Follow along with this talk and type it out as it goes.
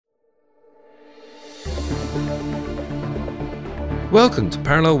Welcome to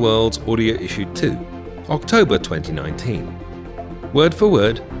Parallel Worlds Audio Issue 2, October 2019. Word for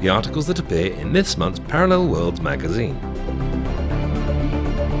word, the articles that appear in this month's Parallel Worlds magazine.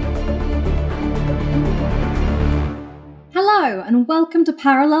 Hello, and welcome to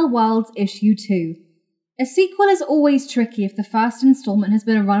Parallel Worlds Issue 2. A sequel is always tricky if the first installment has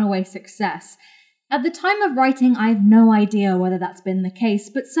been a runaway success. At the time of writing, I have no idea whether that's been the case,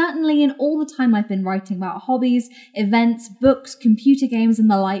 but certainly in all the time I've been writing about hobbies, events, books, computer games and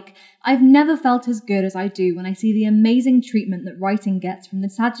the like, I've never felt as good as I do when I see the amazing treatment that writing gets from the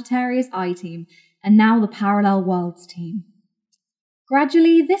Sagittarius Eye team, and now the Parallel Worlds team.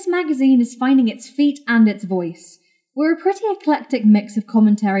 Gradually, this magazine is finding its feet and its voice. We're a pretty eclectic mix of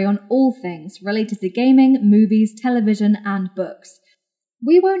commentary on all things related to gaming, movies, television and books.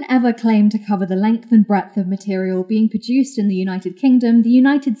 We won't ever claim to cover the length and breadth of material being produced in the United Kingdom, the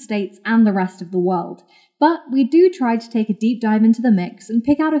United States, and the rest of the world, but we do try to take a deep dive into the mix and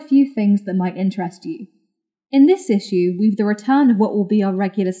pick out a few things that might interest you. In this issue, we've the return of what will be our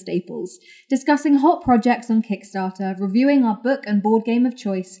regular staples, discussing hot projects on Kickstarter, reviewing our book and board game of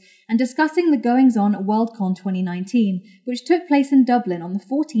choice, and discussing the goings-on at Worldcon 2019, which took place in Dublin on the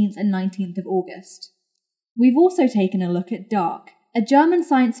 14th and 19th of August. We've also taken a look at Dark, a German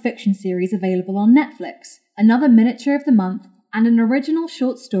science fiction series available on Netflix, another miniature of the month, and an original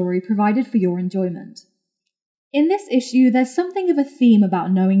short story provided for your enjoyment. In this issue, there's something of a theme about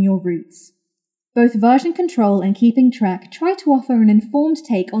knowing your roots. Both Version Control and Keeping Trek try to offer an informed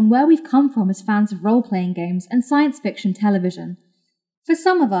take on where we've come from as fans of role-playing games and science fiction television. For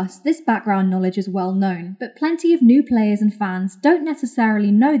some of us, this background knowledge is well known, but plenty of new players and fans don't necessarily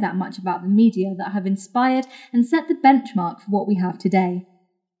know that much about the media that have inspired and set the benchmark for what we have today.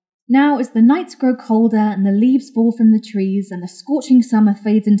 Now, as the nights grow colder and the leaves fall from the trees and the scorching summer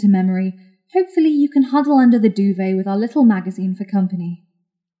fades into memory, hopefully you can huddle under the duvet with our little magazine for company.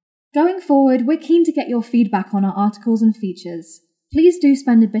 Going forward, we're keen to get your feedback on our articles and features. Please do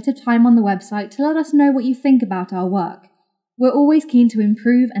spend a bit of time on the website to let us know what you think about our work. We're always keen to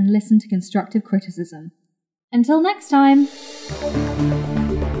improve and listen to constructive criticism. Until next time!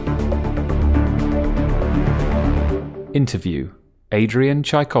 Interview: Adrian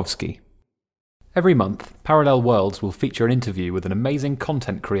Tchaikovsky. Every month, Parallel Worlds will feature an interview with an amazing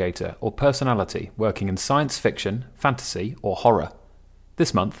content creator or personality working in science fiction, fantasy, or horror.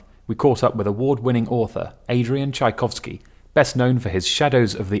 This month, we caught up with award-winning author Adrian Tchaikovsky, best known for his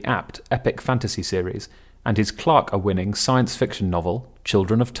Shadows of the Apt epic fantasy series, and his Clarke-winning science fiction novel,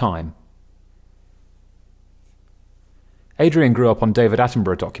 Children of Time. Adrian grew up on David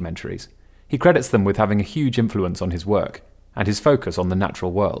Attenborough documentaries. He credits them with having a huge influence on his work, and his focus on the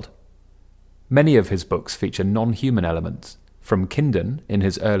natural world. Many of his books feature non-human elements, from Kingdon in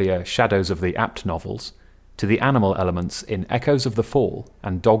his earlier Shadows of the Apt novels, to the animal elements in Echoes of the Fall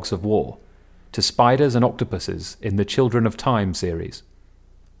and Dogs of War, to spiders and octopuses in the Children of Time series.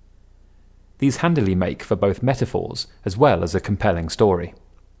 These handily make for both metaphors as well as a compelling story.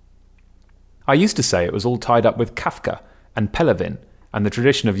 I used to say it was all tied up with Kafka and Pelevin and the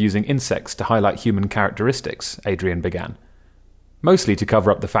tradition of using insects to highlight human characteristics, Adrian began. Mostly to cover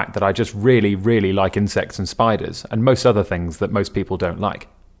up the fact that I just really, really like insects and spiders and most other things that most people don't like.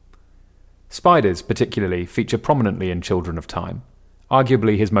 Spiders, particularly, feature prominently in Children of Time,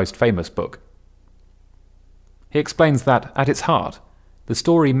 arguably his most famous book. He explains that, at its heart, the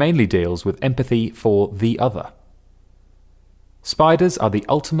story mainly deals with empathy for the other. Spiders are the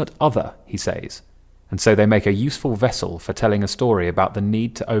ultimate other, he says, and so they make a useful vessel for telling a story about the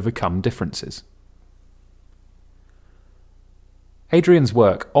need to overcome differences. Adrian's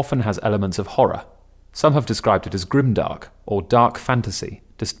work often has elements of horror. Some have described it as grimdark or dark fantasy,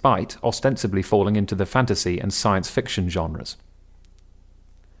 despite ostensibly falling into the fantasy and science fiction genres.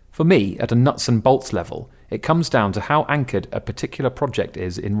 For me, at a nuts and bolts level, it comes down to how anchored a particular project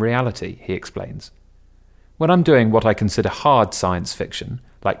is in reality, he explains. When I'm doing what I consider hard science fiction,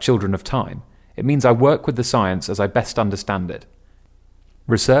 like Children of Time, it means I work with the science as I best understand it.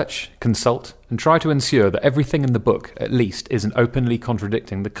 Research, consult, and try to ensure that everything in the book, at least, isn't openly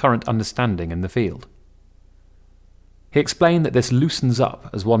contradicting the current understanding in the field. He explained that this loosens up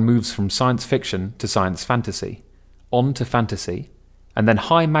as one moves from science fiction to science fantasy, on to fantasy, and then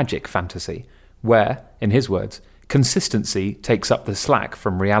high magic fantasy, where, in his words, consistency takes up the slack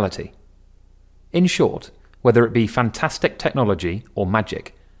from reality. In short, whether it be fantastic technology or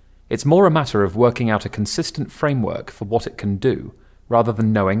magic, it's more a matter of working out a consistent framework for what it can do, rather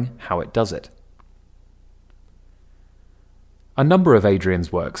than knowing how it does it. A number of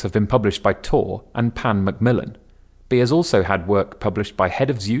Adrian's works have been published by Tor and Pan Macmillan, but he has also had work published by Head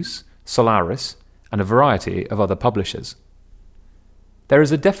of Zeus, Solaris, and a variety of other publishers. There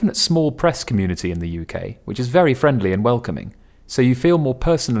is a definite small press community in the UK, which is very friendly and welcoming, so you feel more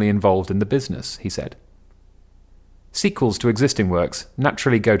personally involved in the business, he said. Sequels to existing works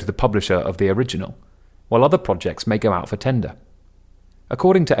naturally go to the publisher of the original, while other projects may go out for tender.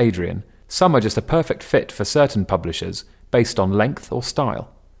 According to Adrian, some are just a perfect fit for certain publishers based on length or style.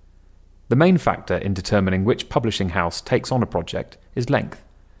 The main factor in determining which publishing house takes on a project is length,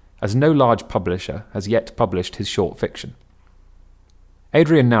 as no large publisher has yet published his short fiction.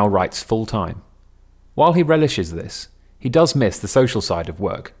 Adrian now writes full-time. While he relishes this, he does miss the social side of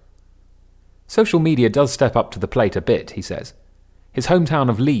work. Social media does step up to the plate a bit, he says. His hometown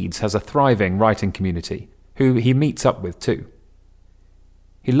of Leeds has a thriving writing community, who he meets up with too.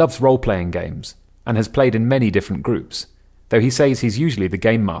 He loves role-playing games, and has played in many different groups, though he says he's usually the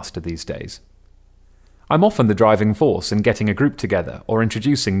game master these days. I'm often the driving force in getting a group together or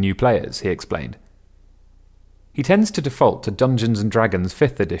introducing new players, he explained. He tends to default to Dungeons & Dragons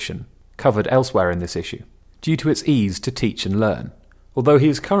 5th edition, covered elsewhere in this issue, due to its ease to teach and learn, although he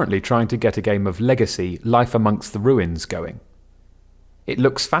is currently trying to get a game of Legacy Life Amongst the Ruins going. It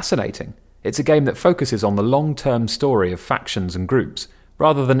looks fascinating. It's a game that focuses on the long-term story of factions and groups,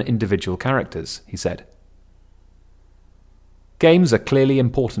 rather than individual characters, he said. Games are clearly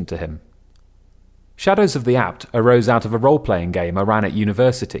important to him. Shadows of the Apt arose out of a role-playing game I ran at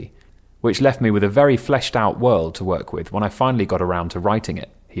university, which left me with a very fleshed-out world to work with when I finally got around to writing it,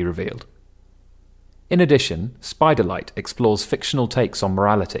 he revealed. In addition, Spiderlight explores fictional takes on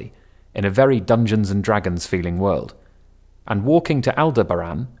morality in a very Dungeons & Dragons-feeling world, and Walking to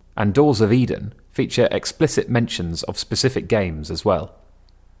Aldebaran and Doors of Eden feature explicit mentions of specific games as well.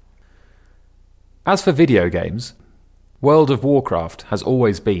 As for video games, World of Warcraft has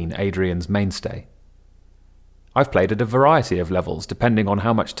always been Adrian's mainstay. I've played at a variety of levels depending on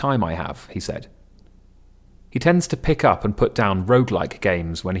how much time I have, he said. He tends to pick up and put down roguelike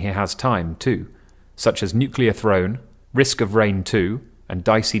games when he has time too, such as Nuclear Throne, Risk of Rain 2, and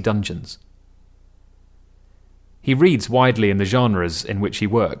Dicey Dungeons. He reads widely in the genres in which he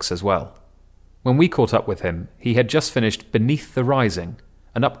works as well. When we caught up with him, he had just finished Beneath the Rising,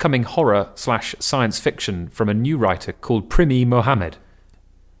 an upcoming horror/science fiction from a new writer called Primi Mohammed.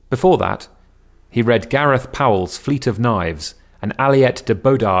 Before that, he read Gareth Powell's Fleet of Knives and Aliette de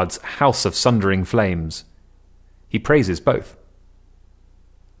Bodard's House of Sundering Flames. He praises both.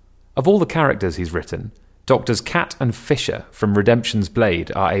 Of all the characters he's written, Doctors Cat and Fisher from Redemption's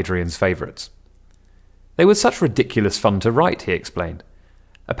Blade are Adrian's favourites. They were such ridiculous fun to write, he explained.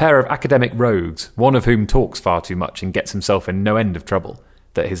 A pair of academic rogues, one of whom talks far too much and gets himself in no end of trouble,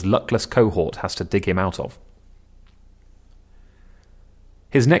 that his luckless cohort has to dig him out of.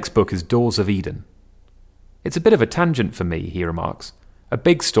 His next book is Doors of Eden. It's a bit of a tangent for me, he remarks. A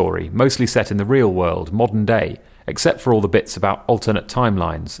big story, mostly set in the real world, modern day, except for all the bits about alternate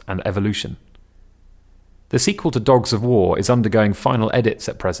timelines and evolution. The sequel to Dogs of War is undergoing final edits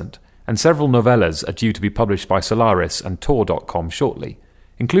at present, and several novellas are due to be published by Solaris and Tor.com shortly,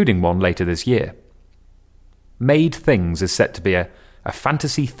 including one later this year. Made Things is set to be a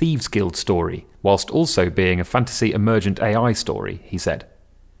fantasy thieves guild story, whilst also being a fantasy emergent AI story, he said.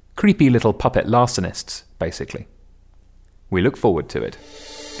 Creepy little puppet larcenists, basically. We look forward to it.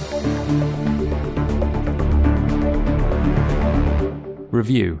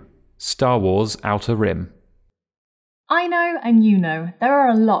 Review: Star Wars Outer Rim. I know, and you know, there are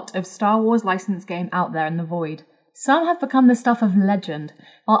a lot of Star Wars licensed games out there in the void. Some have become the stuff of legend,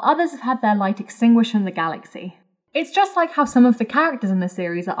 while others have had their light extinguished in the galaxy. It's just like how some of the characters in the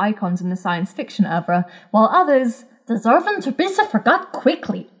series are icons in the science fiction oeuvre, while others deserving to be forgot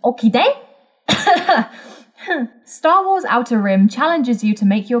quickly, okie day? Star Wars Outer Rim challenges you to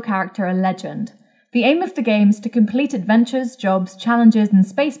make your character a legend. The aim of the game is to complete adventures, jobs, challenges, and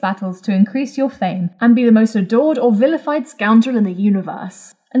space battles to increase your fame and be the most adored or vilified scoundrel in the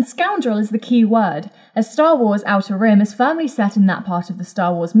universe. And scoundrel is the key word, as Star Wars Outer Rim is firmly set in that part of the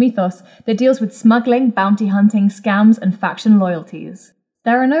Star Wars mythos that deals with smuggling, bounty hunting, scams, and faction loyalties.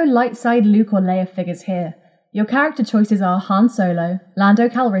 There are no light side Luke or Leia figures here. Your character choices are Han Solo, Lando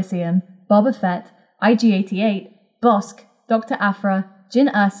Calrissian, Boba Fett, IG-88, Bossk, Dr. Aphra, Jyn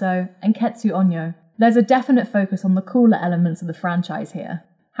Erso, and Ketsu Onyo. There's a definite focus on the cooler elements of the franchise here.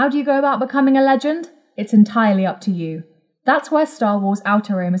 How do you go about becoming a legend? It's entirely up to you. That's where Star Wars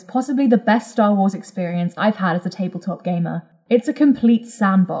Outer Rim is possibly the best Star Wars experience I've had as a tabletop gamer. It's a complete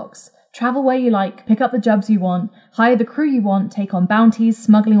sandbox. Travel where you like, pick up the jobs you want, hire the crew you want, take on bounties,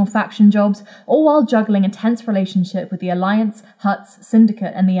 smuggling or faction jobs, all while juggling a tense relationship with the Alliance, Hutts,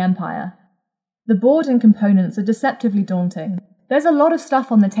 Syndicate, and the Empire. The board and components are deceptively daunting. There's a lot of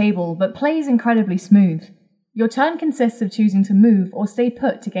stuff on the table, but play is incredibly smooth. Your turn consists of choosing to move or stay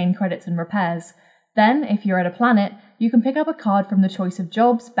put to gain credits and repairs. Then, if you're at a planet, you can pick up a card from the choice of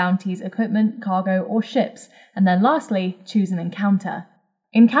jobs, bounties, equipment, cargo, or ships, and then lastly, choose an encounter.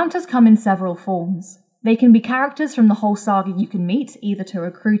 Encounters come in several forms. They can be characters from the whole saga you can meet, either to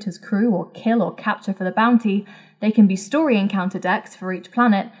recruit as crew or kill or capture for the bounty. They can be story encounter decks for each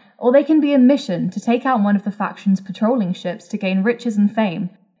planet, or they can be a mission to take out one of the faction's patrolling ships to gain riches and fame,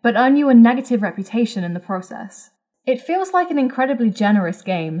 but earn you a negative reputation in the process. It feels like an incredibly generous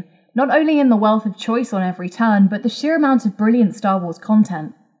game, not only in the wealth of choice on every turn, but the sheer amount of brilliant Star Wars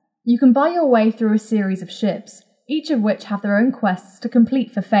content. You can buy your way through a series of ships, each of which have their own quests to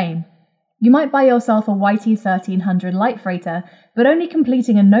complete for fame. You might buy yourself a YT-1300 light freighter, but only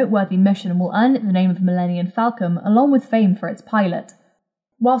completing a noteworthy mission will earn it the name of Millennium Falcon along with fame for its pilot.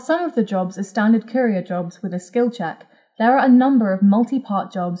 While some of the jobs are standard courier jobs with a skill check, there are a number of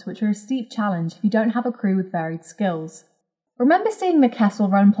multi-part jobs which are a steep challenge if you don't have a crew with varied skills. Remember seeing the Kessel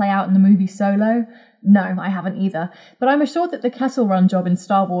Run play out in the movie Solo? No, I haven't either, but I'm assured that the Kessel Run job in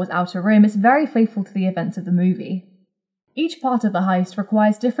Star Wars Outer Rim is very faithful to the events of the movie. Each part of the heist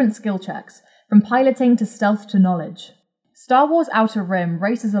requires different skill checks, from piloting to stealth to knowledge. Star Wars Outer Rim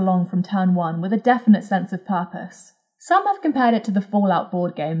races along from turn 1 with a definite sense of purpose. Some have compared it to the Fallout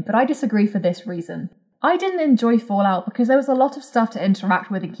board game, but I disagree for this reason. I didn't enjoy Fallout because there was a lot of stuff to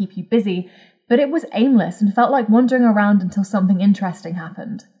interact with and keep you busy, but it was aimless and felt like wandering around until something interesting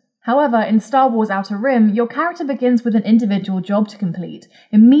happened. However, in Star Wars Outer Rim, your character begins with an individual job to complete.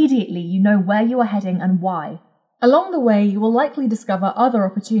 Immediately, you know where you are heading and why. Along the way, you will likely discover other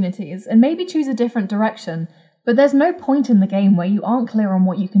opportunities and maybe choose a different direction, but there's no point in the game where you aren't clear on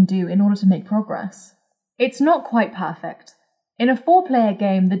what you can do in order to make progress. It's not quite perfect. In a 4-player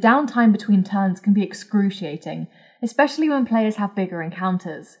game, the downtime between turns can be excruciating, especially when players have bigger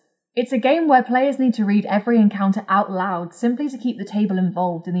encounters. It's a game where players need to read every encounter out loud simply to keep the table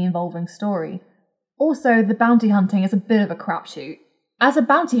involved in the evolving story. Also, the bounty hunting is a bit of a crapshoot. As a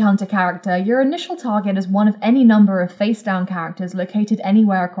bounty hunter character, your initial target is one of any number of face-down characters located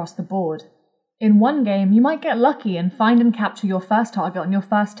anywhere across the board. In one game, you might get lucky and find and capture your first target on your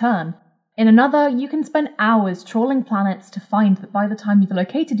first turn. In another, you can spend hours trawling planets to find that by the time you've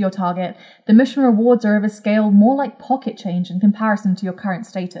located your target, the mission rewards are of a scale more like pocket change in comparison to your current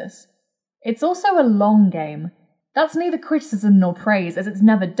status. It's also a long game. That's neither criticism nor praise, as it's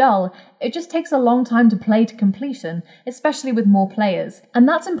never dull, it just takes a long time to play to completion, especially with more players, and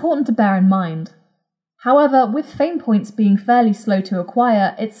that's important to bear in mind. However, with fame points being fairly slow to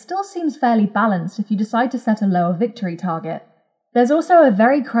acquire, it still seems fairly balanced if you decide to set a lower victory target. There's also a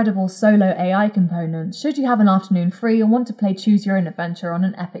very credible solo AI component, should you have an afternoon free and want to play Choose Your Own Adventure on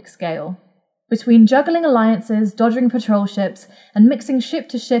an epic scale. Between juggling alliances, dodging patrol ships, and mixing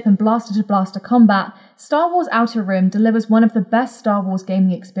ship-to-ship and blaster-to-blaster combat, Star Wars Outer Rim delivers one of the best Star Wars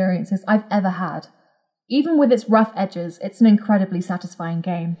gaming experiences I've ever had. Even with its rough edges, it's an incredibly satisfying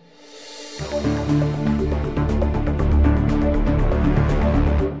game.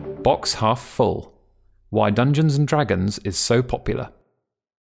 Box half full. Why Dungeons & Dragons is so popular.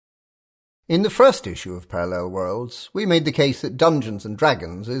 In the first issue of Parallel Worlds, we made the case that Dungeons &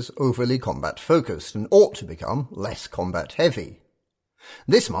 Dragons is overly combat-focused and ought to become less combat-heavy.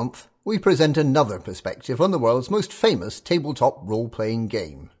 This month, we present another perspective on the world's most famous tabletop role-playing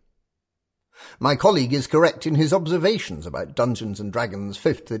game. My colleague is correct in his observations about Dungeons & Dragons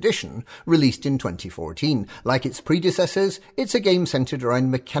 5th edition, released in 2014. Like its predecessors, it's a game centred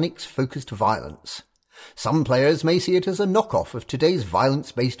around mechanics-focused violence. Some players may see it as a knockoff of today's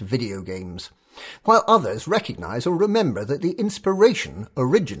violence-based video games, while others recognise or remember that the inspiration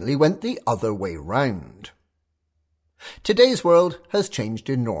originally went the other way round. Today's world has changed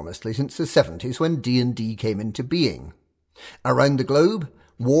enormously since the 70s when D&D came into being. Around the globe,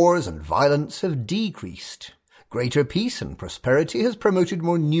 wars and violence have decreased. Greater peace and prosperity has promoted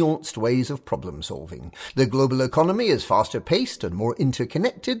more nuanced ways of problem-solving. The global economy is faster-paced and more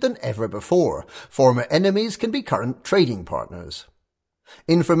interconnected than ever before. Former enemies can be current trading partners.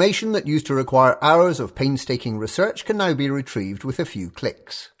 Information that used to require hours of painstaking research can now be retrieved with a few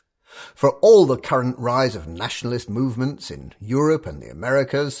clicks. For all the current rise of nationalist movements in Europe and the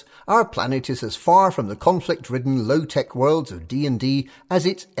Americas, our planet is as far from the conflict-ridden low-tech worlds of D&D as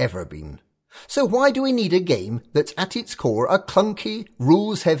it's ever been. So why do we need a game that's at its core a clunky,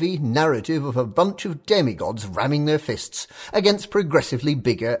 rules-heavy narrative of a bunch of demigods ramming their fists against progressively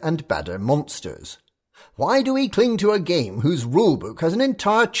bigger and badder monsters? Why do we cling to a game whose rulebook has an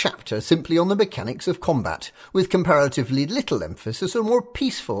entire chapter simply on the mechanics of combat, with comparatively little emphasis on more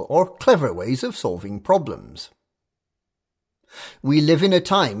peaceful or clever ways of solving problems? We live in a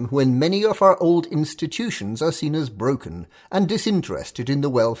time when many of our old institutions are seen as broken and disinterested in the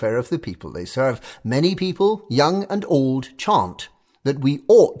welfare of the people they serve. Many people, young and old, chant that we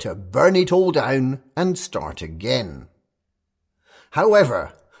ought to burn it all down and start again.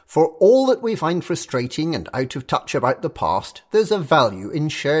 However, for all that we find frustrating and out of touch about the past, there's a value in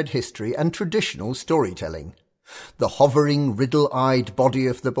shared history and traditional storytelling. The hovering, riddle-eyed body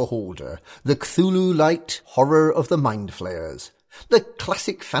of the beholder, the Cthulhu-like horror of the mind flayers, the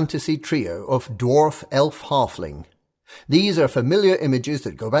classic fantasy trio of dwarf, elf, halfling. These are familiar images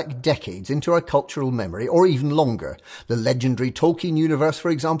that go back decades into our cultural memory, or even longer. The legendary Tolkien universe, for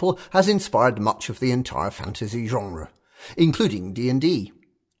example, has inspired much of the entire fantasy genre, including D&D.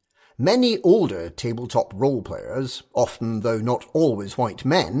 Many older tabletop role players, often though not always white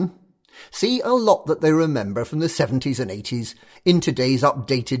men, see a lot that they remember from the 70s and 80s in today's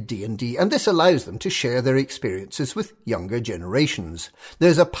updated D&D, and this allows them to share their experiences with younger generations.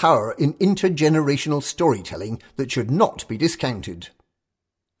 There's a power in intergenerational storytelling that should not be discounted.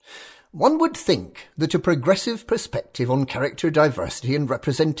 One would think that a progressive perspective on character diversity and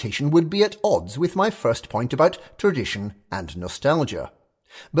representation would be at odds with my first point about tradition and nostalgia.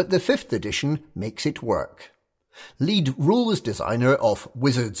 But the 5th edition makes it work. Lead rules designer of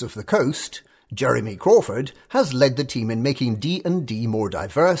Wizards of the Coast, Jeremy Crawford, has led the team in making D&D more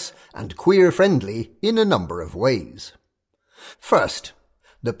diverse and queer-friendly in a number of ways. First,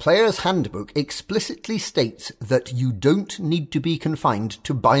 the Player's Handbook explicitly states that you don't need to be confined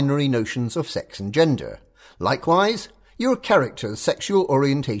to binary notions of sex and gender. Likewise, your character's sexual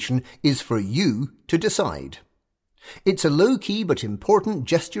orientation is for you to decide. It's a low-key but important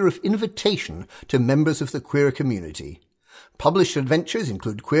gesture of invitation to members of the queer community. Published adventures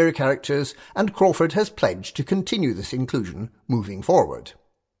include queer characters, and Crawford has pledged to continue this inclusion moving forward.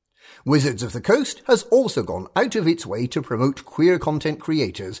 Wizards of the Coast has also gone out of its way to promote queer content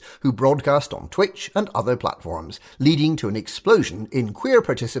creators who broadcast on Twitch and other platforms, leading to an explosion in queer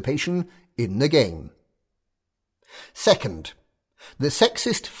participation in the game. Second, the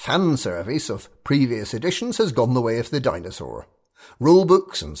sexist fan service of previous editions has gone the way of the dinosaur.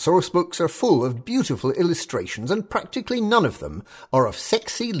 Rulebooks and sourcebooks are full of beautiful illustrations, and practically none of them are of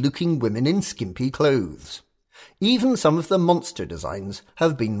sexy-looking women in skimpy clothes. Even some of the monster designs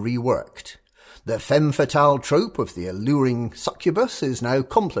have been reworked. The femme fatale trope of the alluring succubus is now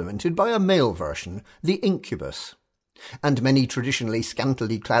complemented by a male version, the incubus. And many traditionally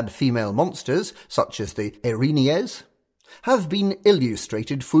scantily clad female monsters, such as the Erinyes, have been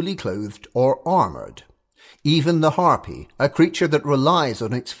illustrated fully clothed or armoured. Even the harpy, a creature that relies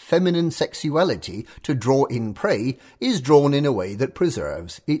on its feminine sexuality to draw in prey, is drawn in a way that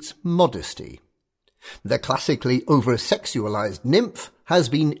preserves its modesty. The classically over-sexualized nymph has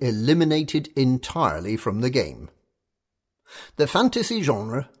been eliminated entirely from the game. The fantasy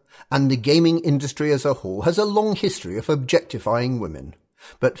genre, and the gaming industry as a whole, has a long history of objectifying women.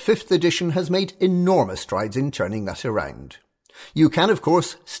 But 5th edition has made enormous strides in turning that around. You can, of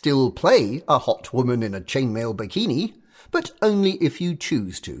course, still play a hot woman in a chainmail bikini, but only if you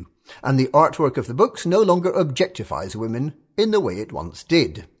choose to, and the artwork of the books no longer objectifies women in the way it once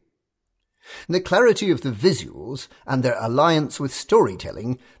did. The clarity of the visuals and their alliance with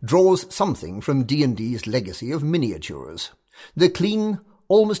storytelling draws something from D&D's legacy of miniatures. The clean,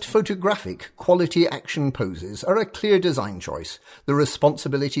 almost photographic quality action poses are a clear design choice, the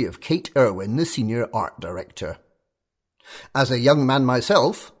responsibility of Kate Irwin, the senior art director. As a young man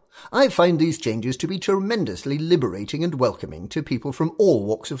myself, I find these changes to be tremendously liberating and welcoming to people from all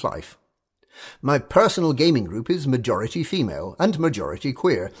walks of life. My personal gaming group is majority female and majority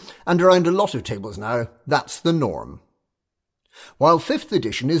queer, and around a lot of tables now, that's the norm. While 5th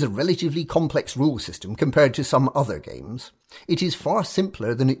edition is a relatively complex rule system compared to some other games, it is far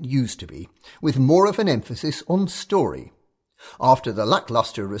simpler than it used to be, with more of an emphasis on story. After the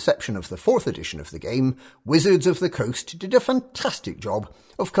lackluster reception of the 4th edition of the game, Wizards of the Coast did a fantastic job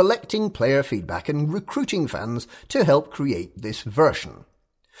of collecting player feedback and recruiting fans to help create this version.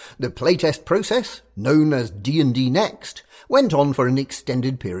 The playtest process, known as D&D Next, went on for an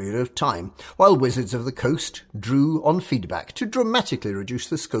extended period of time, while Wizards of the Coast drew on feedback to dramatically reduce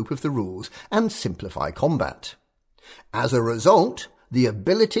the scope of the rules and simplify combat. As a result, the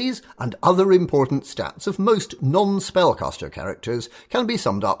abilities and other important stats of most non-spellcaster characters can be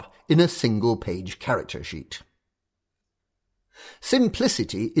summed up in a single-page character sheet.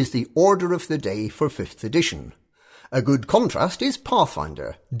 Simplicity is the order of the day for 5th edition. A good contrast is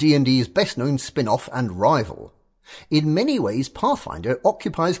Pathfinder, D&D's best-known spin-off and rival. In many ways, Pathfinder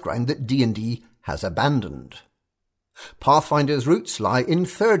occupies ground that D&D has abandoned. Pathfinder's roots lie in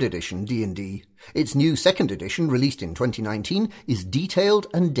 3rd edition D&D. Its new 2nd edition, released in 2019, is detailed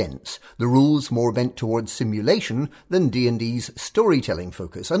and dense, the rules more bent towards simulation than D&D's storytelling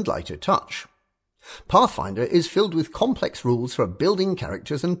focus and lighter touch. Pathfinder is filled with complex rules for building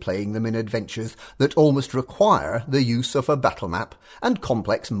characters and playing them in adventures that almost require the use of a battle map and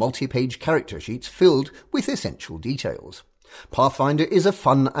complex multi-page character sheets filled with essential details. Pathfinder is a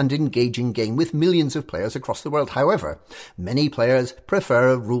fun and engaging game with millions of players across the world. However, many players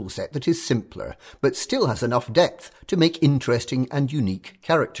prefer a rule set that is simpler, but still has enough depth to make interesting and unique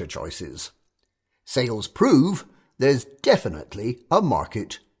character choices. Sales prove there's definitely a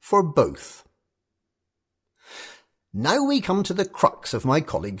market for both. Now we come to the crux of my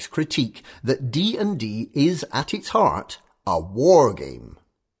colleague's critique that D&D is at its heart a war game.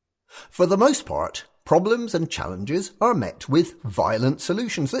 For the most part, problems and challenges are met with violent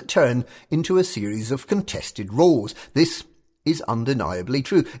solutions that turn into a series of contested roles. This is undeniably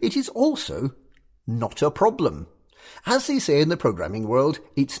true. It is also not a problem. As they say in the programming world,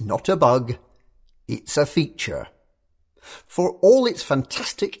 it's not a bug, it's a feature. For all its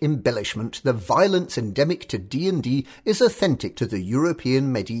fantastic embellishment, the violence endemic to D&D is authentic to the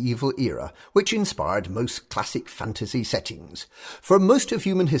European medieval era, which inspired most classic fantasy settings. For most of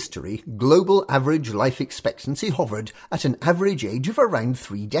human history, global average life expectancy hovered at an average age of around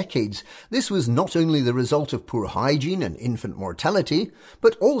 3 decades. This was not only the result of poor hygiene and infant mortality,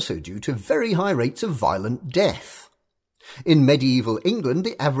 but also due to very high rates of violent death. In medieval England,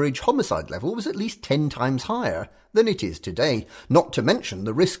 the average homicide level was at least 10 times higher than it is today, not to mention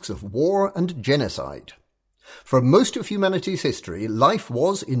the risks of war and genocide. For most of humanity's history, life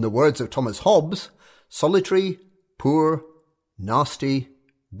was, in the words of Thomas Hobbes, solitary, poor, nasty,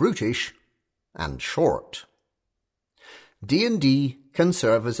 brutish, and short. D&D can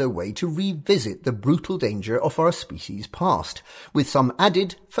serve as a way to revisit the brutal danger of our species' past, with some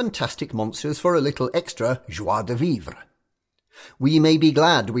added fantastic monsters for a little extra joie de vivre. We may be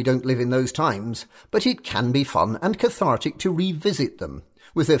glad we don't live in those times, but it can be fun and cathartic to revisit them,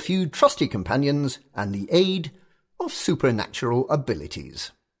 with a few trusty companions and the aid of supernatural abilities.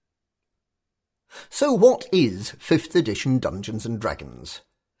 So what is 5th edition Dungeons & Dragons?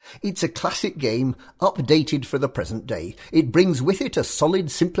 It's a classic game, updated for the present day. It brings with it a solid,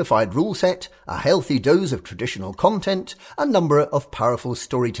 simplified rule set, a healthy dose of traditional content, a number of powerful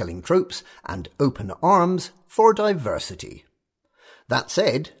storytelling tropes, and open arms for diversity. That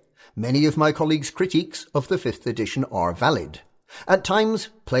said, many of my colleagues' critiques of the 5th edition are valid. At times,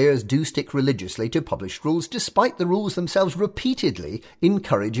 players do stick religiously to published rules, despite the rules themselves repeatedly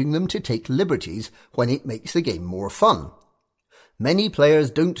encouraging them to take liberties when it makes the game more fun. Many players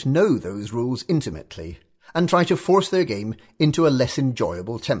don't know those rules intimately, and try to force their game into a less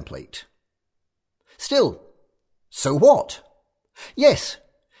enjoyable template. Still, so what? Yes,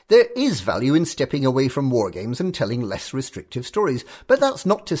 there is value in stepping away from wargames and telling less restrictive stories, but that's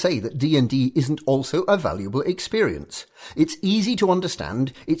not to say that D&D isn't also a valuable experience. It's easy to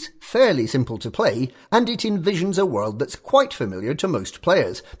understand, it's fairly simple to play, and it envisions a world that's quite familiar to most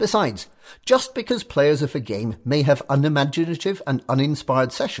players. Besides, just because players of a game may have unimaginative and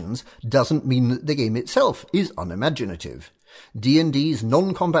uninspired sessions doesn't mean that the game itself is unimaginative. D&D's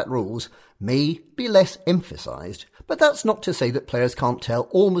non-combat rules may be less emphasised, but that's not to say that players can't tell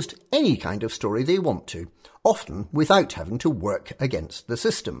almost any kind of story they want to, often without having to work against the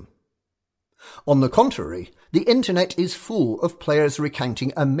system. On the contrary, the internet is full of players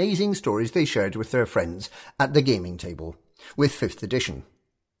recounting amazing stories they shared with their friends at the gaming table, with 5th edition.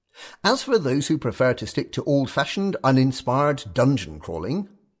 As for those who prefer to stick to old-fashioned, uninspired dungeon crawling,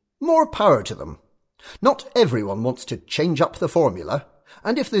 more power to them. Not everyone wants to change up the formula,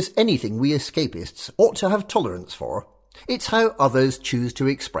 and if there's anything we escapists ought to have tolerance for, it's how others choose to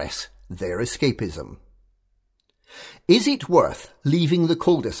express their escapism. Is it worth leaving the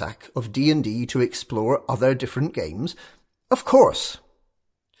cul-de-sac of D&D to explore other different games? Of course.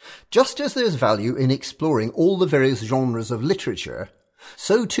 Just as there's value in exploring all the various genres of literature,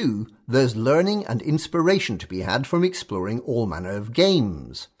 so too there's learning and inspiration to be had from exploring all manner of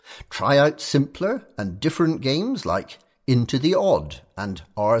games. Try out simpler and different games like Into the Odd and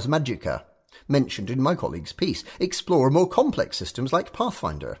Ars Magica, mentioned in my colleague's piece. Explore more complex systems like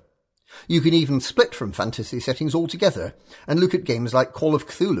Pathfinder. You can even split from fantasy settings altogether and look at games like Call of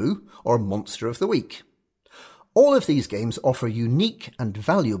Cthulhu or Monster of the Week. All of these games offer unique and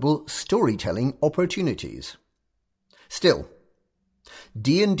valuable storytelling opportunities. Still,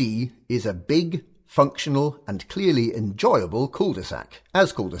 D&D is a big, functional and clearly enjoyable cul-de-sac,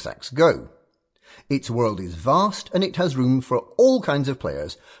 as cul-de-sacs go. Its world is vast and it has room for all kinds of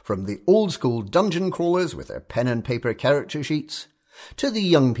players, from the old-school dungeon crawlers with their pen and paper character sheets, to the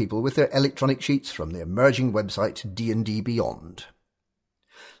young people with their electronic sheets from the emerging website D&D Beyond.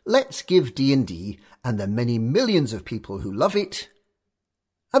 Let's give D&D and the many millions of people who love it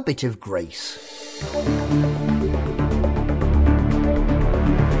a bit of grace.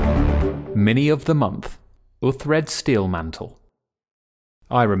 Mini of the Month, Uthred Steelmantle.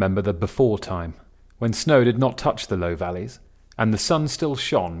 I remember the before time, when snow did not touch the low valleys, and the sun still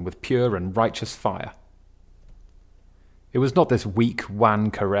shone with pure and righteous fire. It was not this weak,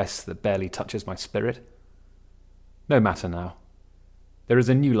 wan caress that barely touches my spirit. No matter now. There is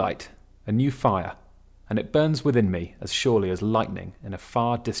a new light, a new fire, and it burns within me as surely as lightning in a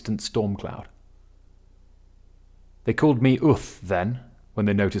far distant storm cloud. They called me Uth then, when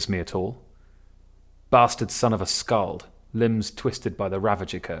they noticed me at all. Bastard son of a skald, limbs twisted by the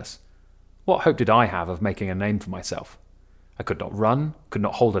Ravager curse. What hope did I have of making a name for myself? I could not run, could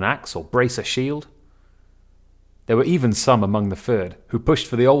not hold an axe or brace a shield. There were even some among the Fyrd who pushed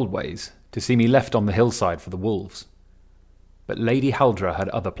for the old ways, to see me left on the hillside for the wolves. But Lady Haldra had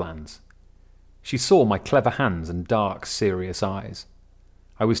other plans. She saw my clever hands and dark, serious eyes.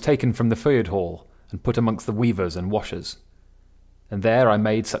 I was taken from the Fyrd Hall and put amongst the weavers and washers. And there I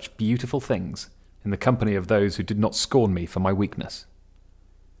made such beautiful things, in the company of those who did not scorn me for my weakness.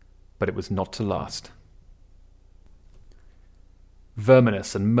 But it was not to last.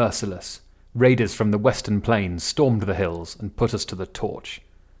 Verminous and merciless, raiders from the western plains stormed the hills and put us to the torch.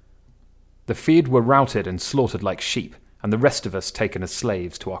 The Fyrd were routed and slaughtered like sheep, and the rest of us taken as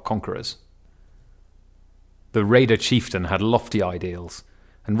slaves to our conquerors. The raider chieftain had lofty ideals,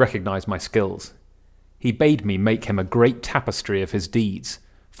 and recognized my skills. He bade me make him a great tapestry of his deeds,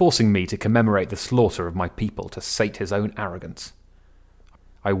 forcing me to commemorate the slaughter of my people to sate his own arrogance.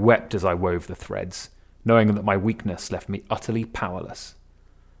 I wept as I wove the threads, knowing that my weakness left me utterly powerless.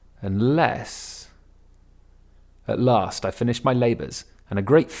 Unless... At last I finished my labours, and a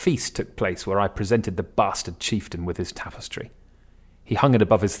great feast took place where I presented the bastard chieftain with his tapestry. He hung it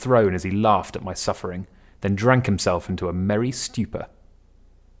above his throne as he laughed at my suffering, then drank himself into a merry stupor.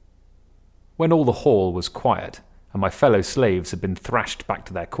 When all the hall was quiet, and my fellow slaves had been thrashed back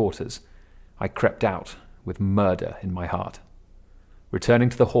to their quarters, I crept out with murder in my heart. Returning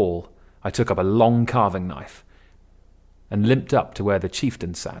to the hall, I took up a long carving knife and limped up to where the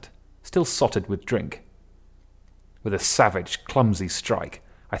chieftain sat, still sotted with drink. With a savage, clumsy strike,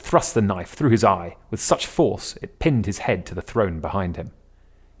 I thrust the knife through his eye with such force it pinned his head to the throne behind him.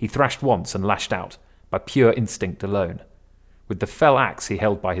 He thrashed once and lashed out, by pure instinct alone, with the fell axe he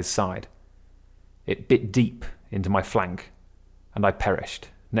held by his side. It bit deep into my flank, and I perished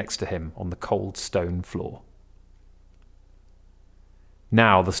next to him on the cold stone floor.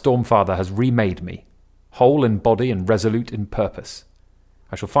 Now the Stormfather has remade me, whole in body and resolute in purpose.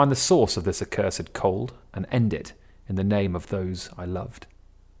 I shall find the source of this accursed cold and end it in the name of those I loved.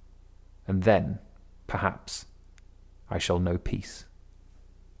 And then, perhaps, I shall know peace.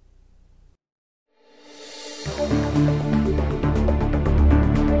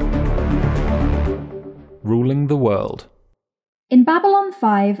 Ruling the world. In Babylon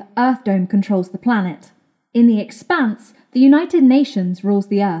 5, Earthdome controls the planet. In The Expanse, the United Nations rules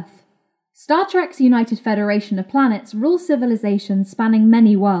the Earth. Star Trek's United Federation of Planets rules civilizations spanning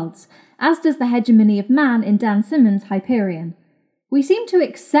many worlds, as does the hegemony of man in Dan Simmons' Hyperion. We seem to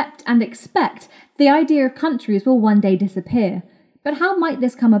accept and expect the idea of countries will one day disappear, but how might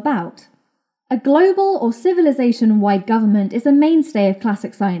this come about? A global or civilization-wide government is a mainstay of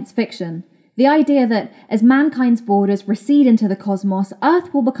classic science fiction. The idea that, as mankind's borders recede into the cosmos,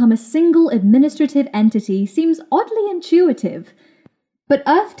 Earth will become a single administrative entity seems oddly intuitive. But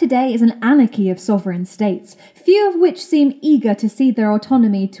Earth today is an anarchy of sovereign states, few of which seem eager to cede their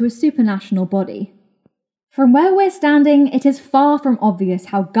autonomy to a supranational body. From where we're standing, it is far from obvious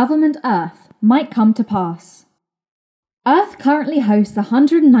how Government Earth might come to pass. Earth currently hosts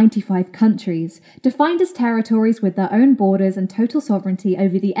 195 countries, defined as territories with their own borders and total sovereignty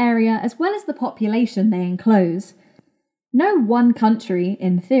over the area as well as the population they enclose. No one country,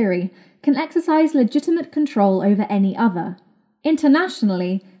 in theory, can exercise legitimate control over any other.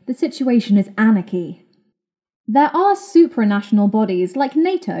 Internationally, the situation is anarchy. There are supranational bodies like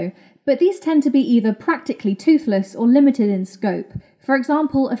NATO, but these tend to be either practically toothless or limited in scope, for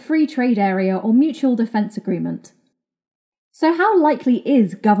example a free trade area or mutual defence agreement. So how likely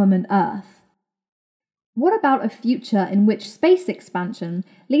is Government Earth? What about a future in which space expansion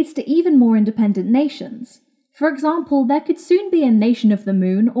leads to even more independent nations? For example, there could soon be a nation of the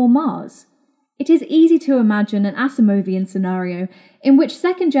Moon or Mars. It is easy to imagine an Asimovian scenario in which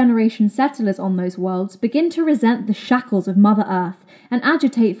second-generation settlers on those worlds begin to resent the shackles of Mother Earth and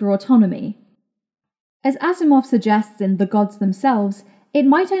agitate for autonomy. As Asimov suggests in The Gods Themselves, it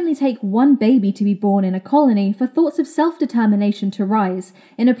might only take one baby to be born in a colony for thoughts of self-determination to rise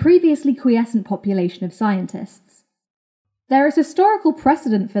in a previously quiescent population of scientists. There is historical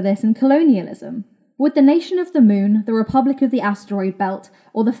precedent for this in colonialism. Would the Nation of the Moon, the Republic of the Asteroid Belt,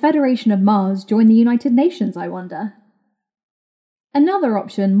 or the Federation of Mars join the United Nations, I wonder? Another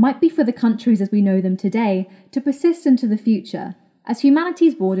option might be for the countries as we know them today to persist into the future, as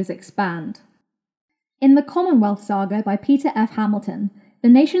humanity's borders expand. In the Commonwealth Saga by Peter F. Hamilton, the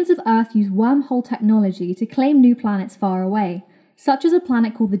nations of Earth use wormhole technology to claim new planets far away, such as a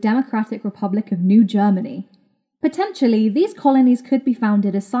planet called the Democratic Republic of New Germany. Potentially, these colonies could be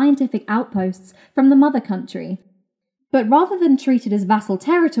founded as scientific outposts from the mother country. But rather than treated as vassal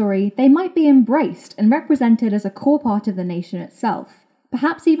territory, they might be embraced and represented as a core part of the nation itself,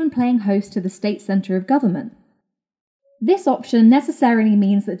 perhaps even playing host to the state centre of government. This option necessarily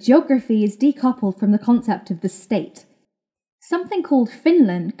means that geography is decoupled from the concept of the state. Something called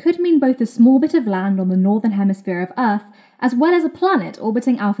Finland could mean both a small bit of land on the northern hemisphere of Earth, as well as a planet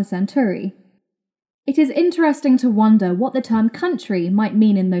orbiting Alpha Centauri. It is interesting to wonder what the term country might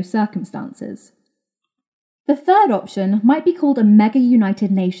mean in those circumstances. The third option might be called a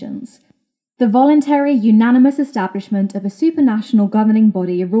mega-United Nations, the voluntary, unanimous establishment of a supranational governing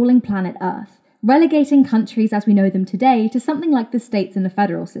body ruling planet Earth, relegating countries as we know them today to something like the states in a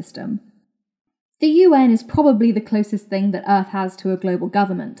federal system. The UN is probably the closest thing that Earth has to a global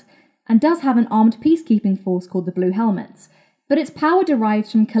government, and does have an armed peacekeeping force called the Blue Helmets, but its power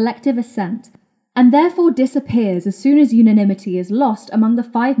derives from collective assent, and therefore disappears as soon as unanimity is lost among the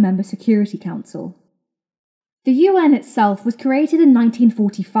 5-member Security Council. The UN itself was created in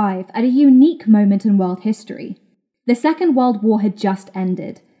 1945 at a unique moment in world history. The Second World War had just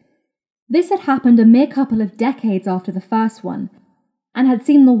ended. This had happened a mere couple of decades after the first one, and had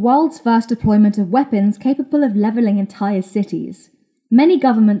seen the world's first deployment of weapons capable of levelling entire cities. Many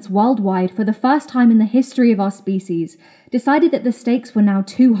governments worldwide, for the first time in the history of our species, decided that the stakes were now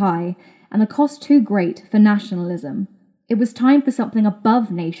too high, and the cost too great for nationalism. It was time for something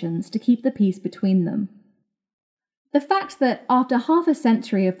above nations to keep the peace between them. The fact that, after half a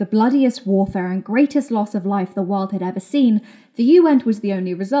century of the bloodiest warfare and greatest loss of life the world had ever seen, the UN was the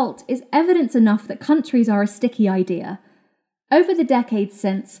only result, is evidence enough that countries are a sticky idea. Over the decades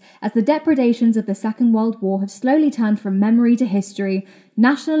since, as the depredations of the Second World War have slowly turned from memory to history,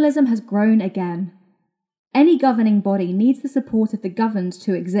 nationalism has grown again. Any governing body needs the support of the governed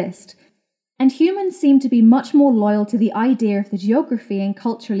to exist, and humans seem to be much more loyal to the idea of the geography and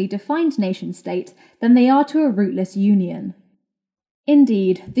culturally defined nation-state than they are to a rootless union.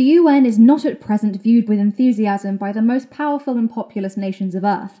 Indeed, the UN is not at present viewed with enthusiasm by the most powerful and populous nations of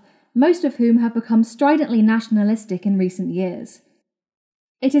Earth, most of whom have become stridently nationalistic in recent years.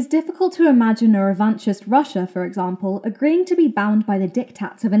 It is difficult to imagine a revanchist Russia, for example, agreeing to be bound by the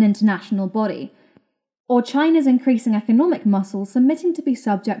diktats of an international body, or China's increasing economic muscle submitting to be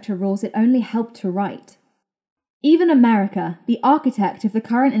subject to rules it only helped to write. Even America, the architect of the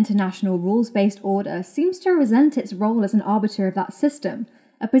current international rules-based order, seems to resent its role as an arbiter of that system,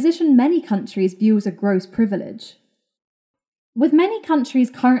 a position many countries view as a gross privilege. With many countries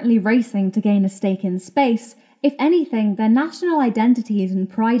currently racing to gain a stake in space, if anything, their national identities and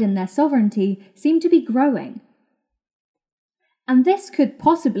pride in their sovereignty seem to be growing. And this could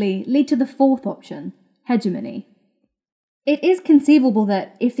possibly lead to the fourth option, hegemony. It is conceivable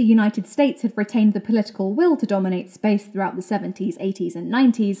that, if the United States had retained the political will to dominate space throughout the 70s, 80s, and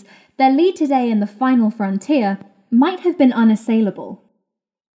 90s, their lead today in the final frontier might have been unassailable.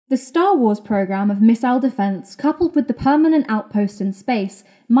 The Star Wars program of missile defense, coupled with the permanent outpost in space,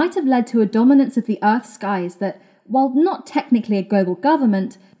 might have led to a dominance of the Earth's skies that, while not technically a global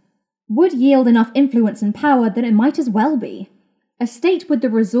government, would yield enough influence and power that it might as well be. A state with the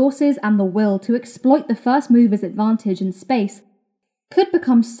resources and the will to exploit the first mover's advantage in space could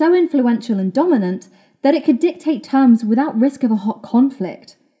become so influential and dominant that it could dictate terms without risk of a hot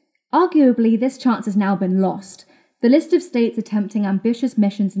conflict. Arguably, this chance has now been lost. The list of states attempting ambitious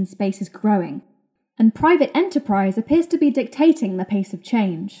missions in space is growing, and private enterprise appears to be dictating the pace of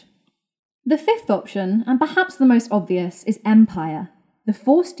change. The fifth option, and perhaps the most obvious, is empire. The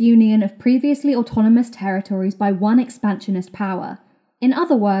forced union of previously autonomous territories by one expansionist power. In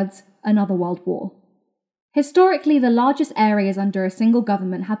other words, another world war. Historically, the largest areas under a single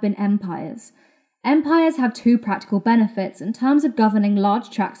government have been empires. Empires have two practical benefits in terms of governing large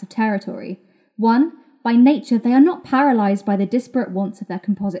tracts of territory. One, by nature, they are not paralysed by the disparate wants of their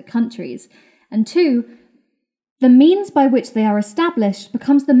composite countries, and 2, the means by which they are established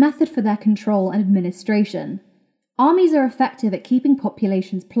becomes the method for their control and administration. Armies are effective at keeping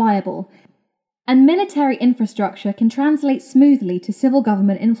populations pliable, and military infrastructure can translate smoothly to civil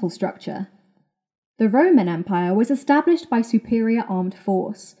government infrastructure. The Roman Empire was established by superior armed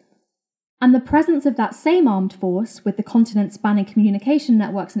force, and the presence of that same armed force, with the continent spanning communication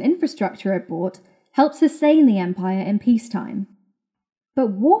networks and infrastructure it brought, helped sustain the empire in peacetime.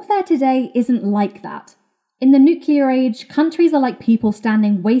 But warfare today isn't like that. In the nuclear age, countries are like people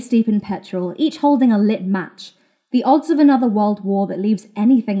standing waist-deep in petrol, each holding a lit match. The odds of another world war that leaves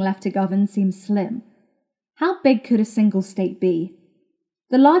anything left to govern seem slim. How big could a single state be?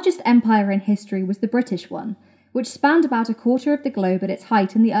 The largest empire in history was the British one, which spanned about a quarter of the globe at its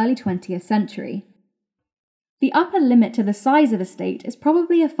height in the early 20th century. The upper limit to the size of a state is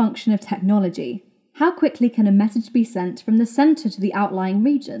probably a function of technology. How quickly can a message be sent from the centre to the outlying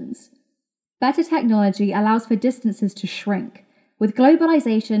regions? Better technology allows for distances to shrink. With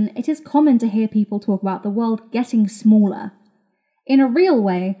globalization, it is common to hear people talk about the world getting smaller. In a real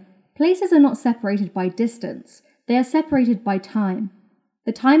way, places are not separated by distance, they are separated by time.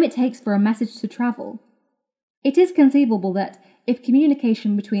 The time it takes for a message to travel. It is conceivable that, if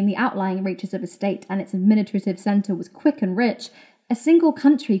communication between the outlying reaches of a state and its administrative centre was quick and rich, a single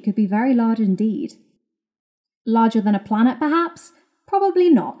country could be very large indeed. Larger than a planet, perhaps? Probably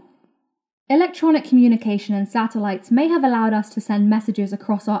not. Electronic communication and satellites may have allowed us to send messages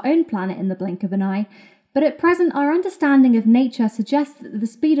across our own planet in the blink of an eye, but at present our understanding of nature suggests that the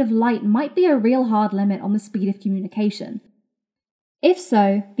speed of light might be a real hard limit on the speed of communication. If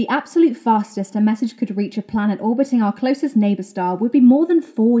so, the absolute fastest a message could reach a planet orbiting our closest neighbour star would be more than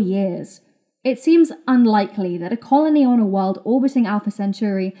 4 years. It seems unlikely that a colony on a world orbiting Alpha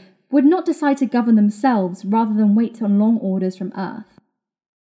Centauri would not decide to govern themselves rather than wait on long orders from Earth.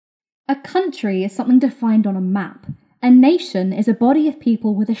 A country is something defined on a map. A nation is a body of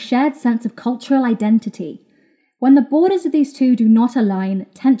people with a shared sense of cultural identity. When the borders of these two do not align,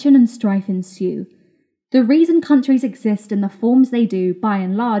 tension and strife ensue. The reason countries exist in the forms they do, by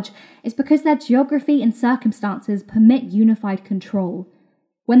and large, is because their geography and circumstances permit unified control.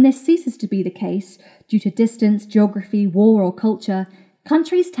 When this ceases to be the case, due to distance, geography, war, or culture,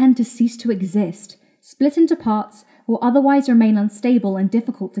 countries tend to cease to exist, split into parts, or otherwise remain unstable and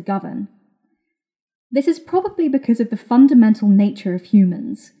difficult to govern. This is probably because of the fundamental nature of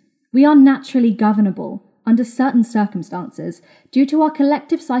humans. We are naturally governable, under certain circumstances, due to our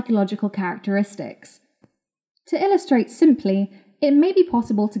collective psychological characteristics. To illustrate simply, it may be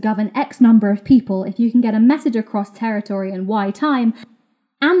possible to govern X number of people if you can get a message across territory in Y time,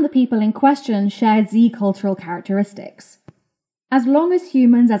 and the people in question share Z cultural characteristics. As long as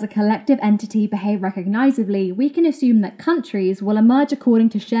humans as a collective entity behave recognizably, we can assume that countries will emerge according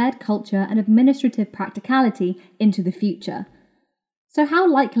to shared culture and administrative practicality into the future. So how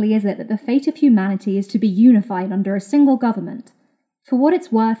likely is it that the fate of humanity is to be unified under a single government? For what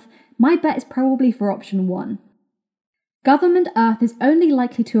it's worth, my bet is probably for option 1. Government Earth is only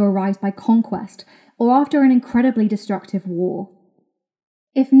likely to arise by conquest, or after an incredibly destructive war.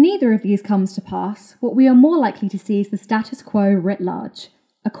 If neither of these comes to pass, what we are more likely to see is the status quo writ large,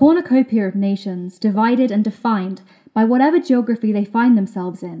 a cornucopia of nations divided and defined by whatever geography they find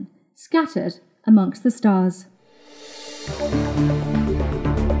themselves in, scattered amongst the stars.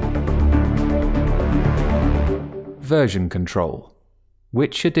 Version control.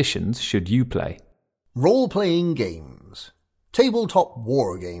 Which editions should you play? Role-playing games, tabletop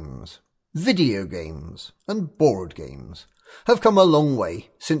war games, video games, and board games have come a long way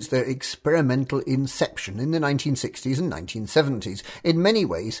since their experimental inception in the 1960s and 1970s. In many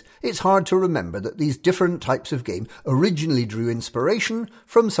ways, it's hard to remember that these different types of game originally drew inspiration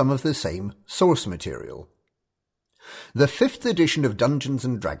from some of the same source material. The 5th edition of Dungeons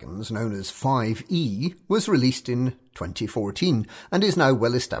 & Dragons, known as 5e, was released in 2014 and is now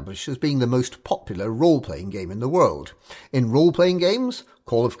well established as being the most popular role-playing game in the world. In role-playing games,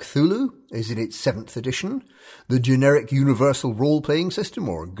 Call of Cthulhu is in its 7th edition, the Generic Universal Role-Playing System,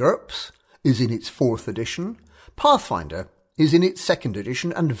 or GURPS, is in its 4th edition, Pathfinder is in its 2nd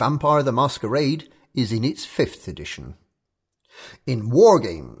edition, and Vampire the Masquerade is in its 5th edition. In war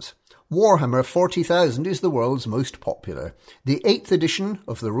games, Warhammer 40,000 is the world's most popular. The 8th edition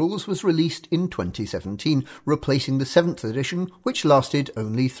of the rules was released in 2017, replacing the 7th edition, which lasted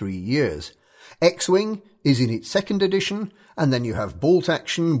only 3 years. X-Wing is in its 2nd edition, and then you have Bolt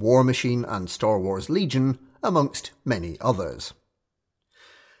Action, War Machine, and Star Wars Legion, amongst many others.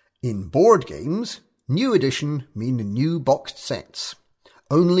 In board games, new edition mean new boxed sets.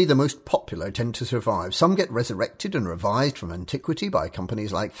 Only the most popular tend to survive. Some get resurrected and revised from antiquity by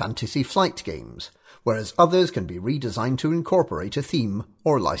companies like Fantasy Flight Games, whereas others can be redesigned to incorporate a theme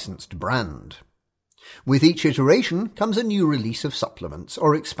or licensed brand. With each iteration comes a new release of supplements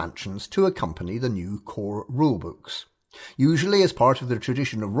or expansions to accompany the new core rulebooks. Usually as part of the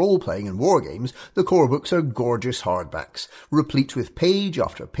tradition of role-playing and wargames, the core books are gorgeous hardbacks, replete with page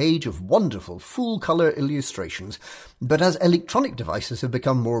after page of wonderful full-colour illustrations, but as electronic devices have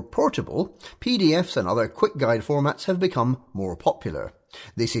become more portable, PDFs and other quick guide formats have become more popular.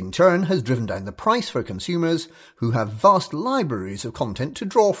 This in turn has driven down the price for consumers who have vast libraries of content to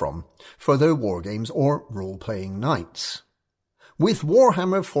draw from for their wargames or role-playing nights. With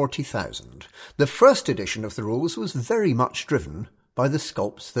Warhammer 40,000, the first edition of the rules was very much driven by the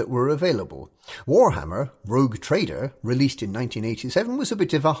sculpts that were available. Warhammer Rogue Trader, released in 1987, was a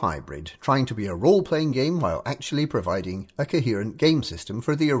bit of a hybrid, trying to be a role-playing game while actually providing a coherent game system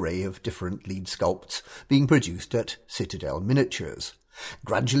for the array of different lead sculpts being produced at Citadel Miniatures.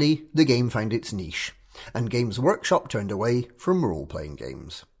 Gradually, the game found its niche, and Games Workshop turned away from role-playing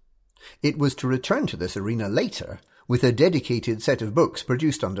games. It was to return to this arena later with a dedicated set of books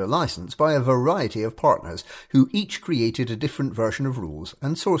produced under license by a variety of partners who each created a different version of rules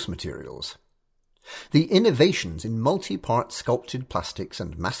and source materials. The innovations in multi-part sculpted plastics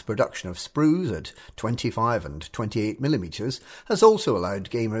and mass production of sprues at 25 and 28mm has also allowed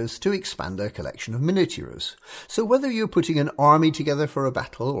gamers to expand their collection of miniatures. So whether you're putting an army together for a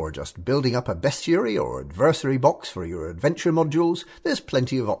battle or just building up a bestiary or adversary box for your adventure modules, there's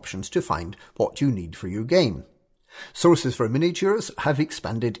plenty of options to find what you need for your game. Sources for miniatures have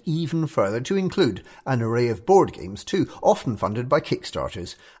expanded even further to include an array of board games too, often funded by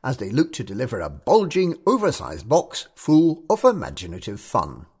Kickstarters, as they look to deliver a bulging, oversized box full of imaginative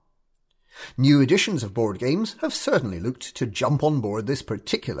fun. New editions of board games have certainly looked to jump on board this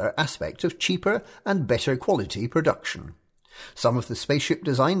particular aspect of cheaper and better quality production. Some of the spaceship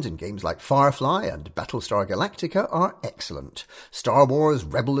designs in games like Firefly and Battlestar Galactica are excellent. Star Wars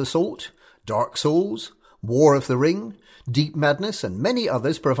Rebel Assault, Dark Souls, War of the Ring, Deep Madness and many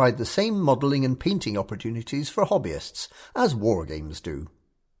others provide the same modelling and painting opportunities for hobbyists as wargames do.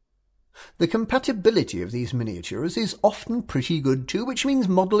 The compatibility of these miniatures is often pretty good too, which means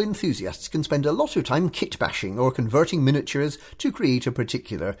model enthusiasts can spend a lot of time kit bashing or converting miniatures to create a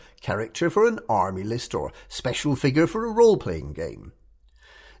particular character for an army list or special figure for a role-playing game.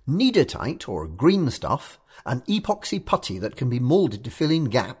 Kneadertite or green stuff, an epoxy putty that can be moulded to fill in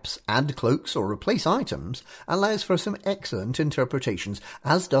gaps, add cloaks or replace items, allows for some excellent interpretations,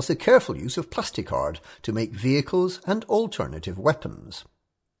 as does the careful use of plasticard to make vehicles and alternative weapons.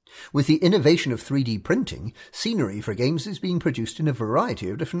 With the innovation of 3D printing, scenery for games is being produced in a variety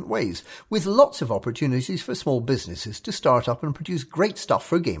of different ways, with lots of opportunities for small businesses to start up and produce great stuff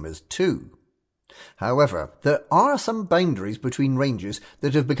for gamers too. However, there are some boundaries between ranges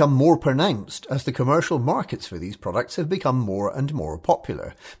that have become more pronounced as the commercial markets for these products have become more and more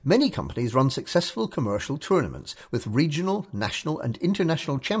popular. Many companies run successful commercial tournaments with regional, national and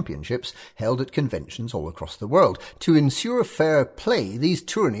international championships held at conventions all across the world. To ensure fair play, these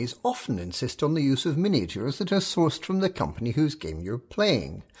tourneys often insist on the use of miniatures that are sourced from the company whose game you're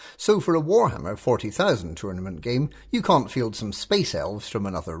playing. So for a Warhammer 40,000 tournament game, you can't field some space elves from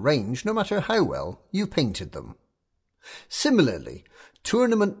another range, no matter how well you painted them. Similarly,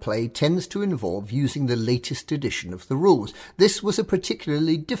 tournament play tends to involve using the latest edition of the rules. This was a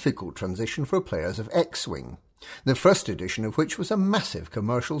particularly difficult transition for players of X-Wing, the first edition of which was a massive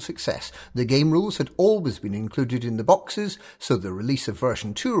commercial success. The game rules had always been included in the boxes, so the release of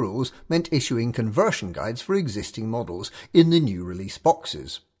version 2 rules meant issuing conversion guides for existing models in the new release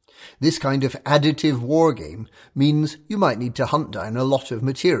boxes. This kind of additive wargame means you might need to hunt down a lot of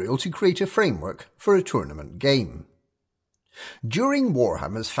material to create a framework for a tournament game. During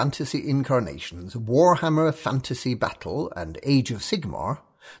Warhammer's fantasy incarnations, Warhammer Fantasy Battle and Age of Sigmar,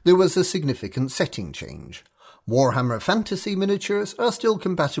 there was a significant setting change. Warhammer Fantasy miniatures are still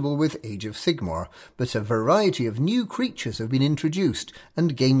compatible with Age of Sigmar, but a variety of new creatures have been introduced,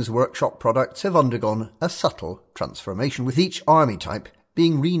 and Games Workshop products have undergone a subtle transformation, with each army type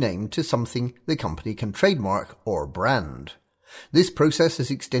being renamed to something the company can trademark or brand. This process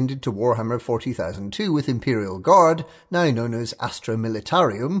has extended to Warhammer 40,000 too, with Imperial Guard, now known as Astra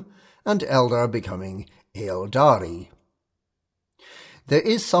Militarium, and Eldar becoming Eldari. There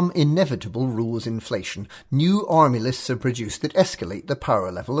is some inevitable rules inflation. New army lists are produced that escalate the power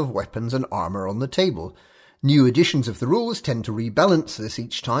level of weapons and armour on the table. New editions of the rules tend to rebalance this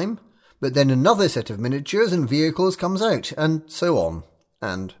each time, but then another set of miniatures and vehicles comes out, and so on.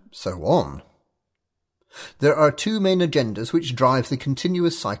 And so on. There are two main agendas which drive the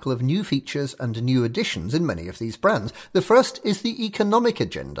continuous cycle of new features and new additions in many of these brands. The first is the economic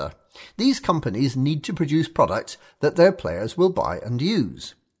agenda. These companies need to produce products that their players will buy and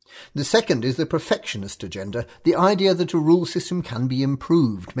use. The second is the perfectionist agenda, the idea that a rule system can be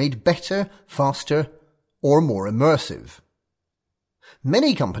improved, made better, faster, or more immersive.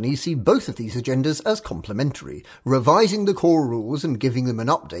 Many companies see both of these agendas as complementary. Revising the core rules and giving them an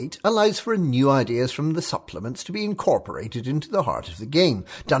update allows for new ideas from the supplements to be incorporated into the heart of the game.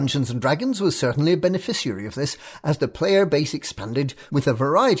 Dungeons & Dragons was certainly a beneficiary of this, as the player base expanded with a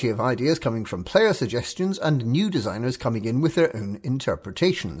variety of ideas coming from player suggestions and new designers coming in with their own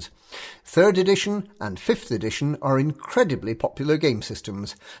interpretations. 3rd edition and 5th edition are incredibly popular game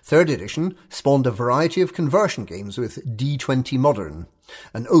systems. 3rd edition spawned a variety of conversion games with D20 Modern,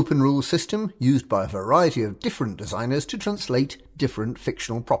 an open rule system used by a variety of different designers to translate different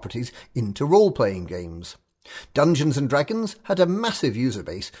fictional properties into role-playing games. Dungeons & Dragons had a massive user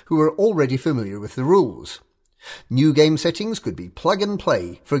base who were already familiar with the rules. New game settings could be plug and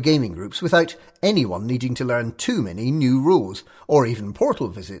play for gaming groups without anyone needing to learn too many new rules, or even portal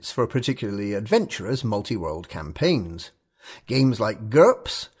visits for particularly adventurous multi-world campaigns. Games like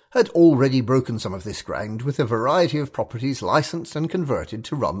GURPS had already broken some of this ground with a variety of properties licensed and converted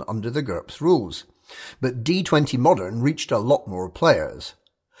to run under the GURPS rules. But D20 Modern reached a lot more players.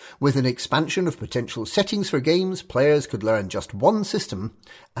 With an expansion of potential settings for games, players could learn just one system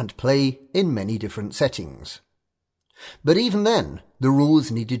and play in many different settings. But even then, the rules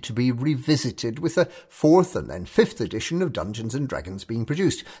needed to be revisited, with a 4th and then 5th edition of Dungeons & Dragons being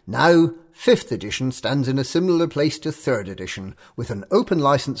produced. Now, 5th edition stands in a similar place to 3rd edition, with an open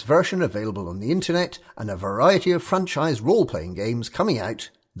license version available on the internet and a variety of franchise role-playing games coming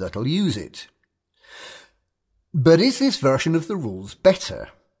out that'll use it. But is this version of the rules better?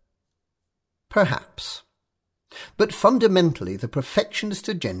 Perhaps. But fundamentally, the perfectionist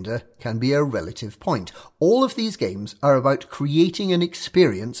agenda can be a relative point. All of these games are about creating an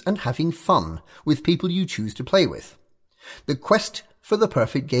experience and having fun with people you choose to play with. The quest for the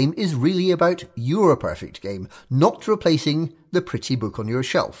perfect game is really about your perfect game, not replacing the pretty book on your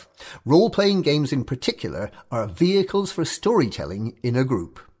shelf. Role-playing games in particular are vehicles for storytelling in a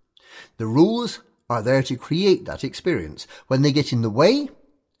group. The rules are there to create that experience. When they get in the way,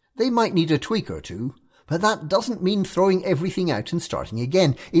 they might need a tweak or two, but that doesn't mean throwing everything out and starting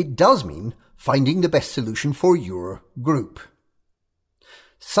again. It does mean finding the best solution for your group.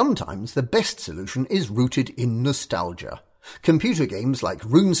 Sometimes the best solution is rooted in nostalgia. Computer games like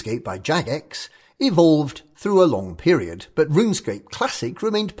RuneScape by Jagex evolved through a long period, but RuneScape Classic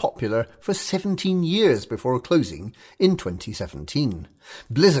remained popular for 17 years before closing in 2017.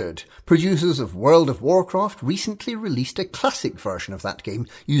 Blizzard, producers of World of Warcraft, recently released a classic version of that game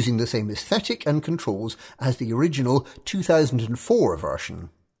using the same aesthetic and controls as the original 2004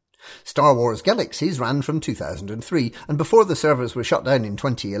 version. Star Wars Galaxies ran from 2003, and before the servers were shut down in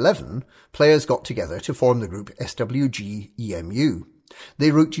 2011, players got together to form the group SWG-EMU.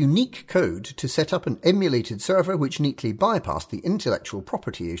 They wrote unique code to set up an emulated server which neatly bypassed the intellectual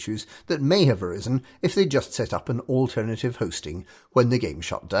property issues that may have arisen if they just set up an alternative hosting when the game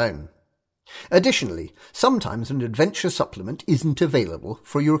shut down. Additionally, sometimes an adventure supplement isn't available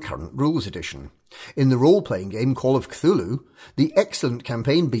for your current rules edition. In the role-playing game Call of Cthulhu, the excellent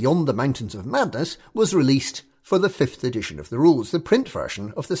campaign Beyond the Mountains of Madness was released for the 5th edition of the rules. The print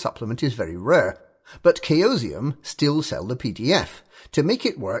version of the supplement is very rare, but Chaosium still sell the PDF. To make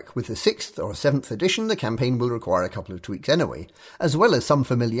it work with the 6th or 7th edition, the campaign will require a couple of tweaks anyway, as well as some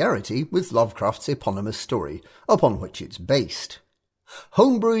familiarity with Lovecraft's eponymous story, upon which it's based.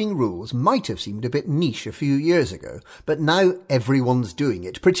 Homebrewing rules might have seemed a bit niche a few years ago, but now everyone's doing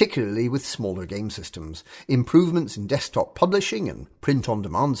it, particularly with smaller game systems. Improvements in desktop publishing and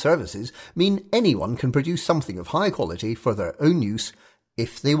print-on-demand services mean anyone can produce something of high quality for their own use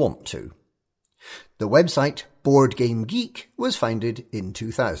if they want to. The website Board Game Geek was founded in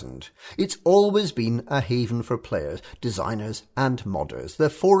 2000. It's always been a haven for players, designers and modders. The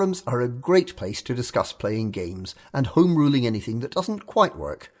forums are a great place to discuss playing games and homeruling anything that doesn't quite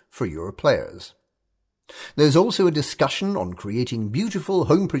work for your players. There's also a discussion on creating beautiful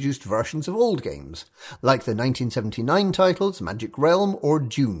home-produced versions of old games, like the 1979 titles Magic Realm or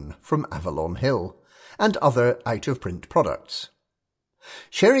Dune from Avalon Hill, and other out-of-print products.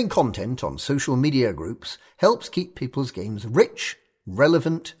 Sharing content on social media groups helps keep people's games rich,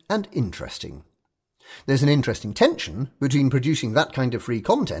 relevant, and interesting. There's an interesting tension between producing that kind of free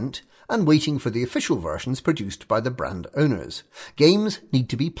content and waiting for the official versions produced by the brand owners. Games need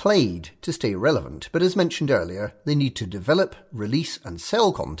to be played to stay relevant, but as mentioned earlier, they need to develop, release, and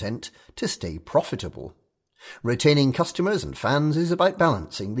sell content to stay profitable. Retaining customers and fans is about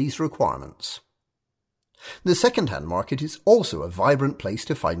balancing these requirements. The second-hand market is also a vibrant place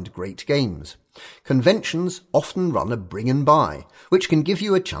to find great games. Conventions often run a bring and buy, which can give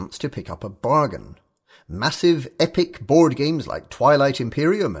you a chance to pick up a bargain. Massive, epic board games like Twilight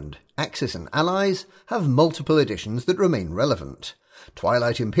Imperium and Axis and Allies have multiple editions that remain relevant.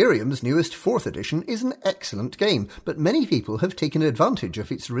 Twilight Imperium's newest 4th edition is an excellent game, but many people have taken advantage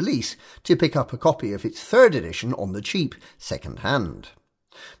of its release to pick up a copy of its 3rd edition on the cheap, second-hand.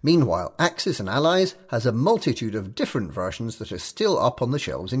 Meanwhile, Axis and Allies has a multitude of different versions that are still up on the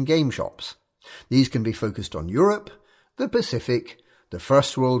shelves in game shops. These can be focused on Europe, the Pacific, the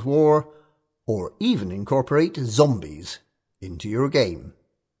First World War, or even incorporate zombies into your game.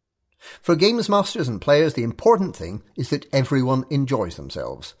 For games masters and players, the important thing is that everyone enjoys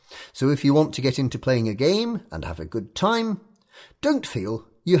themselves. So if you want to get into playing a game and have a good time, don't feel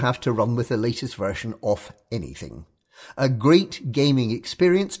you have to run with the latest version of anything. A great gaming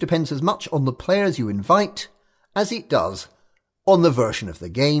experience depends as much on the players you invite as it does on the version of the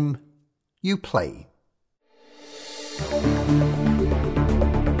game you play.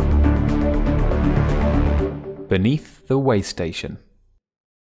 Beneath the Way Station.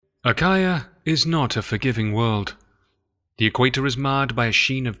 Achaia is not a forgiving world. The equator is marred by a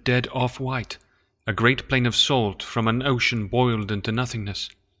sheen of dead off-white, a great plain of salt from an ocean boiled into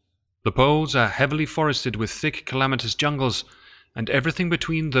nothingness. The poles are heavily forested with thick calamitous jungles, and everything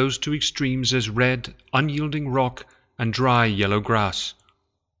between those two extremes is red, unyielding rock and dry yellow grass.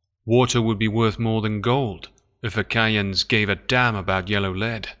 Water would be worth more than gold if Achaians gave a damn about yellow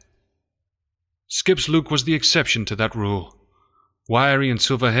lead. Skips Luke was the exception to that rule. Wiry and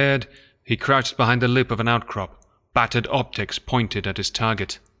silver-haired, he crouched behind the lip of an outcrop, battered optics pointed at his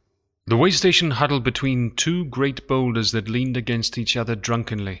target. The way station huddled between two great boulders that leaned against each other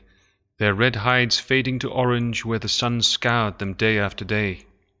drunkenly, their red hides fading to orange where the sun scoured them day after day.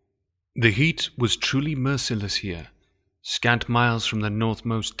 The heat was truly merciless here, scant miles from the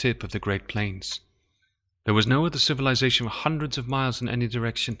northmost tip of the Great Plains. There was no other civilization for hundreds of miles in any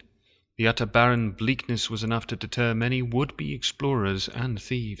direction. The utter barren bleakness was enough to deter many would-be explorers and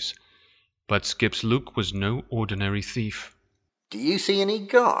thieves. But Skips Luke was no ordinary thief. Do you see any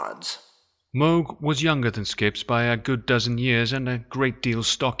guards? Moog was younger than Skips by a good dozen years and a great deal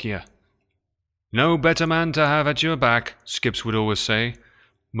stockier. No better man to have at your back, Skips would always say.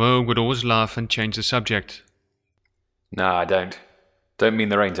 Moog would always laugh and change the subject. Nah, I don't. Don't mean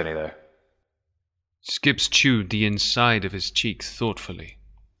there ain't any, though. Skips chewed the inside of his cheek thoughtfully.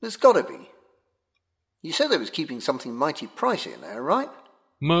 There's gotta be. You said they was keeping something mighty pricey in there, right?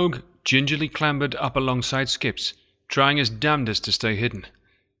 Moog gingerly clambered up alongside Skips, trying his damnedest to stay hidden.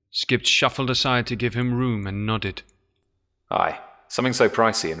 Skips shuffled aside to give him room and nodded. Aye, something so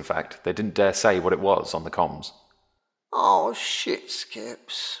pricey, in fact, they didn't dare say what it was on the comms. Oh, shit,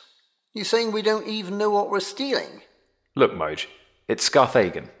 Skips. You saying we don't even know what we're stealing? Look, Moj, it's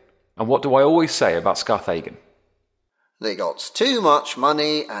Scarthagen. And what do I always say about Scarthagen? They got too much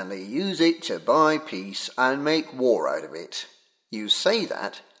money and they use it to buy peace and make war out of it. You say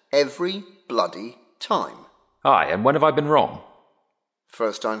that every bloody time. Aye, and when have I been wrong?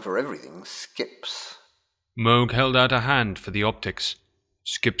 First time for everything, Skips. Moog held out a hand for the optics.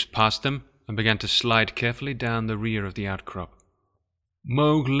 Skips passed them and began to slide carefully down the rear of the outcrop.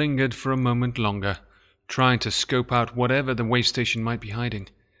 Moog lingered for a moment longer, trying to scope out whatever the way station might be hiding.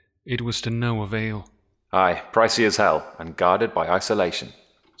 It was to no avail. Aye, pricey as hell, and guarded by isolation.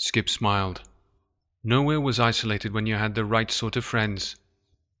 Skip smiled. Nowhere was isolated when you had the right sort of friends.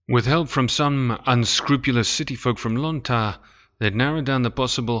 With help from some unscrupulous city folk from Lontar, they'd narrowed down the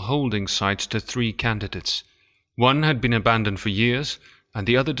possible holding sites to 3 candidates. One had been abandoned for years, and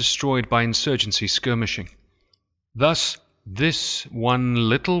the other destroyed by insurgency skirmishing. Thus, this one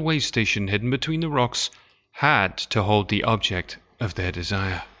little way station hidden between the rocks had to hold the object of their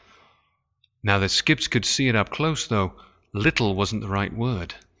desire. Now that Skips could see it up close, though, little wasn't the right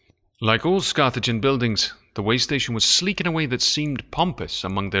word. Like all Scarthagen buildings, the way station was sleek in a way that seemed pompous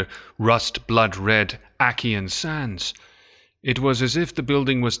among the rust-blood-red Achaean sands. It was as if the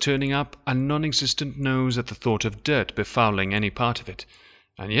building was turning up a non-existent nose at the thought of dirt befouling any part of it.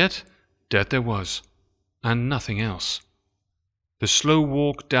 And yet, dirt there was, and nothing else. The slow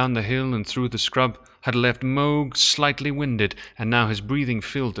walk down the hill and through the scrub had left Moog slightly winded, and now his breathing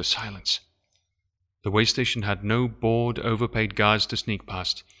filled the silence. The way station had no bored, overpaid guards to sneak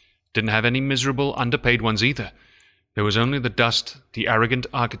past. Didn't have any miserable, underpaid ones either. There was only the dust, the arrogant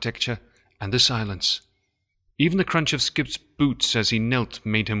architecture, and the silence. Even the crunch of Skip's boots as he knelt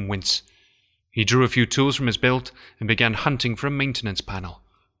made him wince. He drew a few tools from his belt and began hunting for a maintenance panel.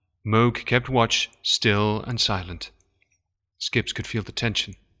 Moog kept watch, still and silent. Skips could feel the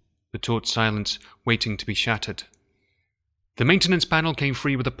tension, the taut silence waiting to be shattered. The maintenance panel came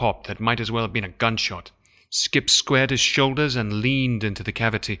free with a pop that might as well have been a gunshot. Skips squared his shoulders and leaned into the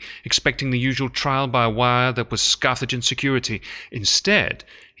cavity, expecting the usual trial by wire that was Scarthagen security. Instead,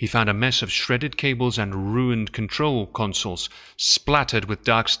 he found a mess of shredded cables and ruined control consoles, splattered with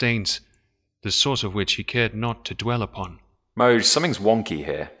dark stains, the source of which he cared not to dwell upon. Moj, something's wonky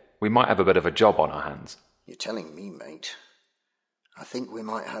here. We might have a bit of a job on our hands. You're telling me, mate. I think we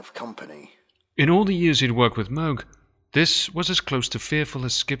might have company. In all the years he'd worked with Moog, this was as close to fearful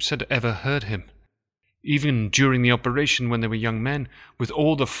as Skips had ever heard him. Even during the operation when they were young men, with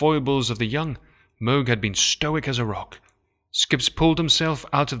all the foibles of the young, Moog had been stoic as a rock. Skips pulled himself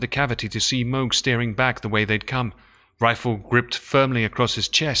out of the cavity to see Moog staring back the way they'd come, rifle gripped firmly across his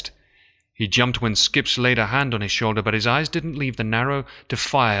chest. He jumped when Skips laid a hand on his shoulder, but his eyes didn't leave the narrow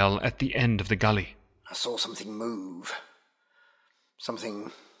defile at the end of the gully. I saw something move.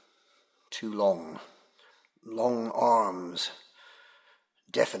 Something too long. Long arms.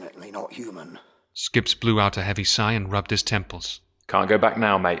 Definitely not human. Skips blew out a heavy sigh and rubbed his temples. Can't go back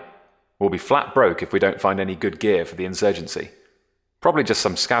now, mate. We'll be flat broke if we don't find any good gear for the insurgency. Probably just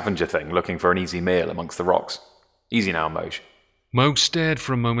some scavenger thing looking for an easy meal amongst the rocks. Easy now, Moj. Moog stared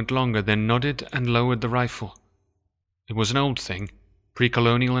for a moment longer, then nodded and lowered the rifle. It was an old thing,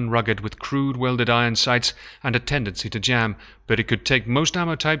 pre-colonial and rugged, with crude welded iron sights and a tendency to jam, but it could take most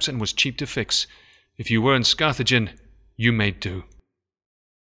ammo types and was cheap to fix. If you weren't Scarthagen, you made do.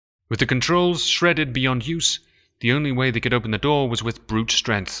 With the controls shredded beyond use, the only way they could open the door was with brute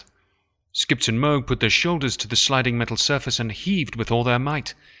strength. Skips and Moog put their shoulders to the sliding metal surface and heaved with all their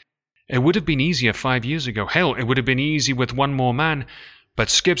might. It would have been easier 5 years ago. Hell, it would have been easy with one more man. But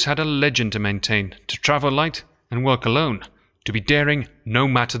Skips had a legend to maintain, to travel light and work alone, to be daring no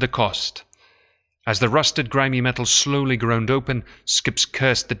matter the cost. As the rusted, grimy metal slowly groaned open, Skips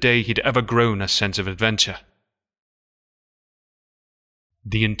cursed the day he'd ever grown a sense of adventure.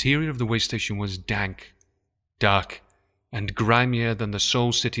 The interior of the way station was dank, dark, and grimier than the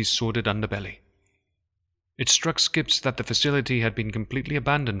Soul City's sordid underbelly. It struck Skips that the facility had been completely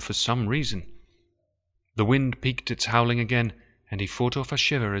abandoned for some reason. The wind peaked its howling again, and he fought off a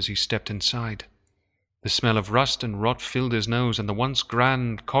shiver as he stepped inside. The smell of rust and rot filled his nose, and the once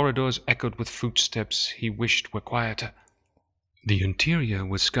grand corridors echoed with footsteps he wished were quieter. The interior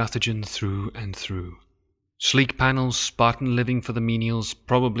was Scarthagen through and through. Sleek panels, Spartan living for the menials,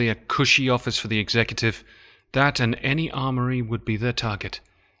 probably a cushy office for the executive. That and any armory would be their target.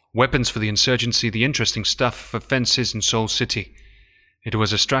 Weapons for the insurgency, the interesting stuff for fences in Soul City. It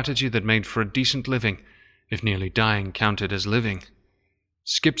was a strategy that made for a decent living, if nearly dying counted as living.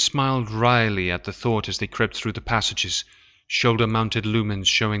 Skip smiled wryly at the thought as they crept through the passages, shoulder-mounted lumens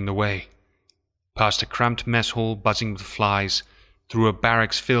showing the way. Past a cramped mess hall buzzing with flies, through a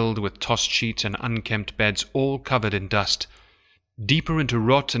barracks filled with tossed sheets and unkempt beds all covered in dust. Deeper into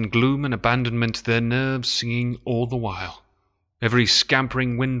rot and gloom and abandonment, their nerves singing all the while. Every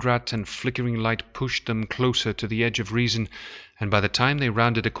scampering windrat and flickering light pushed them closer to the edge of reason, and by the time they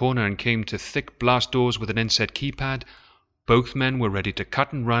rounded a corner and came to thick blast doors with an inset keypad, both men were ready to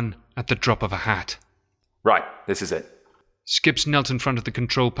cut and run at the drop of a hat. Right, this is it. Skips knelt in front of the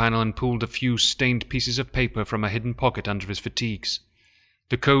control panel and pulled a few stained pieces of paper from a hidden pocket under his fatigues.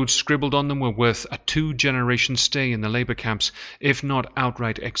 The codes scribbled on them were worth a 2-generation stay in the labor camps, if not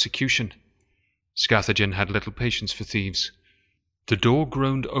outright execution. Scarthagen had little patience for thieves. The door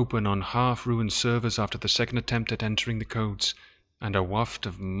groaned open on half-ruined servers after the second attempt at entering the codes, and a waft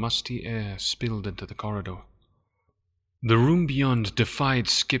of musty air spilled into the corridor. The room beyond defied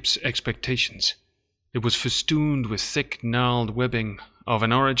Skip's expectations. It was festooned with thick, gnarled webbing of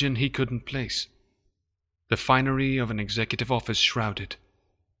an origin he couldn't place. The finery of an executive office shrouded.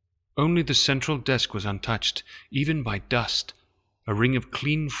 Only the central desk was untouched, even by dust. A ring of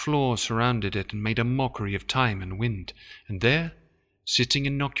clean floor surrounded it and made a mockery of time and wind, and there, sitting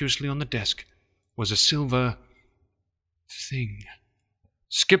innocuously on the desk, was a silver thing.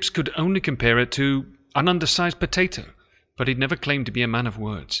 Skips could only compare it to an undersized potato, but he'd never claimed to be a man of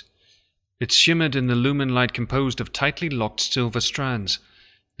words. It shimmered in the lumen light composed of tightly locked silver strands.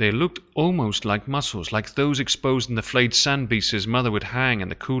 They looked almost like muscles, like those exposed in the flayed sand beasts his mother would hang in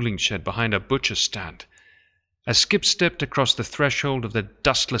the cooling shed behind a butcher's stand. As Skip stepped across the threshold of the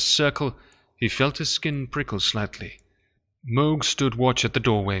dustless circle, he felt his skin prickle slightly. Moog stood watch at the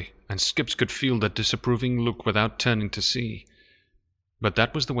doorway, and Skips could feel the disapproving look without turning to see. But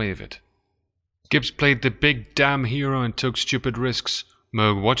that was the way of it. Skips played the big damn hero and took stupid risks.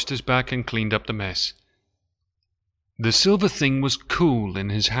 Moog watched his back and cleaned up the mess. The silver thing was cool in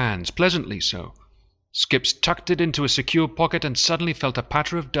his hands, pleasantly so. Skips tucked it into a secure pocket and suddenly felt a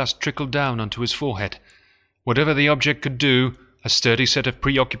patter of dust trickle down onto his forehead. Whatever the object could do, a sturdy set of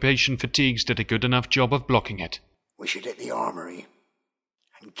preoccupation fatigues did a good enough job of blocking it. We should hit the armory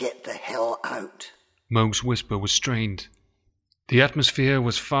and get the hell out. Moog's whisper was strained. The atmosphere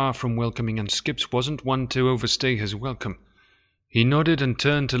was far from welcoming, and Skips wasn't one to overstay his welcome. He nodded and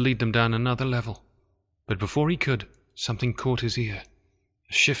turned to lead them down another level. But before he could, something caught his ear.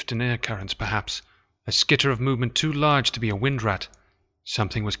 A shift in air currents, perhaps. A skitter of movement too large to be a wind rat.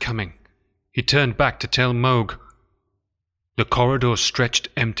 Something was coming. He turned back to tell Moog. The corridor stretched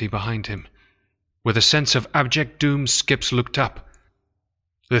empty behind him. With a sense of abject doom, Skips looked up.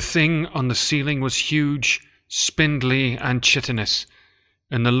 The thing on the ceiling was huge, spindly, and chitinous.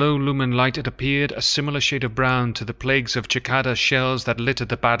 In the low lumen light it appeared a similar shade of brown to the plagues of cicada shells that littered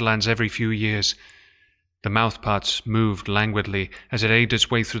the Badlands every few years. The mouthparts moved languidly as it ate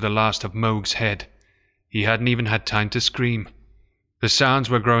its way through the last of Moog's head. He hadn't even had time to scream. The sounds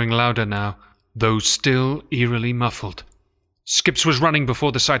were growing louder now, though still eerily muffled. Skips was running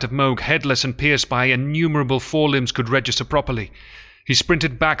before the sight of Moog, headless and pierced by innumerable forelimbs could register properly. He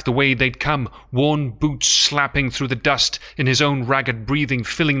sprinted back the way they'd come, worn boots slapping through the dust, in his own ragged breathing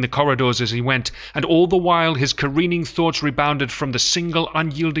filling the corridors as he went, and all the while his careening thoughts rebounded from the single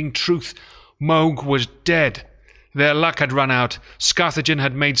unyielding truth. Moog was dead. Their luck had run out. Scarthogen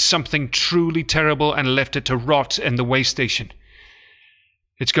had made something truly terrible and left it to rot in the way station.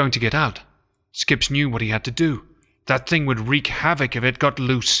 It's going to get out. Skips knew what he had to do. That thing would wreak havoc if it got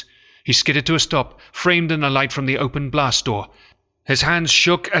loose. He skidded to a stop, framed in the light from the open blast door. His hands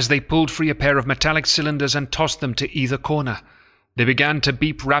shook as they pulled free a pair of metallic cylinders and tossed them to either corner. They began to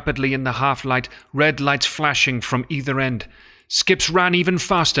beep rapidly in the half-light, red lights flashing from either end. Skips ran even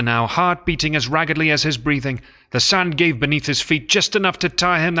faster now, heart beating as raggedly as his breathing. The sand gave beneath his feet just enough to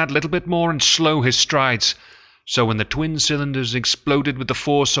tire him that little bit more and slow his strides. So when the twin cylinders exploded with the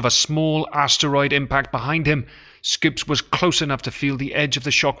force of a small asteroid impact behind him, Skips was close enough to feel the edge of the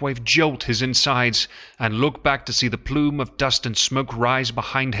shockwave jolt his insides and look back to see the plume of dust and smoke rise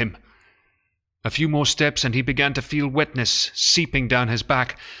behind him. A few more steps and he began to feel wetness seeping down his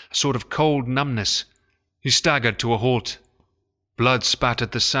back, a sort of cold numbness. He staggered to a halt. Blood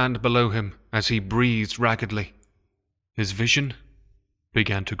spattered the sand below him as he breathed raggedly. His vision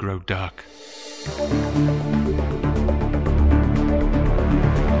began to grow dark.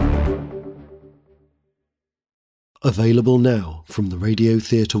 Available now from the Radio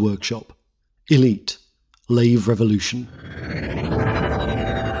Theatre Workshop. Elite, Lave Revolution.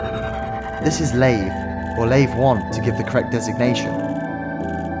 This is Lave, or Lave 1 to give the correct designation.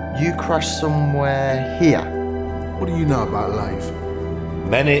 You crashed somewhere here. What do you know about Lave?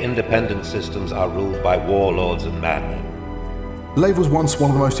 Many independent systems are ruled by warlords and madmen. Lave was once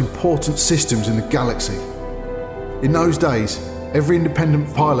one of the most important systems in the galaxy. In those days, every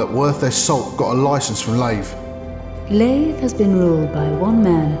independent pilot worth their salt got a license from Lave. Lave has been ruled by one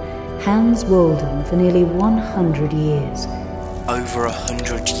man, Hans Walden, for nearly 100 years. Over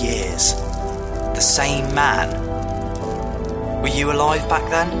 100 years? The same man? Were you alive back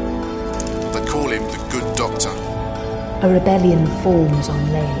then? They call him the Good Doctor. A rebellion forms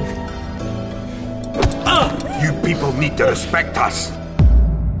on Lave. You people need to respect us!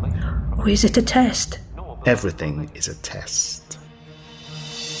 Or is it a test? Everything is a test.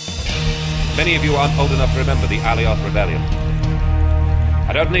 Many of you aren't old enough to remember the Alioth Rebellion.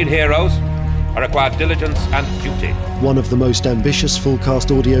 I don't need heroes. I require diligence and duty. One of the most ambitious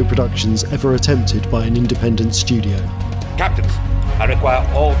full-cast audio productions ever attempted by an independent studio. Captains, I require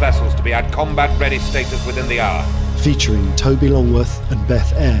all vessels to be at combat-ready status within the hour. Featuring Toby Longworth and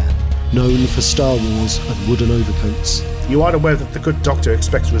Beth Eyre, known for Star Wars and Wooden Overcoats. You are aware that the Good Doctor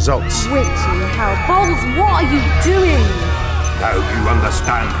expects results. Witchy hell, Bowles, what are you doing? Now you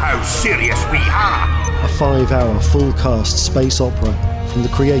understand how serious we are. A 5-hour full-cast space opera from the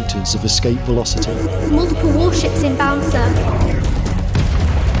creators of Escape Velocity. Multiple warships inbound, sir.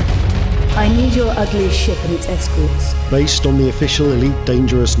 I need your ugly ship and its escorts. Based on the official Elite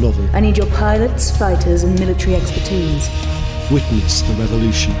Dangerous novel. I need your pilots, fighters, and military expertise. Witness the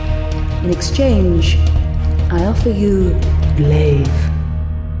revolution. In exchange, I offer you Lave.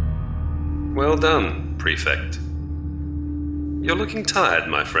 Well done, Prefect. You're looking tired,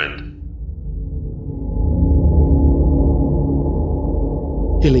 my friend.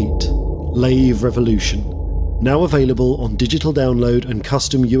 Elite, Lave Revolution. Now available on digital download and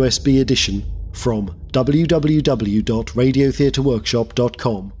custom USB edition from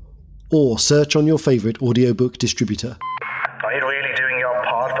www.radiotheatreworkshop.com or search on your favourite audiobook distributor. Are you really doing your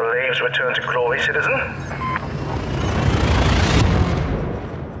part for Lave's return to glory, citizen?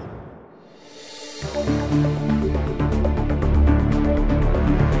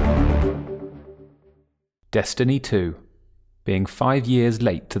 Destiny 2, being 5 years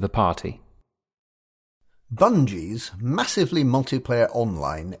late to the party. Bungie's massively multiplayer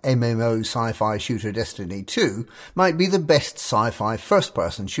online MMO sci-fi shooter Destiny 2 might be the best sci-fi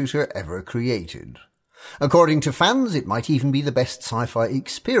first-person shooter ever created. According to fans, it might even be the best sci-fi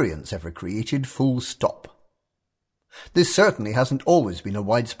experience ever created, full stop. This certainly hasn't always been a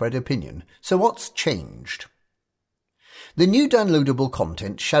widespread opinion, so what's changed? The new downloadable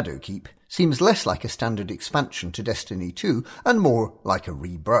content, Shadowkeep, seems less like a standard expansion to Destiny 2 and more like a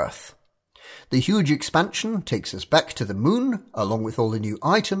rebirth. The huge expansion takes us back to the moon, along with all the new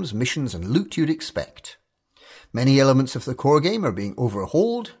items, missions and loot you'd expect. Many elements of the core game are being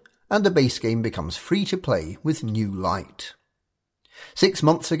overhauled, and the base game becomes free to play with new light. 6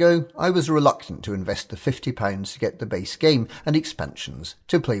 months ago, I was reluctant to invest the £50 to get the base game and expansions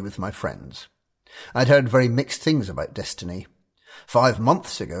to play with my friends. I'd heard very mixed things about Destiny. 5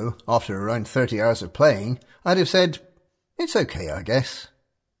 months ago, after around 30 hours of playing, I'd have said, it's okay, I guess.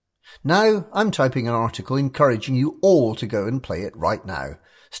 Now I'm typing an article encouraging you all to go and play it right now.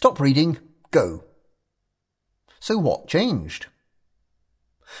 Stop reading, go. So what changed?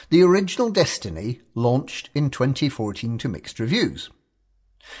 The original Destiny launched in 2014 to mixed reviews.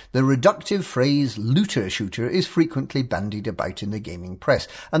 The reductive phrase looter shooter is frequently bandied about in the gaming press,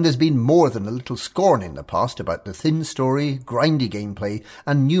 and there's been more than a little scorn in the past about the thin story, grindy gameplay,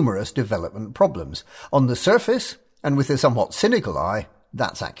 and numerous development problems. On the surface, and with a somewhat cynical eye,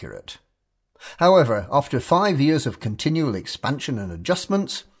 that's accurate. However, after 5 years of continual expansion and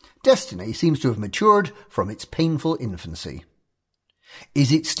adjustments, Destiny seems to have matured from its painful infancy.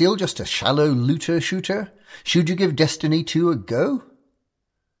 Is it still just a shallow looter shooter? Should you give Destiny 2 a go?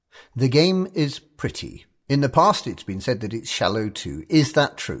 The game is pretty. In the past it's been said that it's shallow too. Is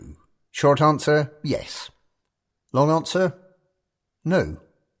that true? Short answer, yes. Long answer, no.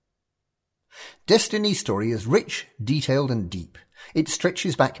 Destiny's story is rich, detailed and deep. It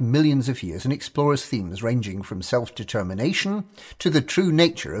stretches back millions of years and explores themes ranging from self-determination to the true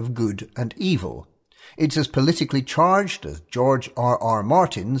nature of good and evil. It's as politically charged as George R.R.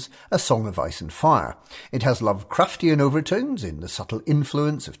 Martin's A Song of Ice and Fire. It has Lovecraftian overtones in the subtle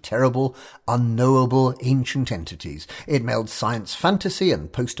influence of terrible, unknowable, ancient entities. It melds science fantasy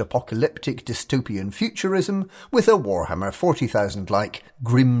and post-apocalyptic dystopian futurism with a Warhammer 40,000-like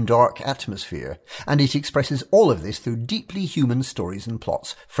grim, dark atmosphere. And it expresses all of this through deeply human stories and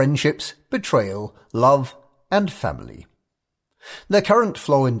plots, friendships, betrayal, love, and family. The current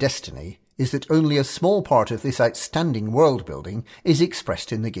flaw in Destiny is that only a small part of this outstanding world-building is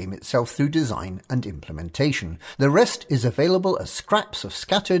expressed in the game itself through design and implementation. The rest is available as scraps of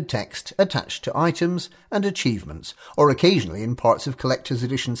scattered text attached to items and achievements, or occasionally in parts of collector's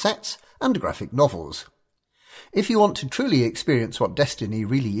edition sets and graphic novels. If you want to truly experience what Destiny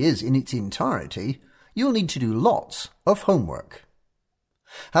really is in its entirety, you'll need to do lots of homework.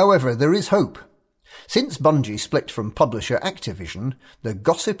 However, there is hope. Since Bungie split from publisher Activision, the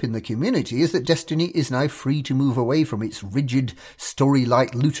gossip in the community is that Destiny is now free to move away from its rigid,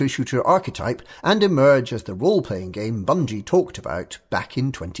 story-light looter-shooter archetype and emerge as the role-playing game Bungie talked about back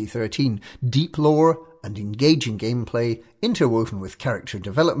in 2013. Deep lore and engaging gameplay, interwoven with character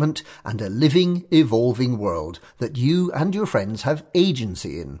development and a living, evolving world that you and your friends have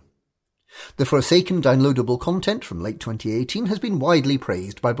agency in. The Forsaken downloadable content from late 2018 has been widely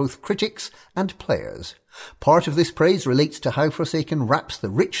praised by both critics and players. Part of this praise relates to how Forsaken wraps the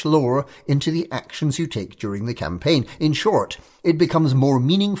rich lore into the actions you take during the campaign. In short, it becomes more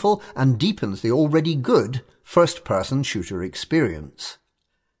meaningful and deepens the already good first-person shooter experience.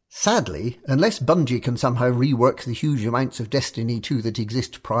 Sadly, unless Bungie can somehow rework the huge amounts of Destiny 2 that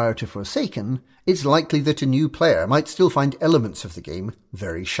exist prior to Forsaken, it's likely that a new player might still find elements of the game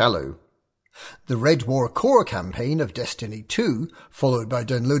very shallow. The Red War core campaign of Destiny 2, followed by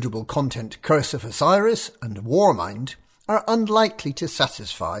downloadable content Curse of Osiris and Warmind, are unlikely to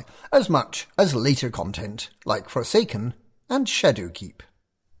satisfy as much as later content like Forsaken and Shadowkeep.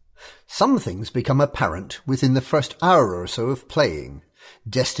 Some things become apparent within the first hour or so of playing.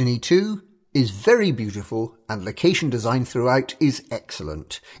 Destiny 2 is very beautiful and location design throughout is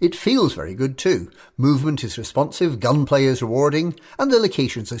excellent. It feels very good too. Movement is responsive, gunplay is rewarding, and the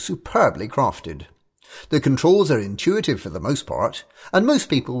locations are superbly crafted. The controls are intuitive for the most part, and most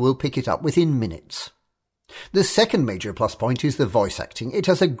people will pick it up within minutes. The second major plus point is the voice acting. It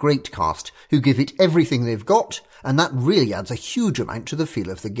has a great cast who give it everything they've got, and that really adds a huge amount to the feel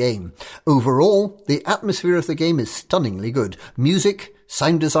of the game. Overall, the atmosphere of the game is stunningly good. Music,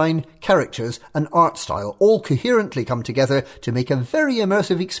 sound design, characters, and art style all coherently come together to make a very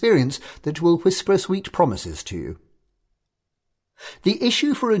immersive experience that will whisper sweet promises to you. The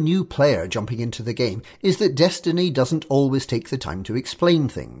issue for a new player jumping into the game is that Destiny doesn't always take the time to explain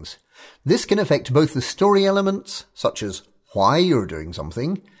things. This can affect both the story elements, such as why you're doing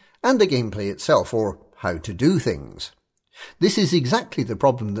something, and the gameplay itself, or how to do things. This is exactly the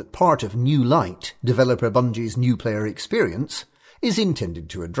problem that part of New Light, developer Bungie's new player experience, is intended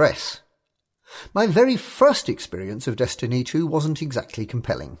to address. My very first experience of Destiny 2 wasn't exactly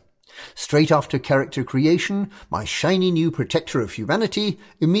compelling. Straight after character creation, my shiny new protector of humanity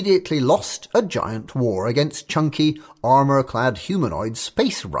immediately lost a giant war against chunky, armour-clad humanoid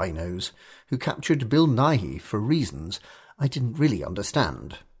space rhinos who captured Bill Nighy for reasons I didn't really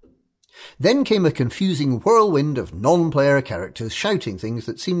understand. Then came a confusing whirlwind of non-player characters shouting things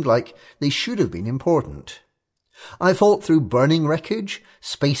that seemed like they should have been important. I fought through burning wreckage,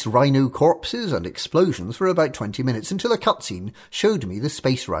 space rhino corpses and explosions for about 20 minutes until a cutscene showed me the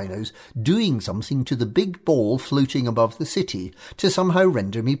space rhinos doing something to the big ball floating above the city to somehow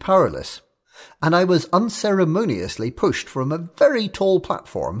render me powerless. And I was unceremoniously pushed from a very tall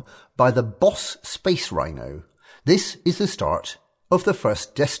platform by the boss space rhino. This is the start of the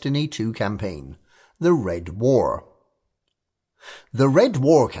first Destiny 2 campaign, the Red War. The Red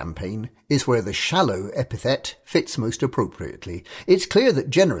War campaign is where the shallow epithet fits most appropriately. It's clear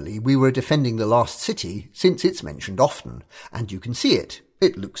that generally we were defending the Lost City since it's mentioned often, and you can see it.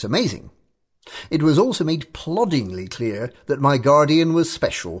 It looks amazing. It was also made ploddingly clear that my Guardian was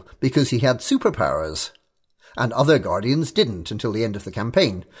special because he had superpowers, and other Guardians didn't until the end of the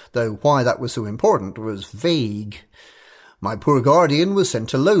campaign, though why that was so important was vague. My poor Guardian was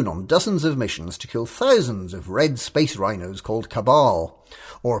sent alone on dozens of missions to kill thousands of red space rhinos called Cabal,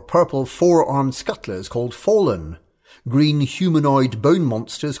 or purple four-armed scuttlers called Fallen, green humanoid bone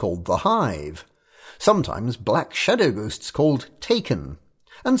monsters called the Hive, sometimes black shadow ghosts called Taken,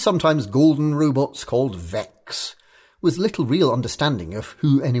 and sometimes golden robots called Vex, with little real understanding of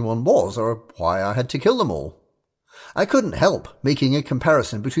who anyone was or why I had to kill them all. I couldn't help making a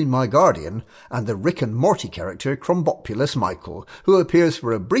comparison between my Guardian and the Rick and Morty character Chrombopulus Michael, who appears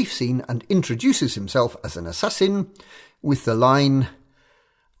for a brief scene and introduces himself as an assassin with the line,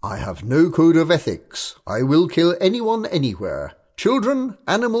 "I have no code of ethics. I will kill anyone anywhere. Children,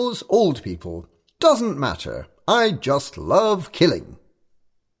 animals, old people. Doesn't matter. I just love killing."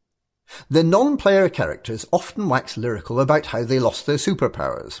 The non-player characters often wax lyrical about how they lost their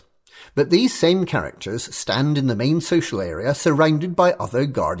superpowers. But these same characters stand in the main social area surrounded by other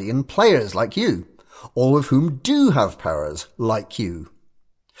Guardian players like you, all of whom do have powers like you.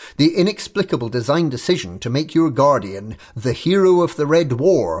 The inexplicable design decision to make your Guardian the hero of the Red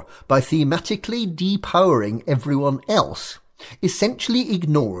War by thematically depowering everyone else essentially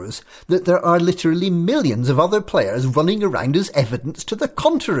ignores that there are literally millions of other players running around as evidence to the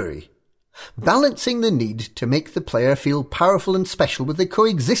contrary. Balancing the need to make the player feel powerful and special with the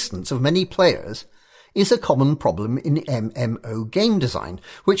coexistence of many players is a common problem in MMO game design,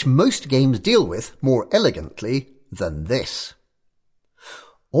 which most games deal with more elegantly than this.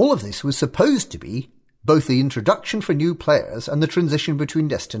 All of this was supposed to be both the introduction for new players and the transition between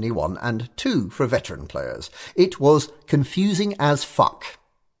Destiny 1 and 2 for veteran players. It was confusing as fuck.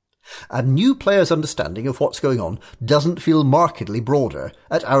 A new player's understanding of what's going on doesn't feel markedly broader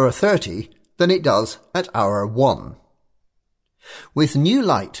at hour 30 than it does at hour 1. With New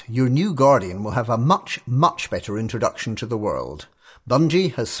Light, your new Guardian will have a much, much better introduction to the world.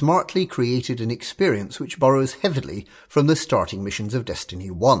 Bungie has smartly created an experience which borrows heavily from the starting missions of Destiny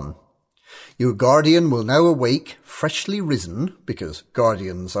 1. Your Guardian will now awake, freshly risen, because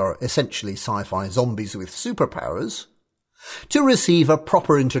Guardians are essentially sci-fi zombies with superpowers, to receive a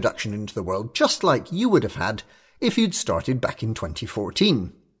proper introduction into the world just like you would have had if you'd started back in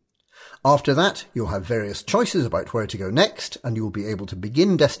 2014. After that, you'll have various choices about where to go next, and you'll be able to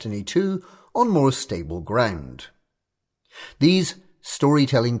begin Destiny 2 on more stable ground. These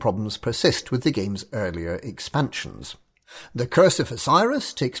storytelling problems persist with the game's earlier expansions. The Curse of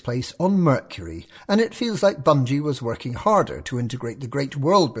Osiris takes place on Mercury, and it feels like Bungie was working harder to integrate the great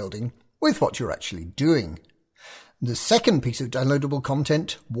world building with what you're actually doing. The second piece of downloadable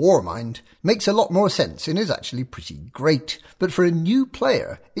content, Warmind, makes a lot more sense and is actually pretty great, but for a new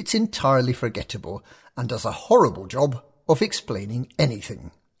player, it's entirely forgettable and does a horrible job of explaining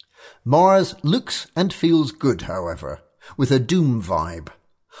anything. Mars looks and feels good, however, with a Doom vibe,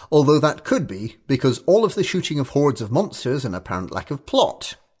 although that could be because all of the shooting of hordes of monsters and apparent lack of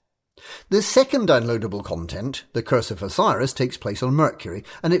plot. The second downloadable content, The Curse of Osiris, takes place on Mercury,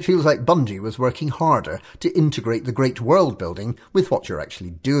 and it feels like Bungie was working harder to integrate the great world building with what you're actually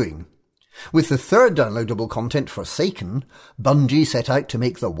doing. With the third downloadable content, Forsaken, Bungie set out to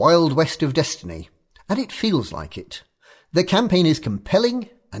make the Wild West of Destiny, and it feels like it. The campaign is compelling,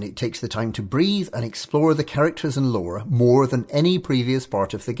 and it takes the time to breathe and explore the characters and lore more than any previous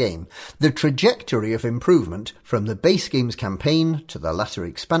part of the game. The trajectory of improvement from the base game's campaign to the latter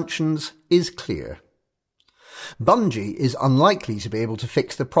expansions is clear. Bungie is unlikely to be able to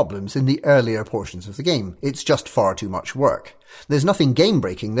fix the problems in the earlier portions of the game. It's just far too much work. There's nothing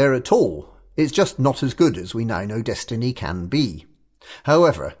game-breaking there at all. It's just not as good as we now know Destiny can be.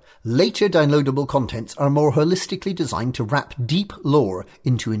 However, later downloadable contents are more holistically designed to wrap deep lore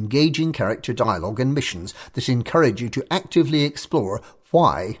into engaging character dialogue and missions that encourage you to actively explore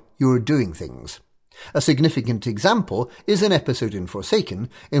why you're doing things. A significant example is an episode in Forsaken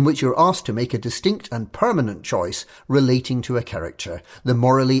in which you're asked to make a distinct and permanent choice relating to a character, the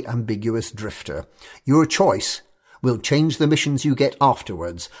morally ambiguous Drifter. Your choice will change the missions you get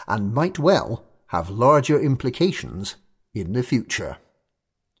afterwards and might well have larger implications in the future.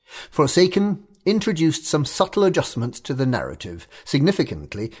 Forsaken introduced some subtle adjustments to the narrative.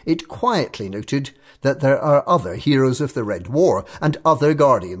 Significantly, it quietly noted that there are other heroes of the Red War and other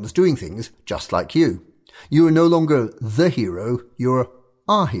Guardians doing things just like you. You are no longer the hero, you're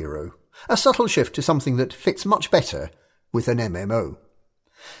a hero. A subtle shift to something that fits much better with an MMO.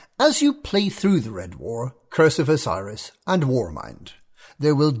 As you play through the Red War, Curse of Osiris, and Warmind,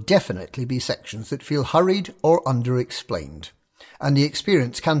 there will definitely be sections that feel hurried or under-explained, and the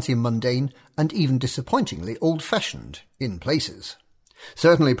experience can seem mundane and even disappointingly old-fashioned in places.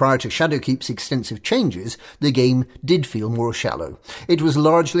 Certainly prior to Shadowkeep's extensive changes, the game did feel more shallow. It was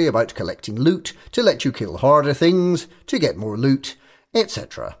largely about collecting loot, to let you kill harder things, to get more loot,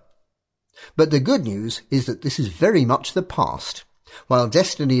 etc. But the good news is that this is very much the past. While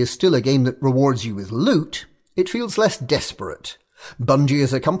Destiny is still a game that rewards you with loot, it feels less desperate. Bungie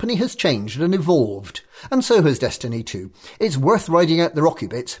as a company has changed and evolved, and so has Destiny 2. It's worth riding out the rocky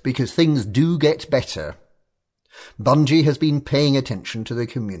bits because things do get better. Bungie has been paying attention to the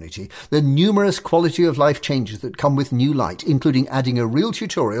community, the numerous quality of life changes that come with New Light, including adding a real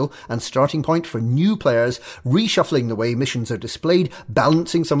tutorial and starting point for new players, reshuffling the way missions are displayed,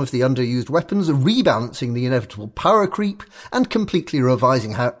 balancing some of the underused weapons, rebalancing the inevitable power creep, and completely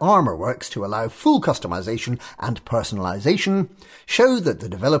revising how armor works to allow full customization and personalization, show that the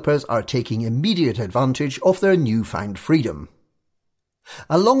developers are taking immediate advantage of their newfound freedom.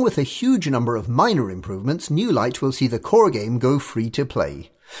 Along with a huge number of minor improvements, New Light will see the core game go free to play.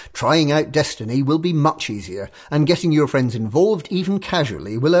 Trying out Destiny will be much easier, and getting your friends involved even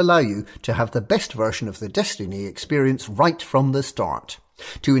casually will allow you to have the best version of the Destiny experience right from the start.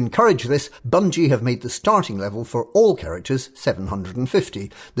 To encourage this, Bungie have made the starting level for all characters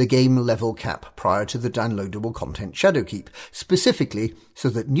 750, the game level cap prior to the downloadable content Shadowkeep, specifically so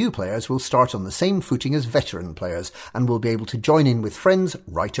that new players will start on the same footing as veteran players and will be able to join in with friends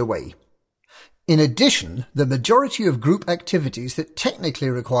right away. In addition, the majority of group activities that technically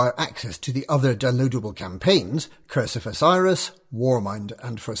require access to the other downloadable campaigns, Curse of Osiris, Warmind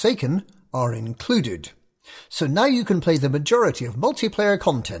and Forsaken, are included. So now you can play the majority of multiplayer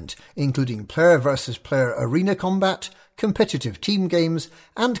content, including player versus player arena combat, competitive team games,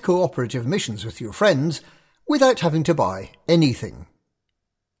 and cooperative missions with your friends, without having to buy anything.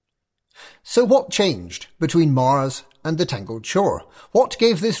 So what changed between Mars and the Tangled Shore? What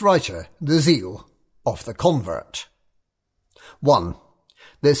gave this writer the zeal of the convert? 1.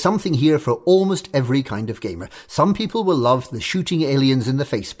 There's something here for almost every kind of gamer. Some people will love the shooting aliens in the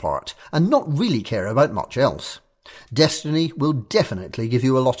face part, and not really care about much else. Destiny will definitely give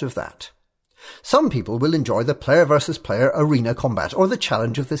you a lot of that. Some people will enjoy the player versus player arena combat, or the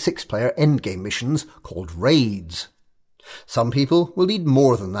challenge of the 6-player endgame missions called raids. Some people will need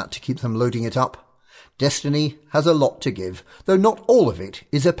more than that to keep them loading it up. Destiny has a lot to give, though not all of it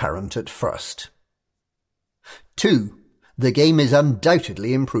is apparent at first. 2. The game is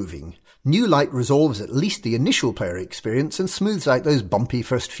undoubtedly improving. New Light resolves at least the initial player experience and smooths out those bumpy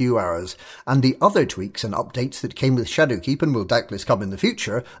first few hours, and the other tweaks and updates that came with Shadowkeep and will doubtless come in the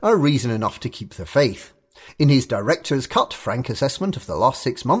future are reason enough to keep the faith. In his director's cut, frank assessment of the last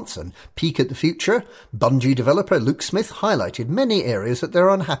 6 months and peek at the future, Bungie developer Luke Smith highlighted many areas that they're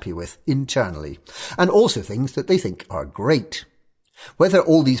unhappy with internally, and also things that they think are great. Whether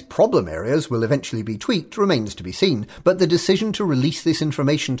all these problem areas will eventually be tweaked remains to be seen, but the decision to release this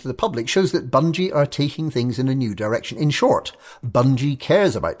information to the public shows that Bungie are taking things in a new direction. In short, Bungie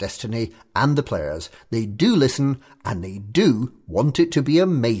cares about Destiny and the players. They do listen, and they do want it to be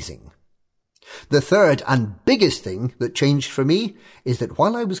amazing. The third and biggest thing that changed for me is that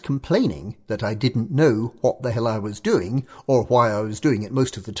while I was complaining that I didn't know what the hell I was doing, or why I was doing it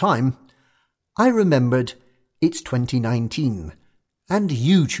most of the time, I remembered it's 2019. And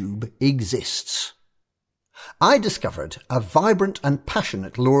YouTube exists. I discovered a vibrant and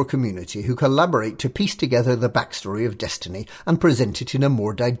passionate lore community who collaborate to piece together the backstory of Destiny and present it in a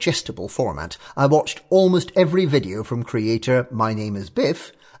more digestible format. I watched almost every video from creator My Name is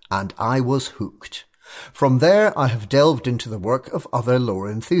Biff, and I was hooked. From there, I have delved into the work of other lore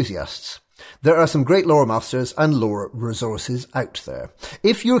enthusiasts. There are some great lore masters and lore resources out there.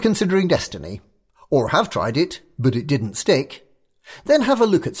 If you're considering Destiny, or have tried it, but it didn't stick, then have a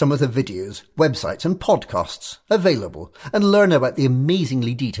look at some of the videos, websites and podcasts available and learn about the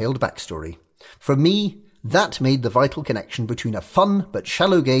amazingly detailed backstory. For me, that made the vital connection between a fun but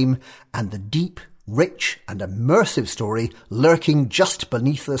shallow game and the deep, rich and immersive story lurking just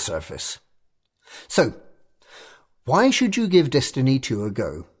beneath the surface. So, why should you give Destiny 2 a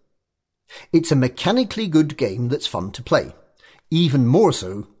go? It's a mechanically good game that's fun to play, even more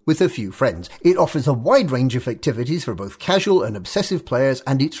so with a few friends. It offers a wide range of activities for both casual and obsessive players,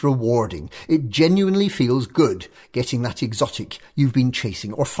 and it's rewarding. It genuinely feels good getting that exotic you've been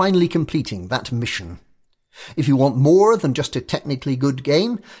chasing or finally completing that mission. If you want more than just a technically good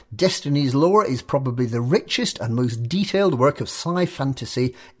game, Destiny's lore is probably the richest and most detailed work of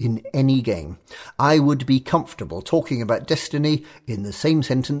sci-fantasy in any game. I would be comfortable talking about Destiny in the same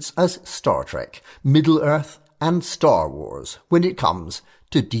sentence as Star Trek, Middle-earth, and Star Wars when it comes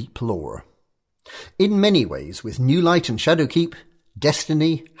to deep lore. In many ways, with New Light and Shadowkeep,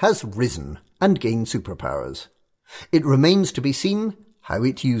 Destiny has risen and gained superpowers. It remains to be seen how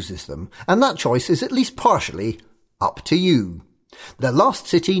it uses them, and that choice is at least partially up to you. The Lost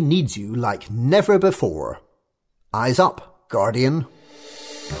City needs you like never before. Eyes up, Guardian.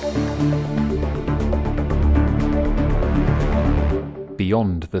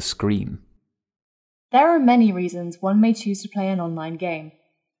 Beyond the screen. There are many reasons one may choose to play an online game.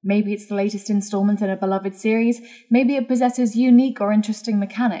 Maybe it's the latest installment in a beloved series, maybe it possesses unique or interesting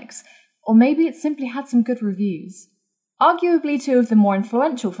mechanics, or maybe it simply had some good reviews. Arguably, two of the more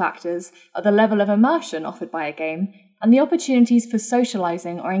influential factors are the level of immersion offered by a game and the opportunities for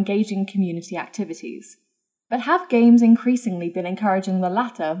socializing or engaging in community activities. But have games increasingly been encouraging the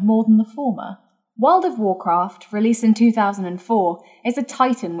latter more than the former? World of Warcraft, released in 2004, is a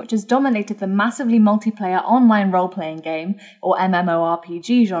titan which has dominated the massively multiplayer online role-playing game, or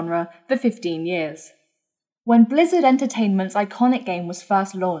MMORPG genre, for 15 years. When Blizzard Entertainment's iconic game was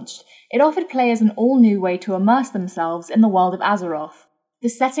first launched, it offered players an all-new way to immerse themselves in the world of Azeroth, the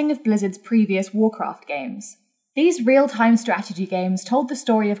setting of Blizzard's previous Warcraft games. These real-time strategy games told the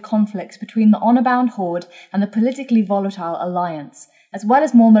story of conflicts between the honor-bound Horde and the politically volatile Alliance, as well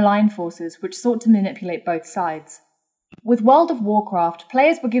as more malign forces which sought to manipulate both sides. With World of Warcraft,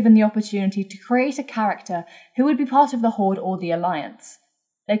 players were given the opportunity to create a character who would be part of the Horde or the Alliance.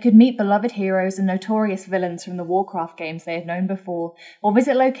 They could meet beloved heroes and notorious villains from the Warcraft games they had known before, or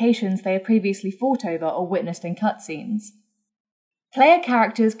visit locations they had previously fought over or witnessed in cutscenes. Player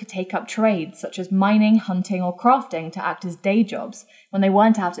characters could take up trades such as mining, hunting, or crafting to act as day jobs when they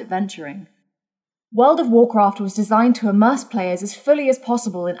weren't out adventuring. World of Warcraft was designed to immerse players as fully as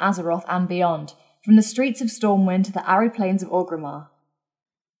possible in Azeroth and beyond, from the streets of Stormwind to the arid plains of Orgrimmar.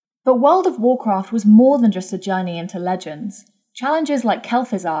 But World of Warcraft was more than just a journey into legends. Challenges like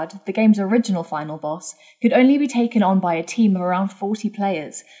Kel'Thuzad, the game's original final boss, could only be taken on by a team of around 40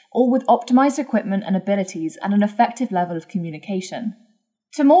 players, all with optimized equipment and abilities and an effective level of communication.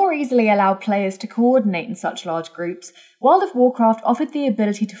 To more easily allow players to coordinate in such large groups, World of Warcraft offered the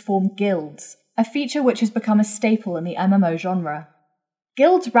ability to form guilds, a feature which has become a staple in the MMO genre.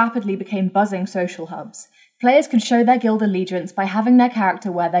 Guilds rapidly became buzzing social hubs. Players could show their guild allegiance by having their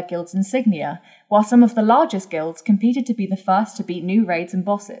character wear their guild's insignia, while some of the largest guilds competed to be the first to beat new raids and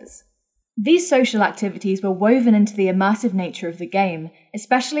bosses. These social activities were woven into the immersive nature of the game,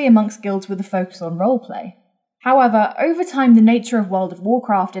 especially amongst guilds with a focus on roleplay. However, over time the nature of World of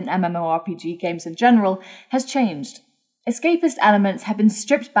Warcraft and MMORPG games in general has changed. Escapist elements have been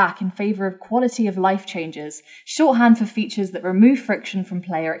stripped back in favour of quality of life changes, shorthand for features that remove friction from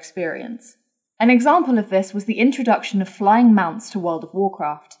player experience. An example of this was the introduction of flying mounts to World of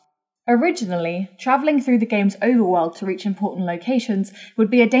Warcraft. Originally, travelling through the game's overworld to reach important locations would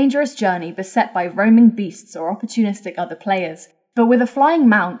be a dangerous journey beset by roaming beasts or opportunistic other players, but with a flying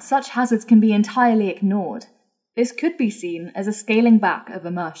mount, such hazards can be entirely ignored. This could be seen as a scaling back of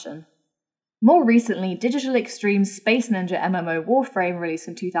immersion. More recently, Digital Extreme's Space Ninja MMO Warframe, released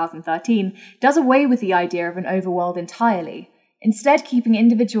in 2013, does away with the idea of an overworld entirely, instead keeping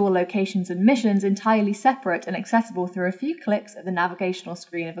individual locations and missions entirely separate and accessible through a few clicks at the navigational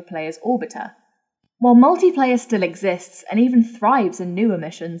screen of a player's orbiter. While multiplayer still exists and even thrives in newer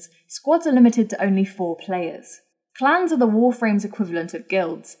missions, squads are limited to only 4 players. Clans are the Warframe's equivalent of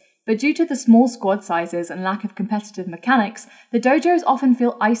guilds, but due to the small squad sizes and lack of competitive mechanics, the dojos often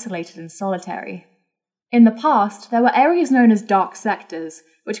feel isolated and solitary. In the past, there were areas known as dark sectors,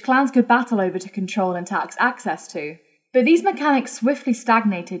 which clans could battle over to control and tax access to, but these mechanics swiftly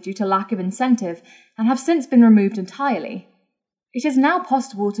stagnated due to lack of incentive and have since been removed entirely. It is now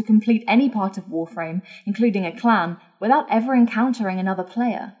possible to complete any part of Warframe, including a clan, without ever encountering another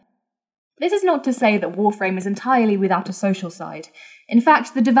player. This is not to say that Warframe is entirely without a social side. In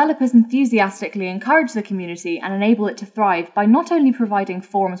fact, the developers enthusiastically encourage the community and enable it to thrive by not only providing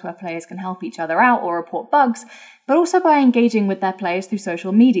forums where players can help each other out or report bugs, but also by engaging with their players through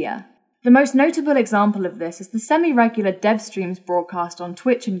social media. The most notable example of this is the semi-regular dev streams broadcast on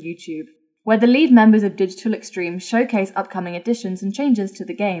Twitch and YouTube, where the lead members of Digital Extreme showcase upcoming additions and changes to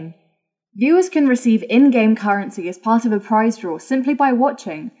the game. Viewers can receive in-game currency as part of a prize draw simply by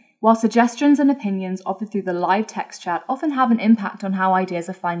watching, while suggestions and opinions offered through the live text chat often have an impact on how ideas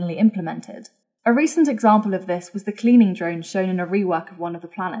are finally implemented. A recent example of this was the cleaning drones shown in a rework of one of the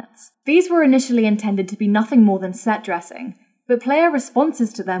planets. These were initially intended to be nothing more than set dressing, but player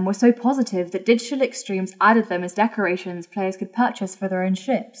responses to them were so positive that Digital Extremes added them as decorations players could purchase for their own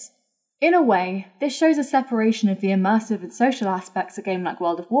ships. In a way, this shows a separation of the immersive and social aspects a game like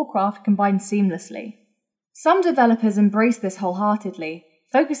World of Warcraft combined seamlessly. Some developers embrace this wholeheartedly,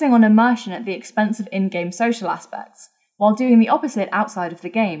 focusing on immersion at the expense of in-game social aspects, while doing the opposite outside of the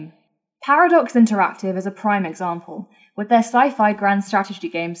game. Paradox Interactive is a prime example, with their sci-fi grand strategy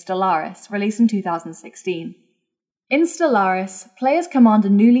game Stellaris, released in 2016. In Stellaris, players command a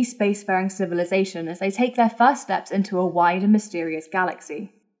newly spacefaring civilization as they take their first steps into a wide and mysterious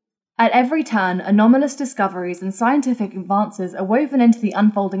galaxy. At every turn, anomalous discoveries and scientific advances are woven into the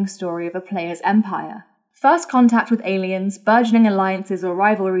unfolding story of a player's empire. First contact with aliens, burgeoning alliances or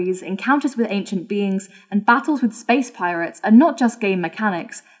rivalries, encounters with ancient beings, and battles with space pirates are not just game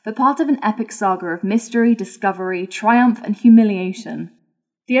mechanics, but part of an epic saga of mystery, discovery, triumph, and humiliation.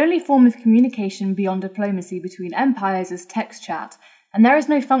 The only form of communication beyond diplomacy between empires is text chat, and there is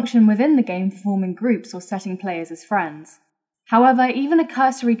no function within the game for forming groups or setting players as friends. However, even a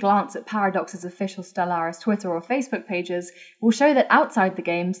cursory glance at Paradox's official Stellaris Twitter or Facebook pages will show that outside the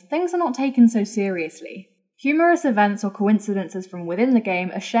games, things are not taken so seriously. Humorous events or coincidences from within the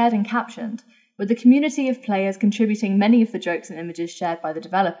game are shared and captioned, with the community of players contributing many of the jokes and images shared by the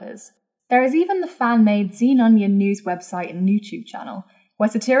developers. There is even the fan-made Zine Onion News website and YouTube channel, where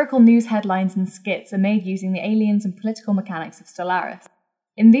satirical news headlines and skits are made using the aliens and political mechanics of Stellaris.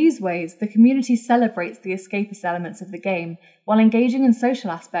 In these ways, the community celebrates the escapist elements of the game, while engaging in social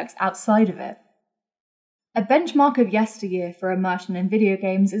aspects outside of it. A benchmark of yesteryear for immersion in video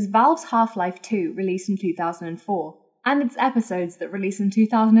games is Valve's Half-Life 2, released in 2004, and its episodes that released in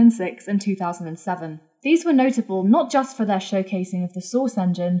 2006 and 2007. These were notable not just for their showcasing of the Source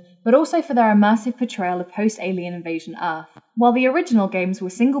engine, but also for their immersive portrayal of post-alien invasion Earth. While the original games were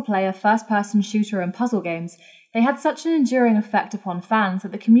single-player, first-person shooter and puzzle games, they had such an enduring effect upon fans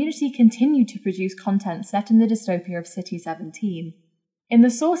that the community continued to produce content set in the dystopia of City 17. In the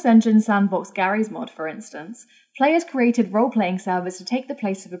Source Engine Sandbox Garry's Mod, for instance, players created role-playing servers to take the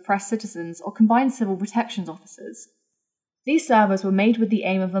place of oppressed citizens or combined civil protections officers. These servers were made with the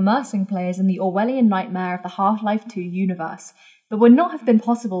aim of immersing players in the Orwellian nightmare of the Half-Life 2 universe, but would not have been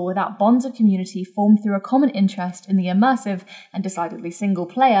possible without bonds of community formed through a common interest in the immersive, and decidedly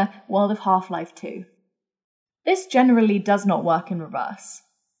single-player, world of Half-Life 2. This generally does not work in reverse.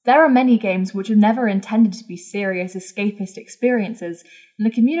 There are many games which are never intended to be serious escapist experiences, and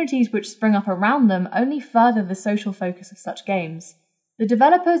the communities which spring up around them only further the social focus of such games. The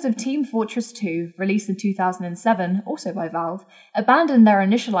developers of Team Fortress 2, released in 2007, also by Valve, abandoned their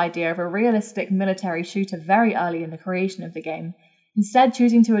initial idea of a realistic military shooter very early in the creation of the game, instead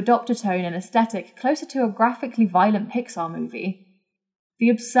choosing to adopt a tone and aesthetic closer to a graphically violent Pixar movie. The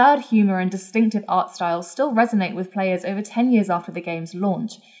absurd humour and distinctive art styles still resonate with players over 10 years after the game's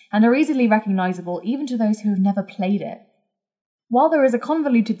launch, and are easily recognisable even to those who have never played it. While there is a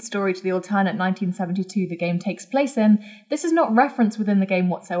convoluted story to the alternate 1972 the game takes place in, this is not referenced within the game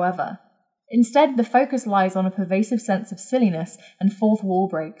whatsoever. Instead, the focus lies on a pervasive sense of silliness and fourth wall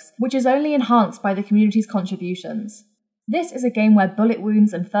breaks, which is only enhanced by the community's contributions. This is a game where bullet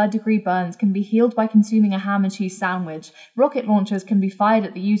wounds and third-degree burns can be healed by consuming a ham and cheese sandwich, rocket launchers can be fired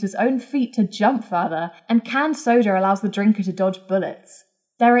at the user's own feet to jump further, and canned soda allows the drinker to dodge bullets.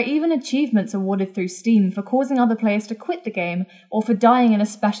 There are even achievements awarded through Steam for causing other players to quit the game, or for dying in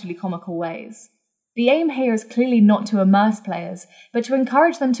especially comical ways. The aim here is clearly not to immerse players, but to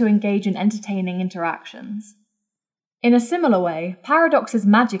encourage them to engage in entertaining interactions. In a similar way, Paradox's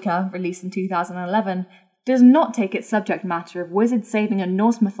Magicka, released in 2011, does not take its subject matter of wizards saving a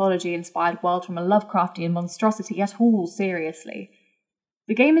Norse mythology-inspired world from a Lovecraftian monstrosity at all seriously.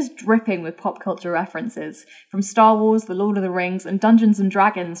 The game is dripping with pop culture references, from Star Wars, The Lord of the Rings, and Dungeons &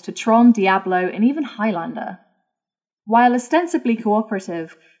 Dragons to Tron, Diablo, and even Highlander. While ostensibly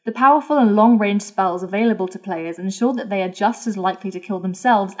cooperative, the powerful and long-range spells available to players ensure that they are just as likely to kill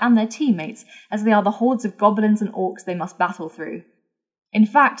themselves and their teammates as they are the hordes of goblins and orcs they must battle through. In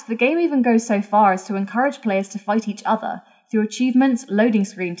fact, the game even goes so far as to encourage players to fight each other, through achievements, loading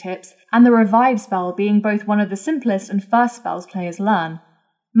screen tips, and the revive spell being both one of the simplest and first spells players learn.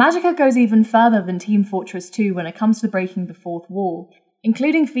 Magicka goes even further than Team Fortress 2 when it comes to breaking the fourth wall,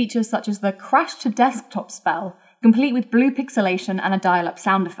 including features such as the Crash to Desktop spell, complete with blue pixelation and a dial-up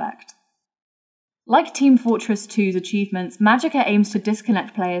sound effect. Like Team Fortress 2's achievements, Magicka aims to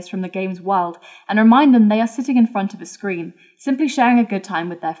disconnect players from the game's world and remind them they are sitting in front of a screen, simply sharing a good time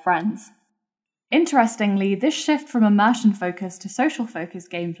with their friends. Interestingly, this shift from immersion-focused to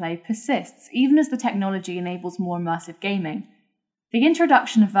social-focused gameplay persists even as the technology enables more immersive gaming. The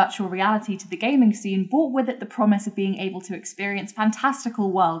introduction of virtual reality to the gaming scene brought with it the promise of being able to experience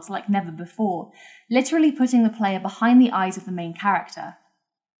fantastical worlds like never before, literally putting the player behind the eyes of the main character.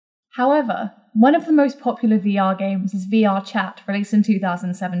 However, one of the most popular VR games is VR Chat, released in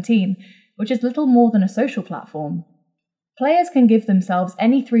 2017, which is little more than a social platform. Players can give themselves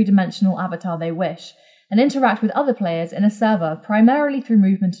any three-dimensional avatar they wish, and interact with other players in a server primarily through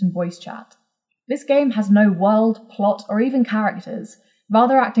movement and voice chat. This game has no world, plot, or even characters,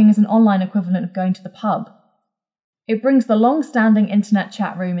 rather acting as an online equivalent of going to the pub. It brings the long-standing internet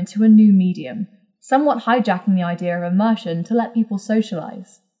chat room into a new medium, somewhat hijacking the idea of immersion to let people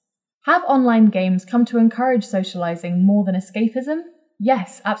socialise. Have online games come to encourage socialising more than escapism?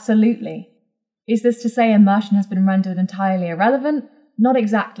 Yes, absolutely. Is this to say immersion has been rendered entirely irrelevant? Not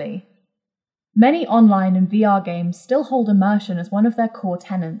exactly. Many online and VR games still hold immersion as one of their core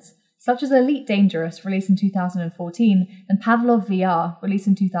tenets, such as Elite Dangerous, released in 2014, and Pavlov VR, released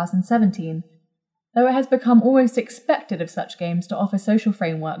in 2017, though it has become almost expected of such games to offer social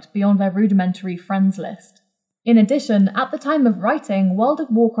frameworks beyond their rudimentary friends list. In addition, at the time of writing, World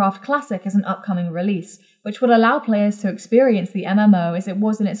of Warcraft Classic is an upcoming release, which would allow players to experience the MMO as it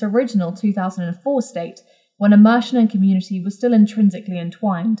was in its original 2004 state, when immersion and community were still intrinsically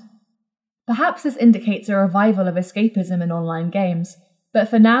entwined. Perhaps this indicates a revival of escapism in online games, but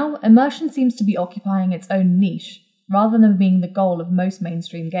for now, immersion seems to be occupying its own niche, rather than being the goal of most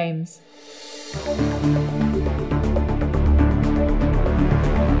mainstream games.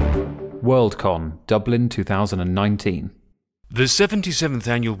 Worldcon, Dublin 2019. The 77th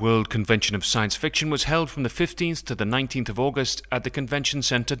Annual World Convention of Science Fiction was held from the 15th to the 19th of August at the Convention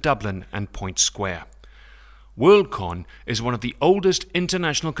Centre Dublin and Point Square. Worldcon is one of the oldest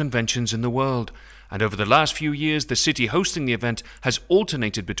international conventions in the world, and over the last few years the city hosting the event has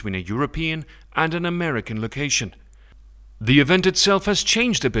alternated between a European and an American location. The event itself has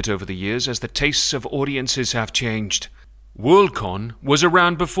changed a bit over the years as the tastes of audiences have changed. Worldcon was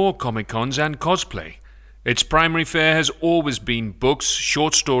around before Comic-Cons and cosplay. Its primary fare has always been books,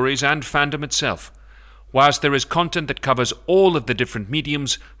 short stories, and fandom itself. Whilst there is content that covers all of the different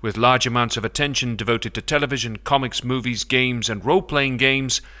mediums, with large amounts of attention devoted to television, comics, movies, games, and role-playing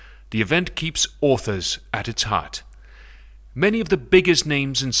games, the event keeps authors at its heart. Many of the biggest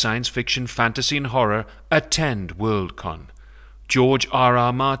names in science fiction, fantasy, and horror attend Worldcon. George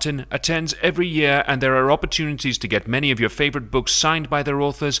R.R. Martin attends every year, and there are opportunities to get many of your favorite books signed by their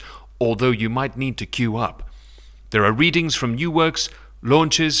authors, although you might need to queue up. There are readings from new works,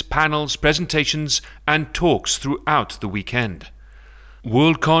 launches, panels, presentations, and talks throughout the weekend.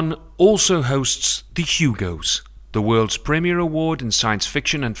 Worldcon also hosts the Hugos, the world's premier award in science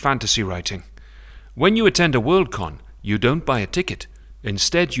fiction and fantasy writing. When you attend a Worldcon, you don't buy a ticket.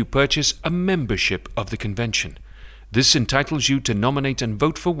 Instead, you purchase a membership of the convention. This entitles you to nominate and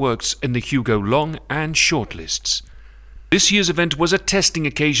vote for works in the Hugo long and short lists. This year's event was a testing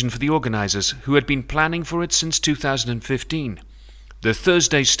occasion for the organizers, who had been planning for it since 2015. The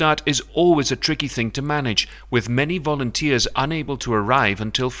Thursday start is always a tricky thing to manage, with many volunteers unable to arrive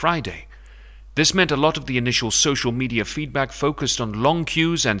until Friday. This meant a lot of the initial social media feedback focused on long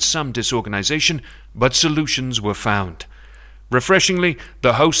queues and some disorganization, but solutions were found. Refreshingly,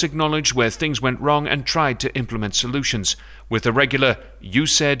 the hosts acknowledged where things went wrong and tried to implement solutions, with a regular "you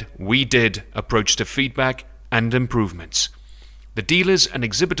said, we did" approach to feedback and improvements. The Dealers and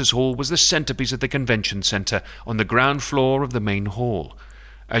Exhibitors Hall was the centerpiece of the convention center on the ground floor of the main hall.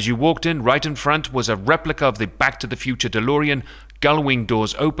 As you walked in, right in front was a replica of the Back to the Future DeLorean, gull-wing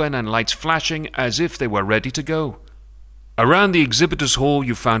doors open and lights flashing as if they were ready to go. Around the exhibitors' hall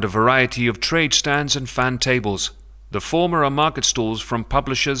you found a variety of trade stands and fan tables. The former are market stalls from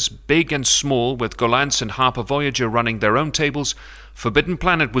publishers big and small, with Gollancz and Harper Voyager running their own tables. Forbidden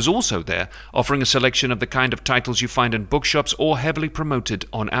Planet was also there, offering a selection of the kind of titles you find in bookshops or heavily promoted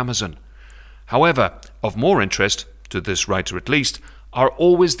on Amazon. However, of more interest, to this writer at least, are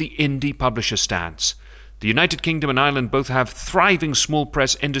always the indie publisher stands. The United Kingdom and Ireland both have thriving small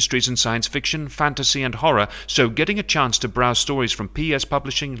press industries in science fiction, fantasy and horror, so getting a chance to browse stories from PS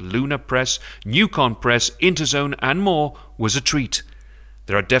Publishing, Luna Press, Newcon Press, Interzone and more was a treat.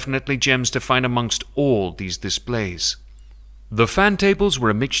 There are definitely gems to find amongst all these displays. The fan tables were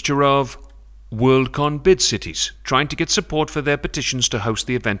a mixture of Worldcon bid cities, trying to get support for their petitions to host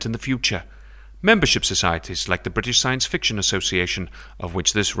the event in the future, membership societies like the British Science Fiction Association, of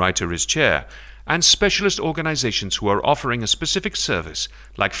which this writer is chair, and specialist organizations who are offering a specific service,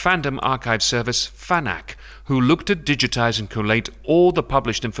 like Fandom Archive Service FANAC, who look to digitize and collate all the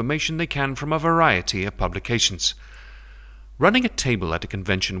published information they can from a variety of publications. Running a table at a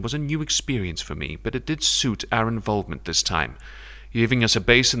convention was a new experience for me, but it did suit our involvement this time, giving us a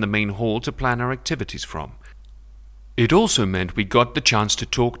base in the main hall to plan our activities from. It also meant we got the chance to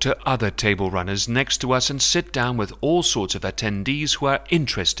talk to other table runners next to us and sit down with all sorts of attendees who are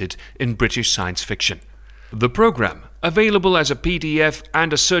interested in British science fiction. The program, available as a PDF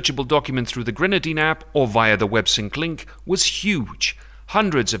and a searchable document through the Grenadine app or via the WebSync link, was huge.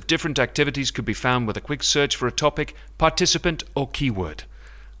 Hundreds of different activities could be found with a quick search for a topic, participant or keyword.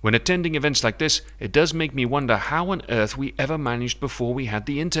 When attending events like this, it does make me wonder how on earth we ever managed before we had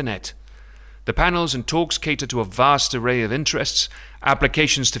the internet. The panels and talks cater to a vast array of interests.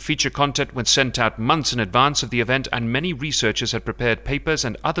 Applications to feature content were sent out months in advance of the event, and many researchers had prepared papers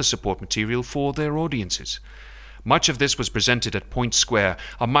and other support material for their audiences. Much of this was presented at Point Square,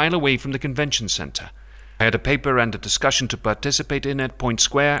 a mile away from the convention centre. I had a paper and a discussion to participate in at Point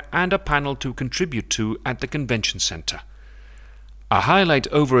Square and a panel to contribute to at the convention centre. A highlight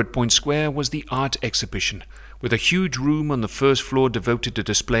over at Point Square was the art exhibition, with a huge room on the first floor devoted to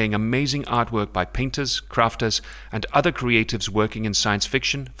displaying amazing artwork by painters, crafters, and other creatives working in science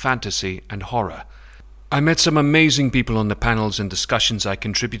fiction, fantasy, and horror. I met some amazing people on the panels and discussions I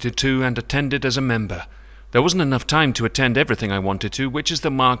contributed to and attended as a member. There wasn't enough time to attend everything I wanted to, which is the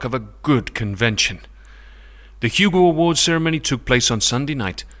mark of a good convention. The Hugo Awards ceremony took place on Sunday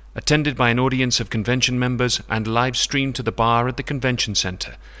night, attended by an audience of convention members and live-streamed to the bar at the convention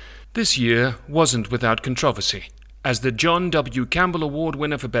centre. This year wasn't without controversy, as the John W. Campbell Award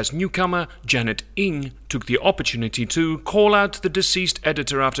winner for Best Newcomer, Janet Ing, took the opportunity to call out the deceased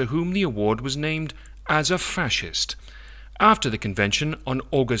editor after whom the award was named as a fascist. After the convention, on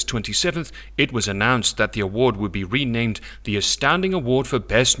August 27th, it was announced that the award would be renamed the Astounding Award for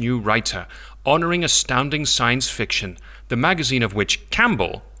Best New Writer, honouring astounding science fiction, the magazine of which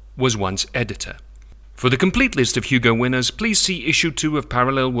Campbell was once editor. For the complete list of Hugo winners, please see issue 2 of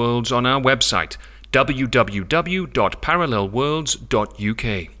Parallel Worlds on our website,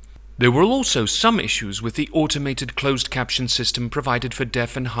 www.parallelworlds.uk. There were also some issues with the automated closed caption system provided for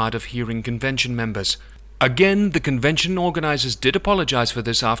deaf and hard of hearing convention members. Again, the convention organisers did apologise for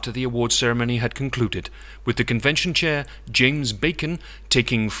this after the award ceremony had concluded, with the convention chair, James Bacon,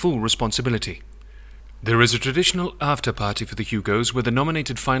 taking full responsibility. There is a traditional after-party for the Hugos where the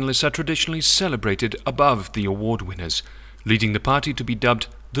nominated finalists are traditionally celebrated above the award winners, leading the party to be dubbed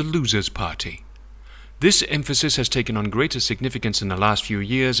the Losers' Party. This emphasis has taken on greater significance in the last few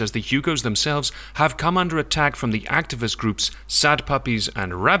years as the Hugos themselves have come under attack from the activist groups Sad Puppies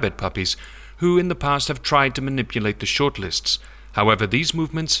and Rabbit Puppies, who in the past have tried to manipulate the shortlists. However, these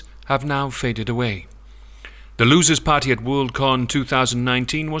movements have now faded away. The Losers' Party at Worldcon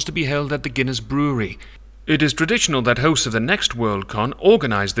 2019 was to be held at the Guinness Brewery. It is traditional that hosts of the next Worldcon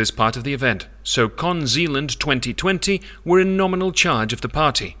organise this part of the event, so Con Zealand 2020 were in nominal charge of the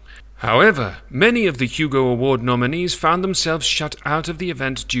party. However, many of the Hugo Award nominees found themselves shut out of the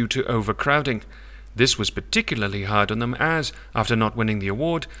event due to overcrowding. This was particularly hard on them as, after not winning the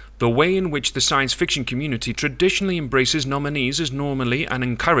award, the way in which the science fiction community traditionally embraces nominees is normally an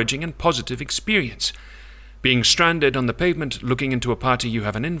encouraging and positive experience. Being stranded on the pavement looking into a party you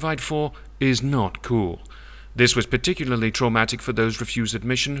have an invite for is not cool. This was particularly traumatic for those refused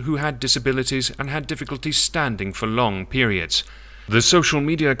admission who had disabilities and had difficulty standing for long periods. The social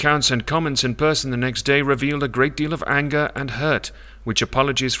media accounts and comments in person the next day revealed a great deal of anger and hurt, which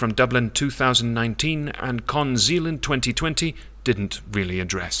apologies from Dublin 2019 and Con Zealand 2020 didn't really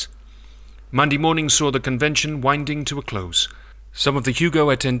address. Monday morning saw the convention winding to a close. Some of the Hugo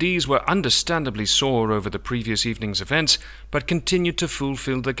attendees were understandably sore over the previous evening's events, but continued to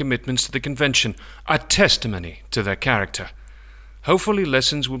fulfill their commitments to the convention, a testimony to their character. Hopefully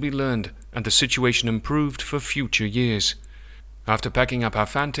lessons will be learned and the situation improved for future years. After packing up our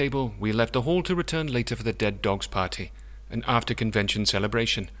fan table, we left the hall to return later for the Dead Dogs party, an after-convention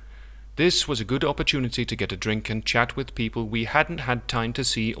celebration. This was a good opportunity to get a drink and chat with people we hadn't had time to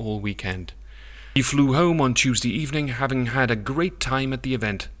see all weekend. We flew home on Tuesday evening, having had a great time at the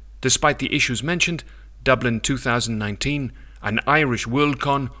event. Despite the issues mentioned, Dublin 2019, an Irish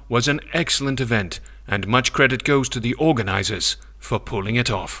Worldcon, was an excellent event, and much credit goes to the organisers for pulling it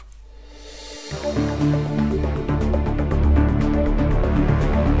off.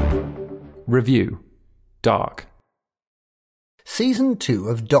 Review: Dark. Season 2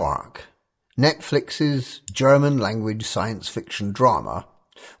 of Dark, Netflix's German-language science fiction drama,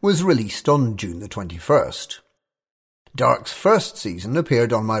 was released on June the 21st. Dark's first season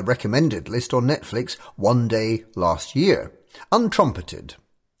appeared on my recommended list on Netflix one day last year, untrumpeted,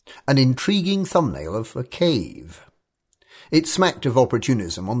 an intriguing thumbnail of a cave. It smacked of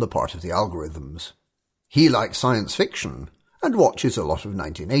opportunism on the part of the algorithms. He likes science fiction and watches a lot of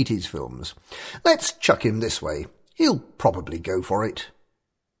 1980s films. Let's chuck him this way. He'll probably go for it.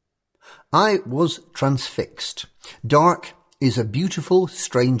 I was transfixed. Dark is a beautiful,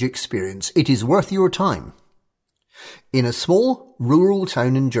 strange experience. It is worth your time. In a small, rural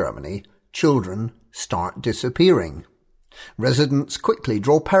town in Germany, children start disappearing. Residents quickly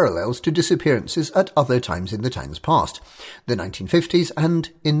draw parallels to disappearances at other times in the town's past, the 1950s and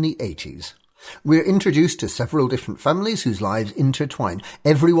in the 80s. We're introduced to several different families whose lives intertwine.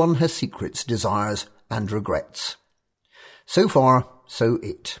 Everyone has secrets, desires, and regrets. So far, so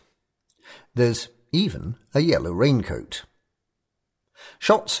it. There's even a yellow raincoat.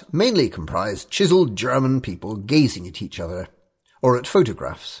 Shots mainly comprise chiselled German people gazing at each other, or at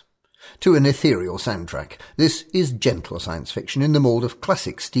photographs, to an ethereal soundtrack. This is gentle science fiction in the mould of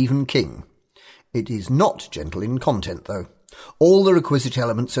classic Stephen King. It is not gentle in content, though. All the requisite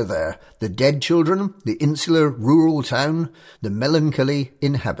elements are there: the dead children, the insular rural town, the melancholy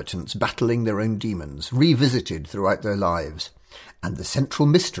inhabitants battling their own demons, revisited throughout their lives, and the central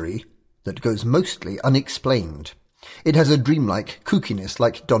mystery that goes mostly unexplained. It has a dreamlike kookiness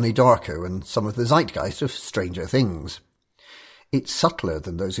like Donnie Darko and some of the zeitgeist of Stranger Things. It's subtler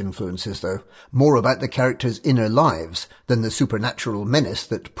than those influences, though, more about the characters' inner lives than the supernatural menace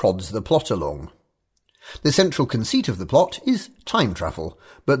that prods the plot along. The central conceit of the plot is time travel,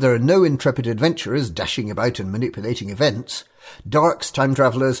 but there are no intrepid adventurers dashing about and manipulating events. Dark's time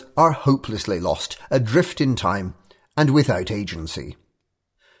travellers are hopelessly lost, adrift in time, and without agency.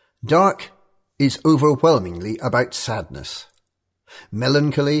 Dark is overwhelmingly about sadness.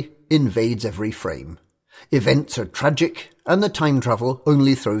 Melancholy invades every frame. Events are tragic, and the time travel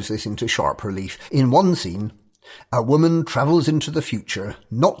only throws this into sharp relief. In one scene, a woman travels into the future,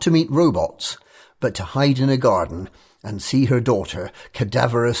 not to meet robots, but to hide in a garden and see her daughter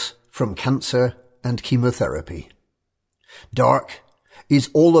cadaverous from cancer and chemotherapy. Dark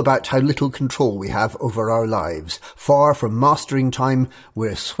is all about how little control we have over our lives. Far from mastering time,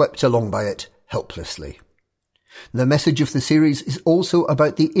 we're swept along by it helplessly. The message of the series is also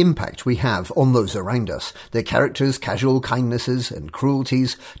about the impact we have on those around us. The characters' casual kindnesses and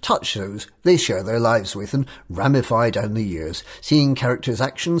cruelties touch those they share their lives with and ramify down the years. Seeing characters'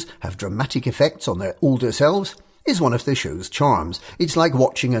 actions have dramatic effects on their older selves is one of the show's charms. It's like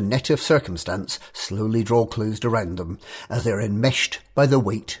watching a net of circumstance slowly draw closed around them as they're enmeshed by the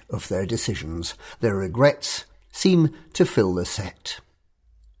weight of their decisions. Their regrets seem to fill the set.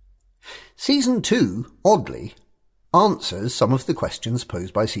 Season 2, oddly, answers some of the questions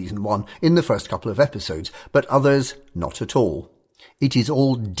posed by Season 1 in the first couple of episodes, but others not at all. It is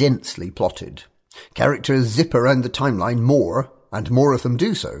all densely plotted. Characters zip around the timeline more, and more of them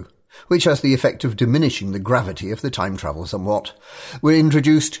do so, which has the effect of diminishing the gravity of the time travel somewhat. We're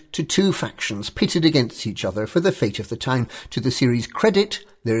introduced to two factions pitted against each other for the fate of the town. To the series' credit,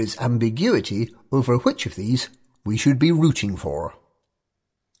 there is ambiguity over which of these we should be rooting for.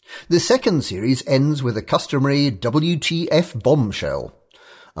 The second series ends with a customary WTF bombshell.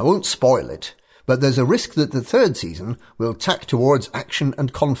 I won't spoil it, but there's a risk that the third season will tack towards action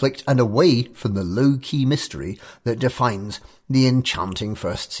and conflict and away from the low-key mystery that defines the enchanting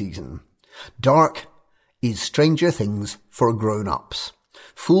first season. Dark is Stranger Things for grown-ups,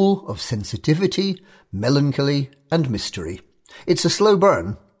 full of sensitivity, melancholy, and mystery. It's a slow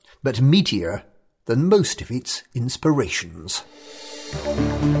burn, but meatier than most of its inspirations.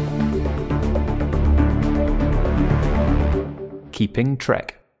 Keeping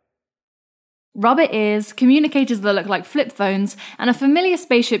Trek. Rubber ears, communicators that look like flip phones, and a familiar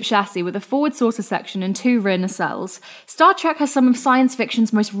spaceship chassis with a forward saucer section and 2 rear nacelles, Star Trek has some of science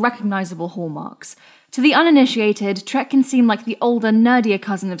fiction's most recognisable hallmarks. To the uninitiated, Trek can seem like the older, nerdier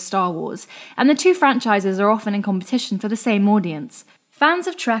cousin of Star Wars, and the two franchises are often in competition for the same audience. Fans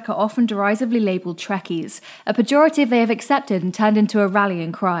of Trek are often derisively labelled Trekkies, a pejorative they have accepted and turned into a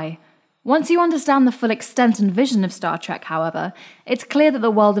rallying cry. Once you understand the full extent and vision of Star Trek, however, it's clear that the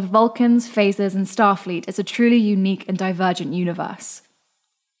world of Vulcans, phasers, and Starfleet is a truly unique and divergent universe.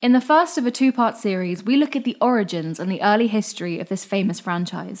 In the first of a 2-part series, we look at the origins and the early history of this famous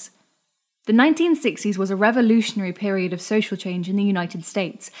franchise. The 1960s was a revolutionary period of social change in the United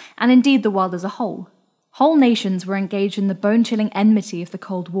States, and indeed the world as a whole. Whole nations were engaged in the bone-chilling enmity of the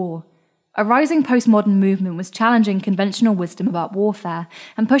Cold War. A rising postmodern movement was challenging conventional wisdom about warfare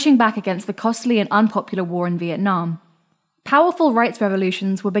and pushing back against the costly and unpopular war in Vietnam. Powerful rights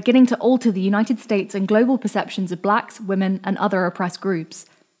revolutions were beginning to alter the United States and global perceptions of blacks, women, and other oppressed groups.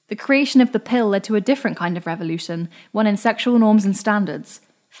 The creation of the pill led to a different kind of revolution, one in sexual norms and standards.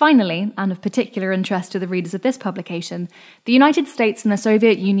 Finally, and of particular interest to the readers of this publication, the United States and the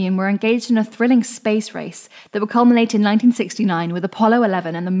Soviet Union were engaged in a thrilling space race that would culminate in 1969 with Apollo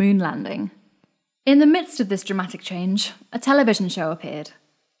 11 and the moon landing. In the midst of this dramatic change, a television show appeared.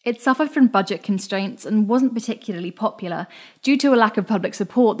 It suffered from budget constraints and wasn't particularly popular. Due to a lack of public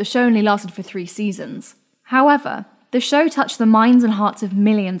support, the show only lasted for 3 seasons. However, the show touched the minds and hearts of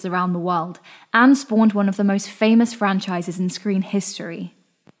millions around the world and spawned one of the most famous franchises in screen history.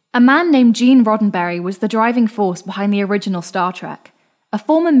 A man named Gene Roddenberry was the driving force behind the original Star Trek. A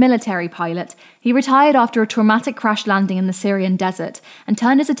former military pilot, he retired after a traumatic crash landing in the Syrian desert and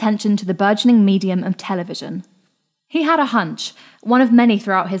turned his attention to the burgeoning medium of television. He had a hunch, one of many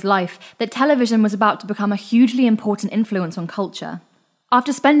throughout his life, that television was about to become a hugely important influence on culture.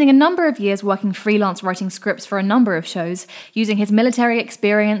 After spending a number of years working freelance writing scripts for a number of shows, using his military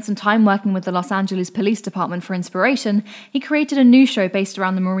experience and time working with the Los Angeles Police Department for inspiration, he created a new show based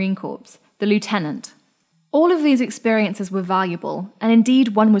around the Marine Corps, The Lieutenant. All of these experiences were valuable, and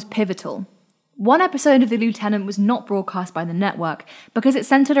indeed one was pivotal. One episode of The Lieutenant was not broadcast by the network because it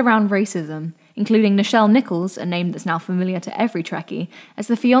centered around racism, including Nichelle Nichols, a name that's now familiar to every Trekkie, as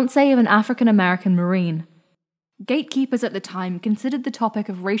the fiancée of an African-American Marine. Gatekeepers at the time considered the topic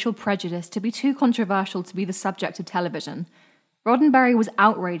of racial prejudice to be too controversial to be the subject of television. Roddenberry was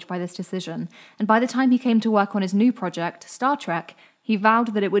outraged by this decision, and by the time he came to work on his new project, Star Trek, he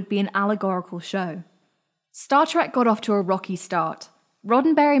vowed that it would be an allegorical show. Star Trek got off to a rocky start.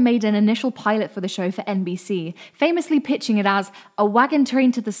 Roddenberry made an initial pilot for the show for NBC, famously pitching it as A Wagon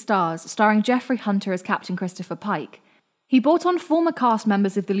Train to the Stars, starring Jeffrey Hunter as Captain Christopher Pike. He brought on former cast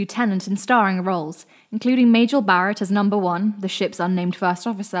members of The Lieutenant in starring roles, including Majel Barrett as Number 1, the ship's unnamed first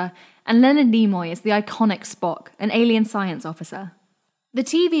officer, and Leonard Nimoy as the iconic Spock, an alien science officer. The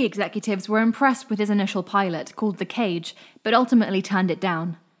TV executives were impressed with his initial pilot, called The Cage, but ultimately turned it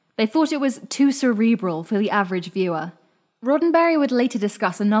down. They thought it was too cerebral for the average viewer. Roddenberry would later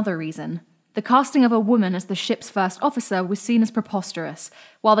discuss another reason. The casting of a woman as the ship's first officer was seen as preposterous,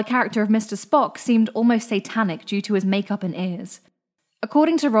 while the character of Mr. Spock seemed almost satanic due to his makeup and ears.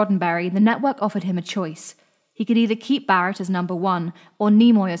 According to Roddenberry, the network offered him a choice. He could either keep Barrett as Number 1 or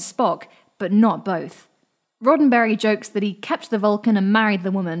Nimoy as Spock, but not both. Roddenberry jokes that he kept the Vulcan and married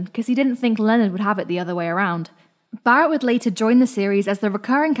the woman because he didn't think Leonard would have it the other way around. Barrett would later join the series as the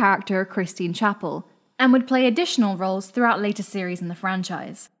recurring character Christine Chapel, and would play additional roles throughout later series in the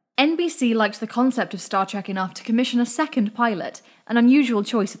franchise. NBC liked the concept of Star Trek enough to commission a second pilot, an unusual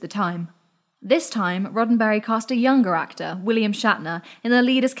choice at the time. This time, Roddenberry cast a younger actor, William Shatner, in the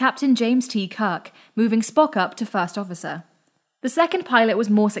lead as Captain James T. Kirk, moving Spock up to first officer. The second pilot was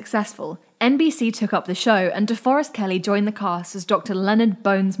more successful. NBC took up the show, and DeForest Kelley joined the cast as Dr. Leonard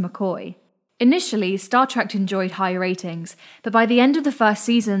Bones McCoy. Initially, Star Trek enjoyed high ratings, but by the end of the first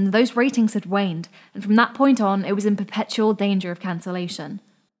season, those ratings had waned, and from that point on, it was in perpetual danger of cancellation.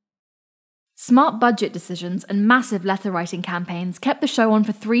 Smart budget decisions and massive letter-writing campaigns kept the show on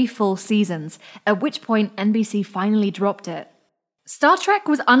for 3 full seasons, at which point NBC finally dropped it. Star Trek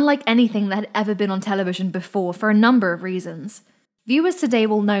was unlike anything that had ever been on television before for a number of reasons. Viewers today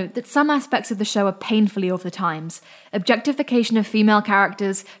will note that some aspects of the show are painfully off the times. Objectification of female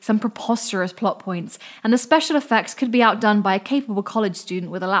characters, some preposterous plot points, and the special effects could be outdone by a capable college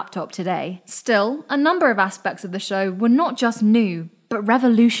student with a laptop today. Still, a number of aspects of the show were not just new, but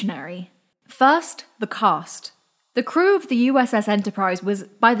revolutionary. First, the cast. The crew of the USS Enterprise was,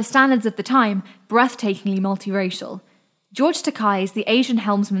 by the standards of the time, breathtakingly multiracial. George Takei as the Asian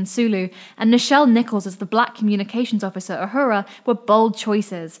helmsman Sulu and Nichelle Nichols as the black communications officer Uhura were bold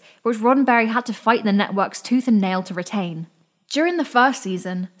choices, which Roddenberry had to fight the network's tooth and nail to retain. During the first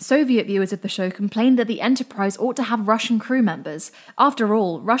season, Soviet viewers of the show complained that the Enterprise ought to have Russian crew members. After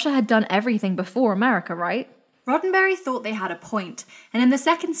all, Russia had done everything before America, right? Roddenberry thought they had a point, and in the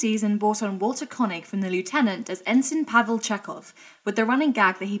second season brought on Walter Koenig from The Lieutenant as Ensign Pavel Chekhov, with the running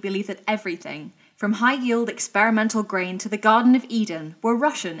gag that he believed that everything, from high-yield experimental grain to the Garden of Eden, were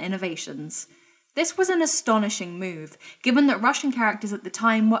Russian innovations. This was an astonishing move, given that Russian characters at the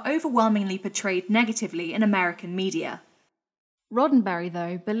time were overwhelmingly portrayed negatively in American media. Roddenberry,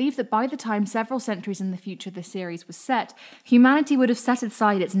 though, believed that by the time several centuries in the future the series was set, humanity would have set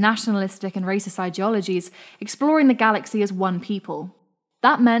aside its nationalistic and racist ideologies, exploring the galaxy as one people.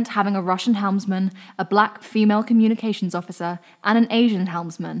 That meant having a Russian helmsman, a black female communications officer, and an Asian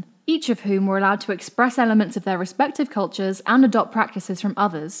helmsman, each of whom were allowed to express elements of their respective cultures and adopt practices from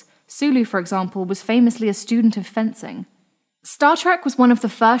others. Sulu, for example, was famously a student of fencing. Star Trek was one of the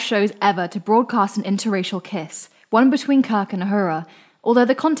first shows ever to broadcast an interracial kiss, one between Kirk and Uhura, although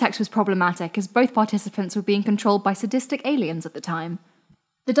the context was problematic as both participants were being controlled by sadistic aliens at the time.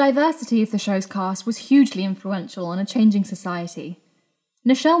 The diversity of the show's cast was hugely influential on a changing society.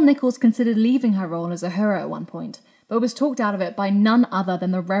 Nichelle Nichols considered leaving her role as Uhura at one point, but was talked out of it by none other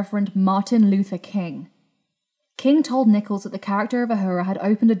than the Reverend Martin Luther King. King told Nichols that the character of Uhura had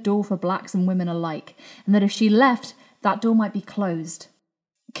opened a door for blacks and women alike, and that if she left, that door might be closed.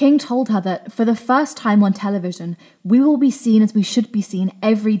 King told her that, for the first time on television, we will be seen as we should be seen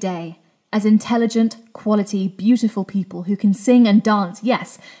every day, as intelligent, quality, beautiful people who can sing and dance,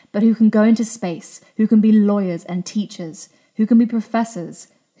 yes, but who can go into space, who can be lawyers and teachers, who can be professors,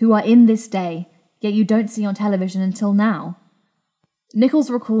 who are in this day, yet you don't see on television until now. Nichols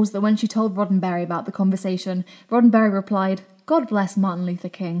recalls that when she told Roddenberry about the conversation, Roddenberry replied, "God bless Martin Luther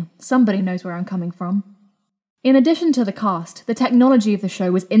King. Somebody knows where I'm coming from." In addition to the cast, the technology of the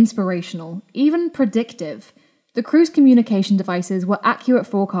show was inspirational, even predictive. The crew's communication devices were accurate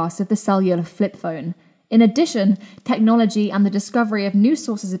forecasts of the cellular flip phone. In addition, technology and the discovery of new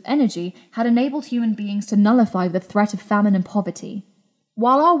sources of energy had enabled human beings to nullify the threat of famine and poverty.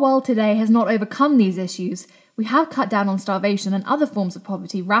 While our world today has not overcome these issues, we have cut down on starvation and other forms of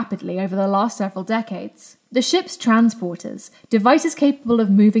poverty rapidly over the last several decades. The ship's transporters, devices capable of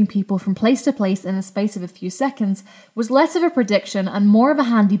moving people from place to place in the space of a few seconds, was less of a prediction and more of a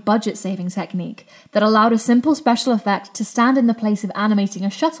handy budget-saving technique that allowed a simple special effect to stand in the place of animating a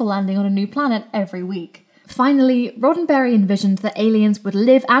shuttle landing on a new planet every week. Finally, Roddenberry envisioned that aliens would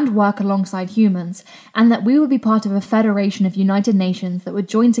live and work alongside humans, and that we would be part of a federation of United Nations that would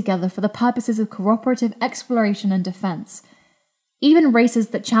join together for the purposes of cooperative exploration and defense. Even races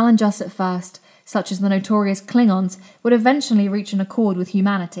that challenge us at first, such as the notorious Klingons, would eventually reach an accord with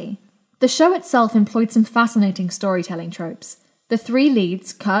humanity. The show itself employed some fascinating storytelling tropes. The three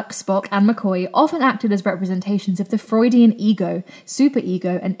leads, Kirk, Spock, and McCoy, often acted as representations of the Freudian ego,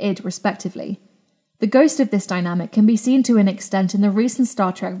 superego, and id, respectively. The ghost of this dynamic can be seen to an extent in the recent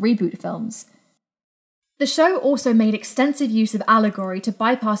Star Trek reboot films. The show also made extensive use of allegory to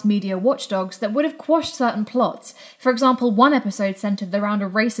bypass media watchdogs that would have quashed certain plots. For example, one episode centered around a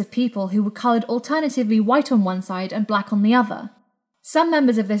race of people who were colored alternatively white on one side and black on the other. Some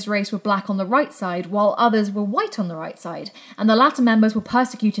members of this race were black on the right side, while others were white on the right side, and the latter members were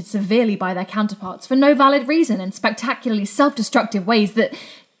persecuted severely by their counterparts for no valid reason in spectacularly self-destructive ways that...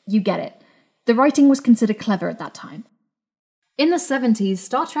 you get it. The writing was considered clever at that time. In the 70s,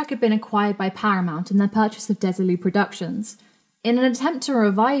 Star Trek had been acquired by Paramount in their purchase of Desilu Productions. In an attempt to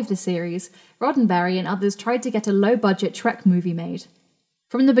revive the series, Roddenberry and others tried to get a low-budget Trek movie made.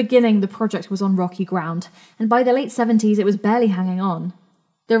 From the beginning, the project was on rocky ground, and by the late 70s it was barely hanging on.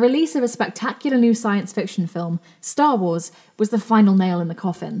 The release of a spectacular new science fiction film, Star Wars, was the final nail in the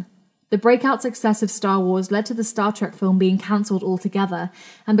coffin. The breakout success of Star Wars led to the Star Trek film being cancelled altogether,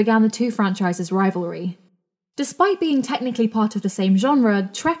 and began the two franchises' rivalry. Despite being technically part of the same genre,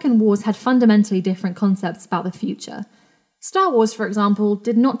 Trek and Wars had fundamentally different concepts about the future. Star Wars, for example,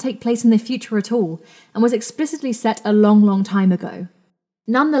 did not take place in the future at all, and was explicitly set a long, long time ago.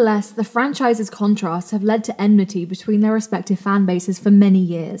 Nonetheless, the franchise's contrasts have led to enmity between their respective fan bases for many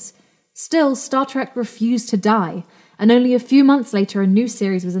years. Still, Star Trek refused to die, and only a few months later a new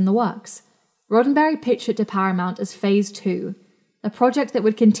series was in the works. Roddenberry pitched it to Paramount as Phase 2, a project that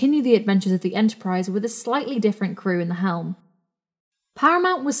would continue the adventures of the Enterprise with a slightly different crew in the helm.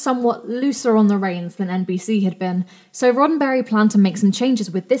 Paramount was somewhat looser on the reins than NBC had been, so Roddenberry planned to make some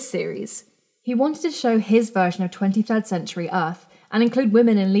changes with this series. He wanted to show his version of 23rd century Earth, and include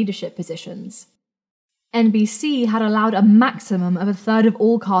women in leadership positions. NBC had allowed a maximum of a third of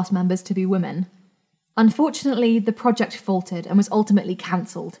all cast members to be women. Unfortunately, the project faltered and was ultimately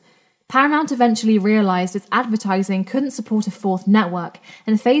cancelled. Paramount eventually realised its advertising couldn't support a fourth network,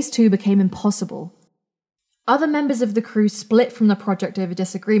 and Phase 2 became impossible. Other members of the crew split from the project over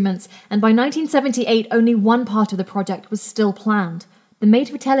disagreements, and by 1978 only one part of the project was still planned: the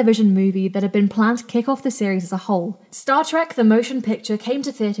made-for-television movie that had been planned to kick off the series as a whole. Star Trek: The Motion Picture came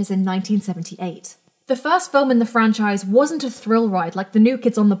to theatres in 1978. The first film in the franchise wasn't a thrill ride like the New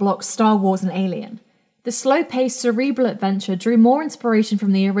Kids on the Block's Star Wars and Alien. The slow-paced, cerebral adventure drew more inspiration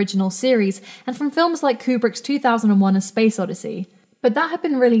from the original series and from films like Kubrick's 2001: A Space Odyssey, but that had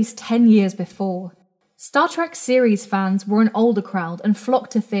been released 10 years before. Star Trek series fans were an older crowd and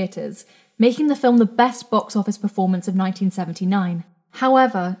flocked to theatres, making the film the best box office performance of 1979.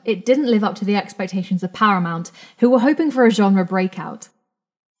 However, it didn't live up to the expectations of Paramount, who were hoping for a genre breakout.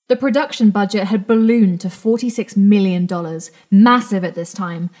 The production budget had ballooned to $46 million, massive at this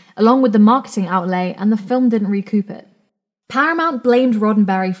time, along with the marketing outlay, and the film didn't recoup it. Paramount blamed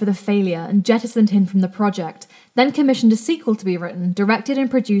Roddenberry for the failure and jettisoned him from the project, then commissioned a sequel to be written, directed and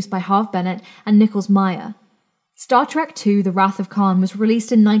produced by Harve Bennett and Nichols Meyer. Star Trek II: The Wrath of Khan was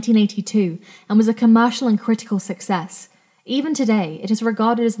released in 1982 and was a commercial and critical success. Even today, it is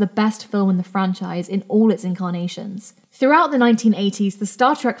regarded as the best film in the franchise in all its incarnations. Throughout the 1980s, the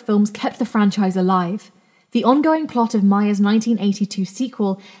Star Trek films kept the franchise alive. The ongoing plot of Meyer's 1982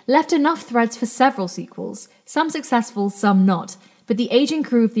 sequel left enough threads for several sequels, some successful, some not, but the aging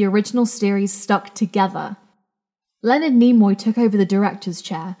crew of the original series stuck together. Leonard Nimoy took over the director's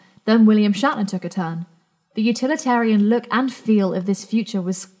chair, then William Shatner took a turn. The utilitarian look and feel of this future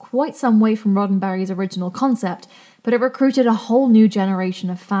was quite some way from Roddenberry's original concept, but it recruited a whole new generation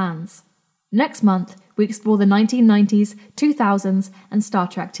of fans. Next month, we explore the 1990s, 2000s, and Star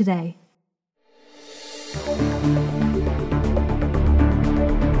Trek today.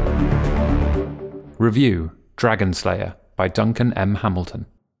 Review: Dragon Slayer by Duncan M. Hamilton.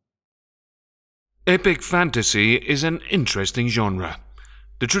 Epic fantasy is an interesting genre.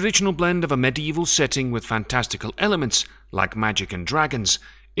 The traditional blend of a medieval setting with fantastical elements, like magic and dragons,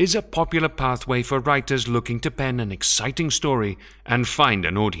 is a popular pathway for writers looking to pen an exciting story and find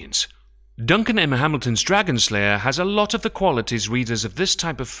an audience. Duncan M. Hamilton's Dragon Slayer has a lot of the qualities readers of this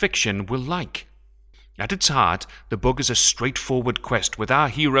type of fiction will like. At its heart, the book is a straightforward quest with our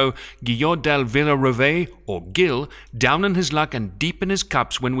hero, Guillaume del Villarove, or Gil, down on his luck and deep in his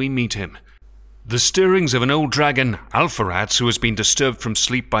cups when we meet him. The stirrings of an old dragon, Alpharats, who has been disturbed from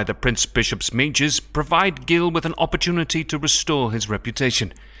sleep by the Prince Bishop's mages, provide Gil with an opportunity to restore his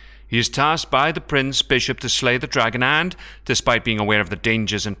reputation. He is tasked by the Prince Bishop to slay the dragon and, despite being aware of the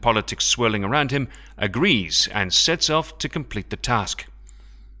dangers and politics swirling around him, agrees and sets off to complete the task.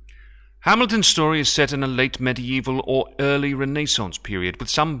 Hamilton's story is set in a late medieval or early Renaissance period, with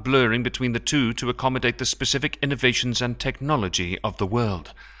some blurring between the two to accommodate the specific innovations and technology of the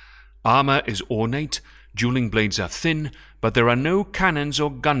world. Armour is ornate, dueling blades are thin, but there are no cannons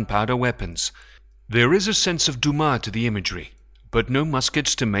or gunpowder weapons. There is a sense of Dumas to the imagery, but no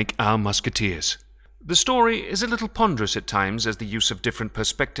muskets to make our musketeers. The story is a little ponderous at times, as the use of different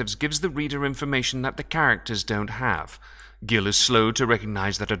perspectives gives the reader information that the characters don't have. Gil is slow to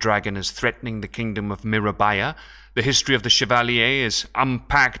recognize that a dragon is threatening the kingdom of Mirabaya. The history of the Chevalier is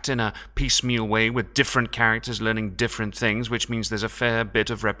unpacked in a piecemeal way, with different characters learning different things, which means there's a fair bit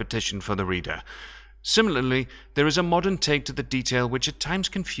of repetition for the reader. Similarly, there is a modern take to the detail which at times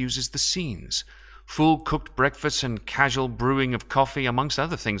confuses the scenes. Full cooked breakfasts and casual brewing of coffee, amongst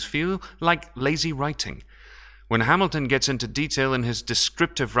other things, feel like lazy writing. When Hamilton gets into detail in his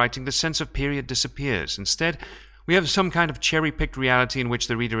descriptive writing, the sense of period disappears. Instead, we have some kind of cherry-picked reality in which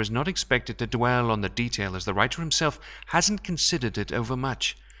the reader is not expected to dwell on the detail, as the writer himself hasn't considered it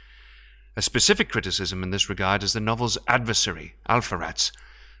overmuch. A specific criticism in this regard is the novel's adversary, Alpharats.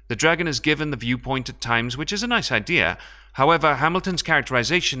 The dragon is given the viewpoint at times, which is a nice idea. However, Hamilton's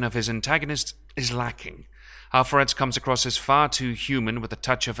characterization of his antagonist is lacking. Alpharats comes across as far too human, with a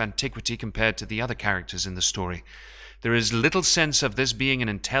touch of antiquity compared to the other characters in the story. There is little sense of this being an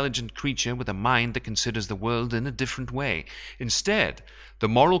intelligent creature with a mind that considers the world in a different way. Instead, the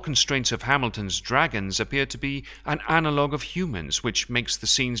moral constraints of Hamilton's dragons appear to be an analogue of humans, which makes the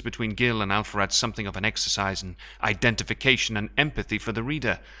scenes between Gil and Alpharats something of an exercise in identification and empathy for the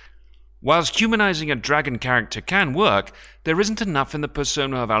reader. Whilst humanizing a dragon character can work, there isn't enough in the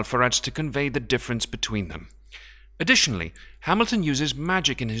persona of Alpharats to convey the difference between them. Additionally, Hamilton uses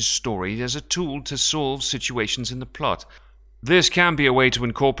magic in his story as a tool to solve situations in the plot. This can be a way to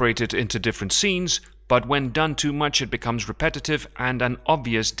incorporate it into different scenes, but when done too much it becomes repetitive and an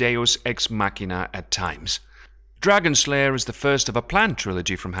obvious deus ex machina at times. Dragon Slayer is the first of a planned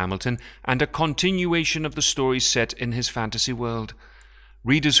trilogy from Hamilton and a continuation of the stories set in his fantasy world.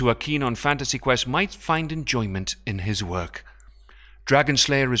 Readers who are keen on Fantasy Quest might find enjoyment in his work. Dragon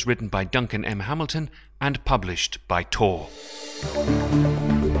Slayer is written by Duncan M. Hamilton and published by Tor.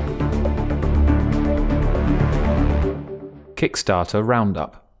 Kickstarter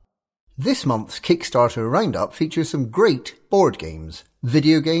Roundup. This month's Kickstarter Roundup features some great board games,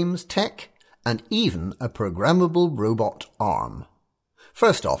 video games, tech, and even a programmable robot arm.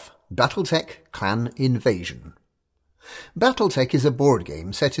 First off, Battletech Clan Invasion. Battletech is a board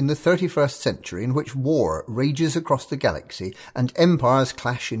game set in the 31st century in which war rages across the galaxy and empires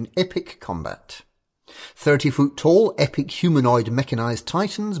clash in epic combat. 30-foot-tall, epic humanoid mechanized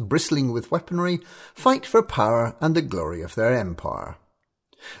titans bristling with weaponry fight for power and the glory of their empire.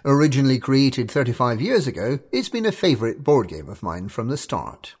 Originally created 35 years ago, it's been a favourite board game of mine from the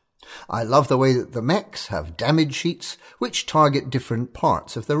start. I love the way that the mechs have damage sheets which target different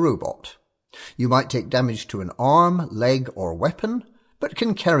parts of the robot. You might take damage to an arm, leg or weapon, but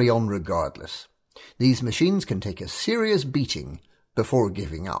can carry on regardless. These machines can take a serious beating before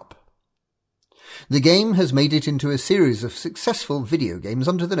giving up. The game has made it into a series of successful video games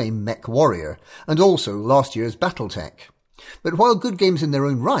under the name Mech Warrior, and also last year's Battletech. But while good games in their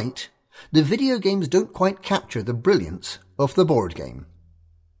own right, the video games don't quite capture the brilliance of the board game.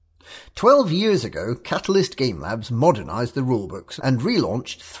 12 years ago, Catalyst Game Labs modernised the rulebooks and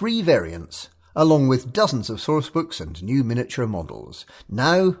relaunched 3 variants, along with dozens of sourcebooks and new miniature models.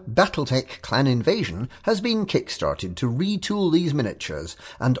 Now, Battletech Clan Invasion has been kickstarted to retool these miniatures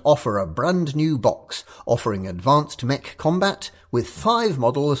and offer a brand new box offering advanced mech combat with 5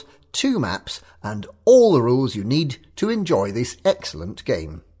 models, 2 maps, and all the rules you need to enjoy this excellent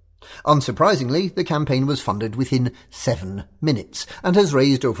game. Unsurprisingly, the campaign was funded within 7 minutes and has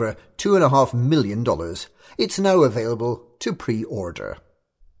raised over $2.5 million. It's now available to pre-order.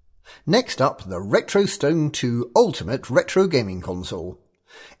 Next up, the RetroStone 2 Ultimate Retro Gaming Console.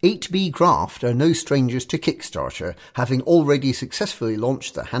 8B Craft are no strangers to Kickstarter, having already successfully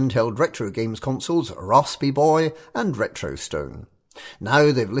launched the handheld retro games consoles Raspy Boy and RetroStone.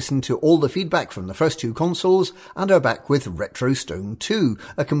 Now they've listened to all the feedback from the first 2 consoles and are back with RetroStone 2,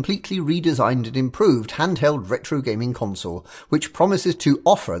 a completely redesigned and improved handheld retro gaming console, which promises to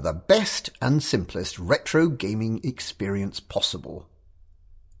offer the best and simplest retro gaming experience possible.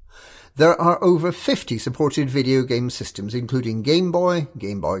 There are over 50 supported video game systems including Game Boy,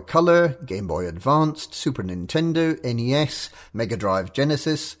 Game Boy Color, Game Boy Advanced, Super Nintendo, NES, Mega Drive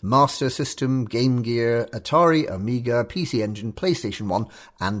Genesis, Master System, Game Gear, Atari, Amiga, PC Engine, PlayStation 1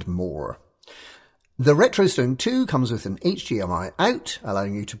 and more. The RetroStone 2 comes with an HDMI out,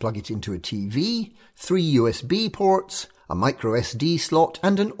 allowing you to plug it into a TV, 3 USB ports, a micro SD slot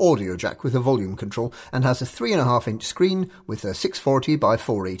and an audio jack with a volume control, and has a 3.5-inch screen with a 640 by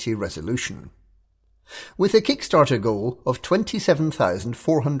 480 resolution. With a Kickstarter goal of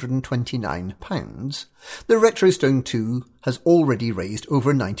 £27,429, the RetroStone 2 has already raised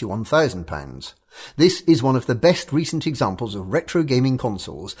over £91,000. This is one of the best recent examples of retro gaming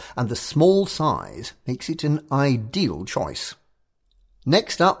consoles, and the small size makes it an ideal choice.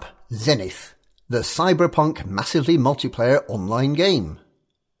 Next up, Zenith, the Cyberpunk massively multiplayer online game.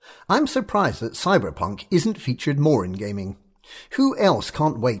 I'm surprised that Cyberpunk isn't featured more in gaming. Who else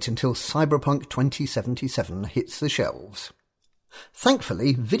can't wait until Cyberpunk 2077 hits the shelves?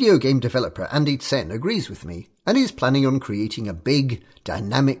 Thankfully, video game developer Andy Tsen agrees with me and is planning on creating a big,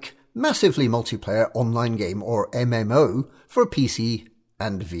 dynamic, massively multiplayer online game, or MMO, for PC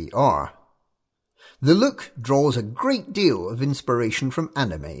and VR. The look draws a great deal of inspiration from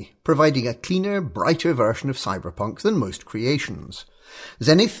anime, providing a cleaner, brighter version of Cyberpunk than most creations.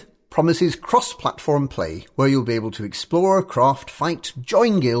 Zenith promises cross-platform play, where you'll be able to explore, craft, fight,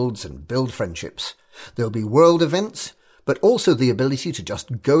 join guilds and build friendships. There'll be world events, but also the ability to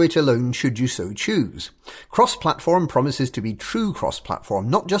just go it alone should you so choose. Cross-platform promises to be true cross-platform,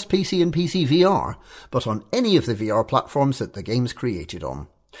 not just PC and PC VR, but on any of the VR platforms that the game's created on.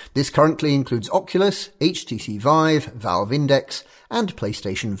 This currently includes Oculus, HTC Vive, Valve Index, and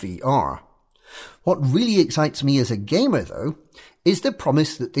PlayStation VR. What really excites me as a gamer, though, is the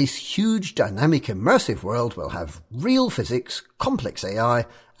promise that this huge, dynamic, immersive world will have real physics, complex AI,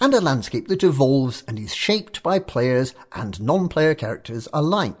 and a landscape that evolves and is shaped by players and non-player characters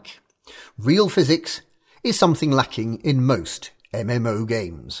alike. Real physics is something lacking in most MMO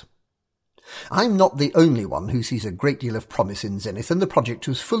games. I'm not the only one who sees a great deal of promise in Zenith, and the project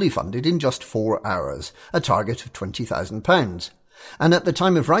was fully funded in just 4 hours, a target of £20,000. and at the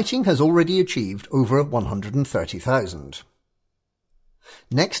time of writing has already achieved over 130,000.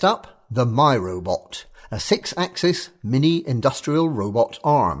 Next up, the MyRobot, a 6-axis mini-industrial robot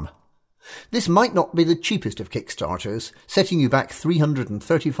arm. This might not be the cheapest of Kickstarters, setting you back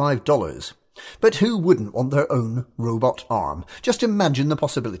 $335. But who wouldn't want their own robot arm? Just imagine the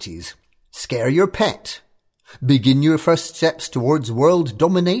possibilities. Scare your pet. Begin your first steps towards world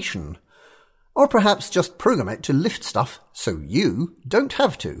domination. Or perhaps just program it to lift stuff so you don't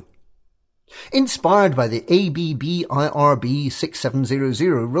have to. Inspired by the ABB IRB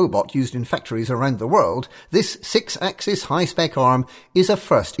 6700 robot used in factories around the world, this 6-axis high-spec arm is a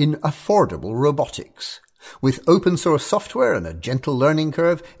first in affordable robotics. With open-source software and a gentle learning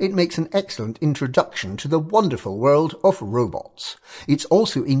curve, it makes an excellent introduction to the wonderful world of robots. It's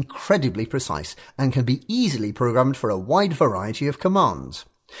also incredibly precise and can be easily programmed for a wide variety of commands.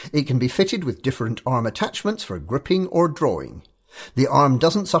 It can be fitted with different arm attachments for gripping or drawing. The arm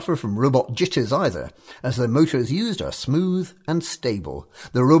doesn't suffer from robot jitters either, as the motors used are smooth and stable.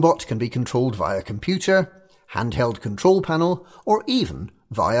 The robot can be controlled via computer, handheld control panel, or even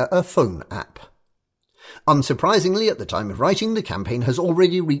via a phone app. Unsurprisingly, at the time of writing, the campaign has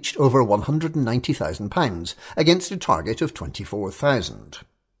already reached over £190,000, against a target of 24,000.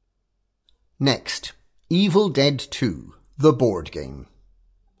 Next, Evil Dead 2, the board game.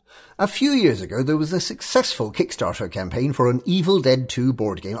 A few years ago, there was a successful Kickstarter campaign for an Evil Dead 2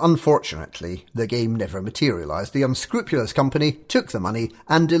 board game. Unfortunately, the game never materialised. The unscrupulous company took the money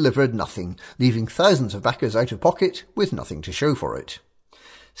and delivered nothing, leaving thousands of backers out of pocket with nothing to show for it.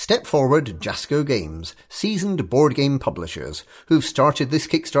 Step forward Jasco Games, seasoned board game publishers, who've started this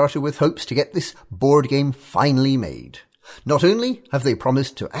Kickstarter with hopes to get this board game finally made. Not only have they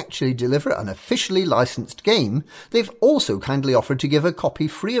promised to actually deliver an officially licensed game, they've also kindly offered to give a copy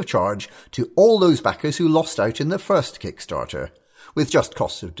free of charge to all those backers who lost out in the first Kickstarter, with just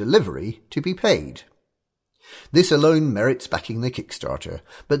costs of delivery to be paid. This alone merits backing the Kickstarter,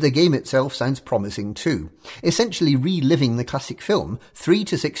 but the game itself sounds promising too. Essentially reliving the classic film, 3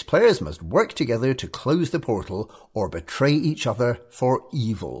 to 6 players must work together to close the portal or betray each other for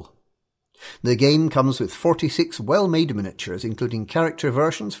evil. The game comes with 46 well-made miniatures, including character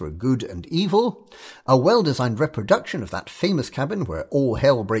versions for good and evil, a well-designed reproduction of that famous cabin where all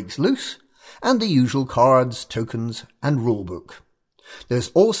hell breaks loose, and the usual cards, tokens, and rulebook. There's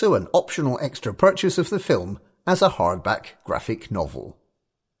also an optional extra purchase of the film as a hardback graphic novel.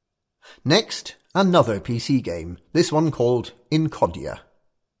 Next, another PC game, this one called Incodia.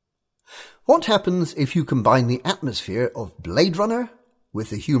 What happens if you combine the atmosphere of Blade Runner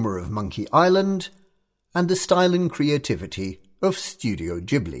with the humour of Monkey Island and the style and creativity of Studio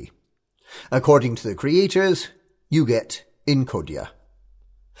Ghibli? According to the creators, you get Incodia.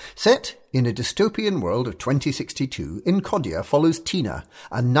 Set in a dystopian world of 2062, Incodia follows Tina,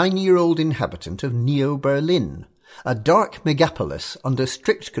 a 9-year-old inhabitant of Neo-Berlin, a dark megapolis under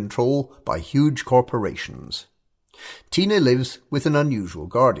strict control by huge corporations. Tina lives with an unusual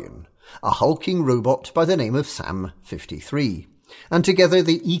guardian, a hulking robot by the name of Sam 53, and together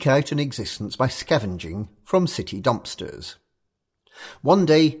they eke out an existence by scavenging from city dumpsters. One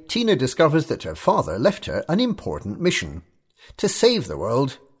day, Tina discovers that her father left her an important mission: to save the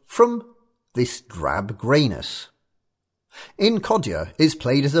world from this drab greyness. Incodia is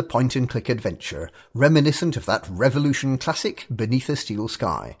played as a point-and-click adventure, reminiscent of that Revolution classic Beneath a Steel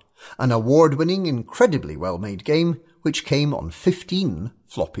Sky, an award-winning, incredibly well-made game which came on 15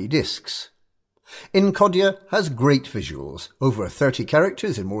 floppy disks. Incodia has great visuals, over 30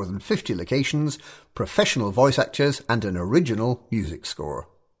 characters in more than 50 locations, professional voice actors, and an original music score.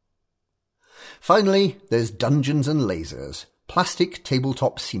 Finally, there's Dungeons and Lasers, plastic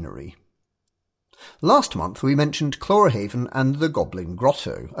tabletop scenery. Last month we mentioned Clorehaven and the Goblin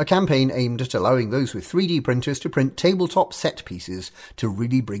Grotto, a campaign aimed at allowing those with 3D printers to print tabletop set pieces to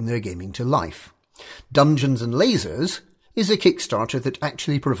really bring their gaming to life. Dungeons and Lasers is a Kickstarter that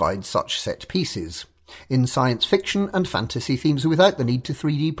actually provides such set pieces, in science fiction and fantasy themes without the need to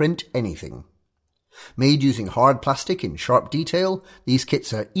 3D print anything. Made using hard plastic in sharp detail, these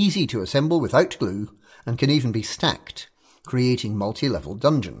kits are easy to assemble without glue and can even be stacked, creating multi-level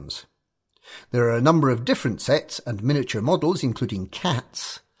dungeons. There are a number of different sets and miniature models, including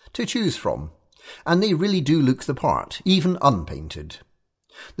cats, to choose from, and they really do look the part, even unpainted.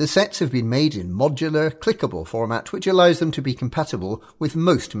 The sets have been made in modular, clickable format which allows them to be compatible with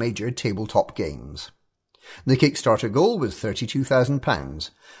most major tabletop games. The Kickstarter goal was £32,000,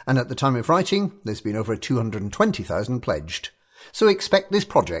 and at the time of writing there's been over 220,000 pledged, so expect this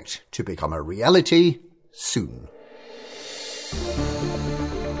project to become a reality soon.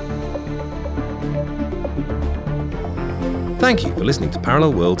 Thank you for listening to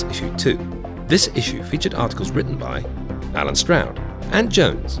Parallel Worlds Issue 2. This issue featured articles written by Alan Stroud, Ant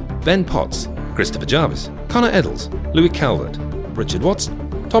Jones, Ben Potts, Christopher Jarvis, Connor Eddles, Louis Calvert, Richard Watts,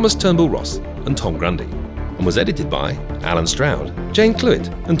 Thomas Turnbull Ross, and Tom Grundy, and was edited by Alan Stroud, Jane Cluitt,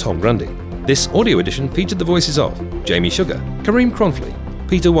 and Tom Grundy. This audio edition featured the voices of Jamie Sugar, Kareem Cronfley,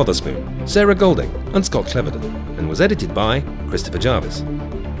 Peter Wotherspoon, Sarah Golding, and Scott Cleverton, and was edited by Christopher Jarvis.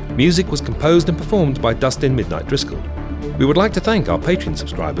 Music was composed and performed by Dustin Midnight Driscoll. We would like to thank our Patreon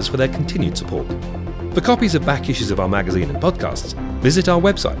subscribers for their continued support. For copies of back issues of our magazine and podcasts, visit our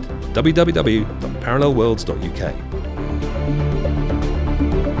website www.parallelworlds.uk.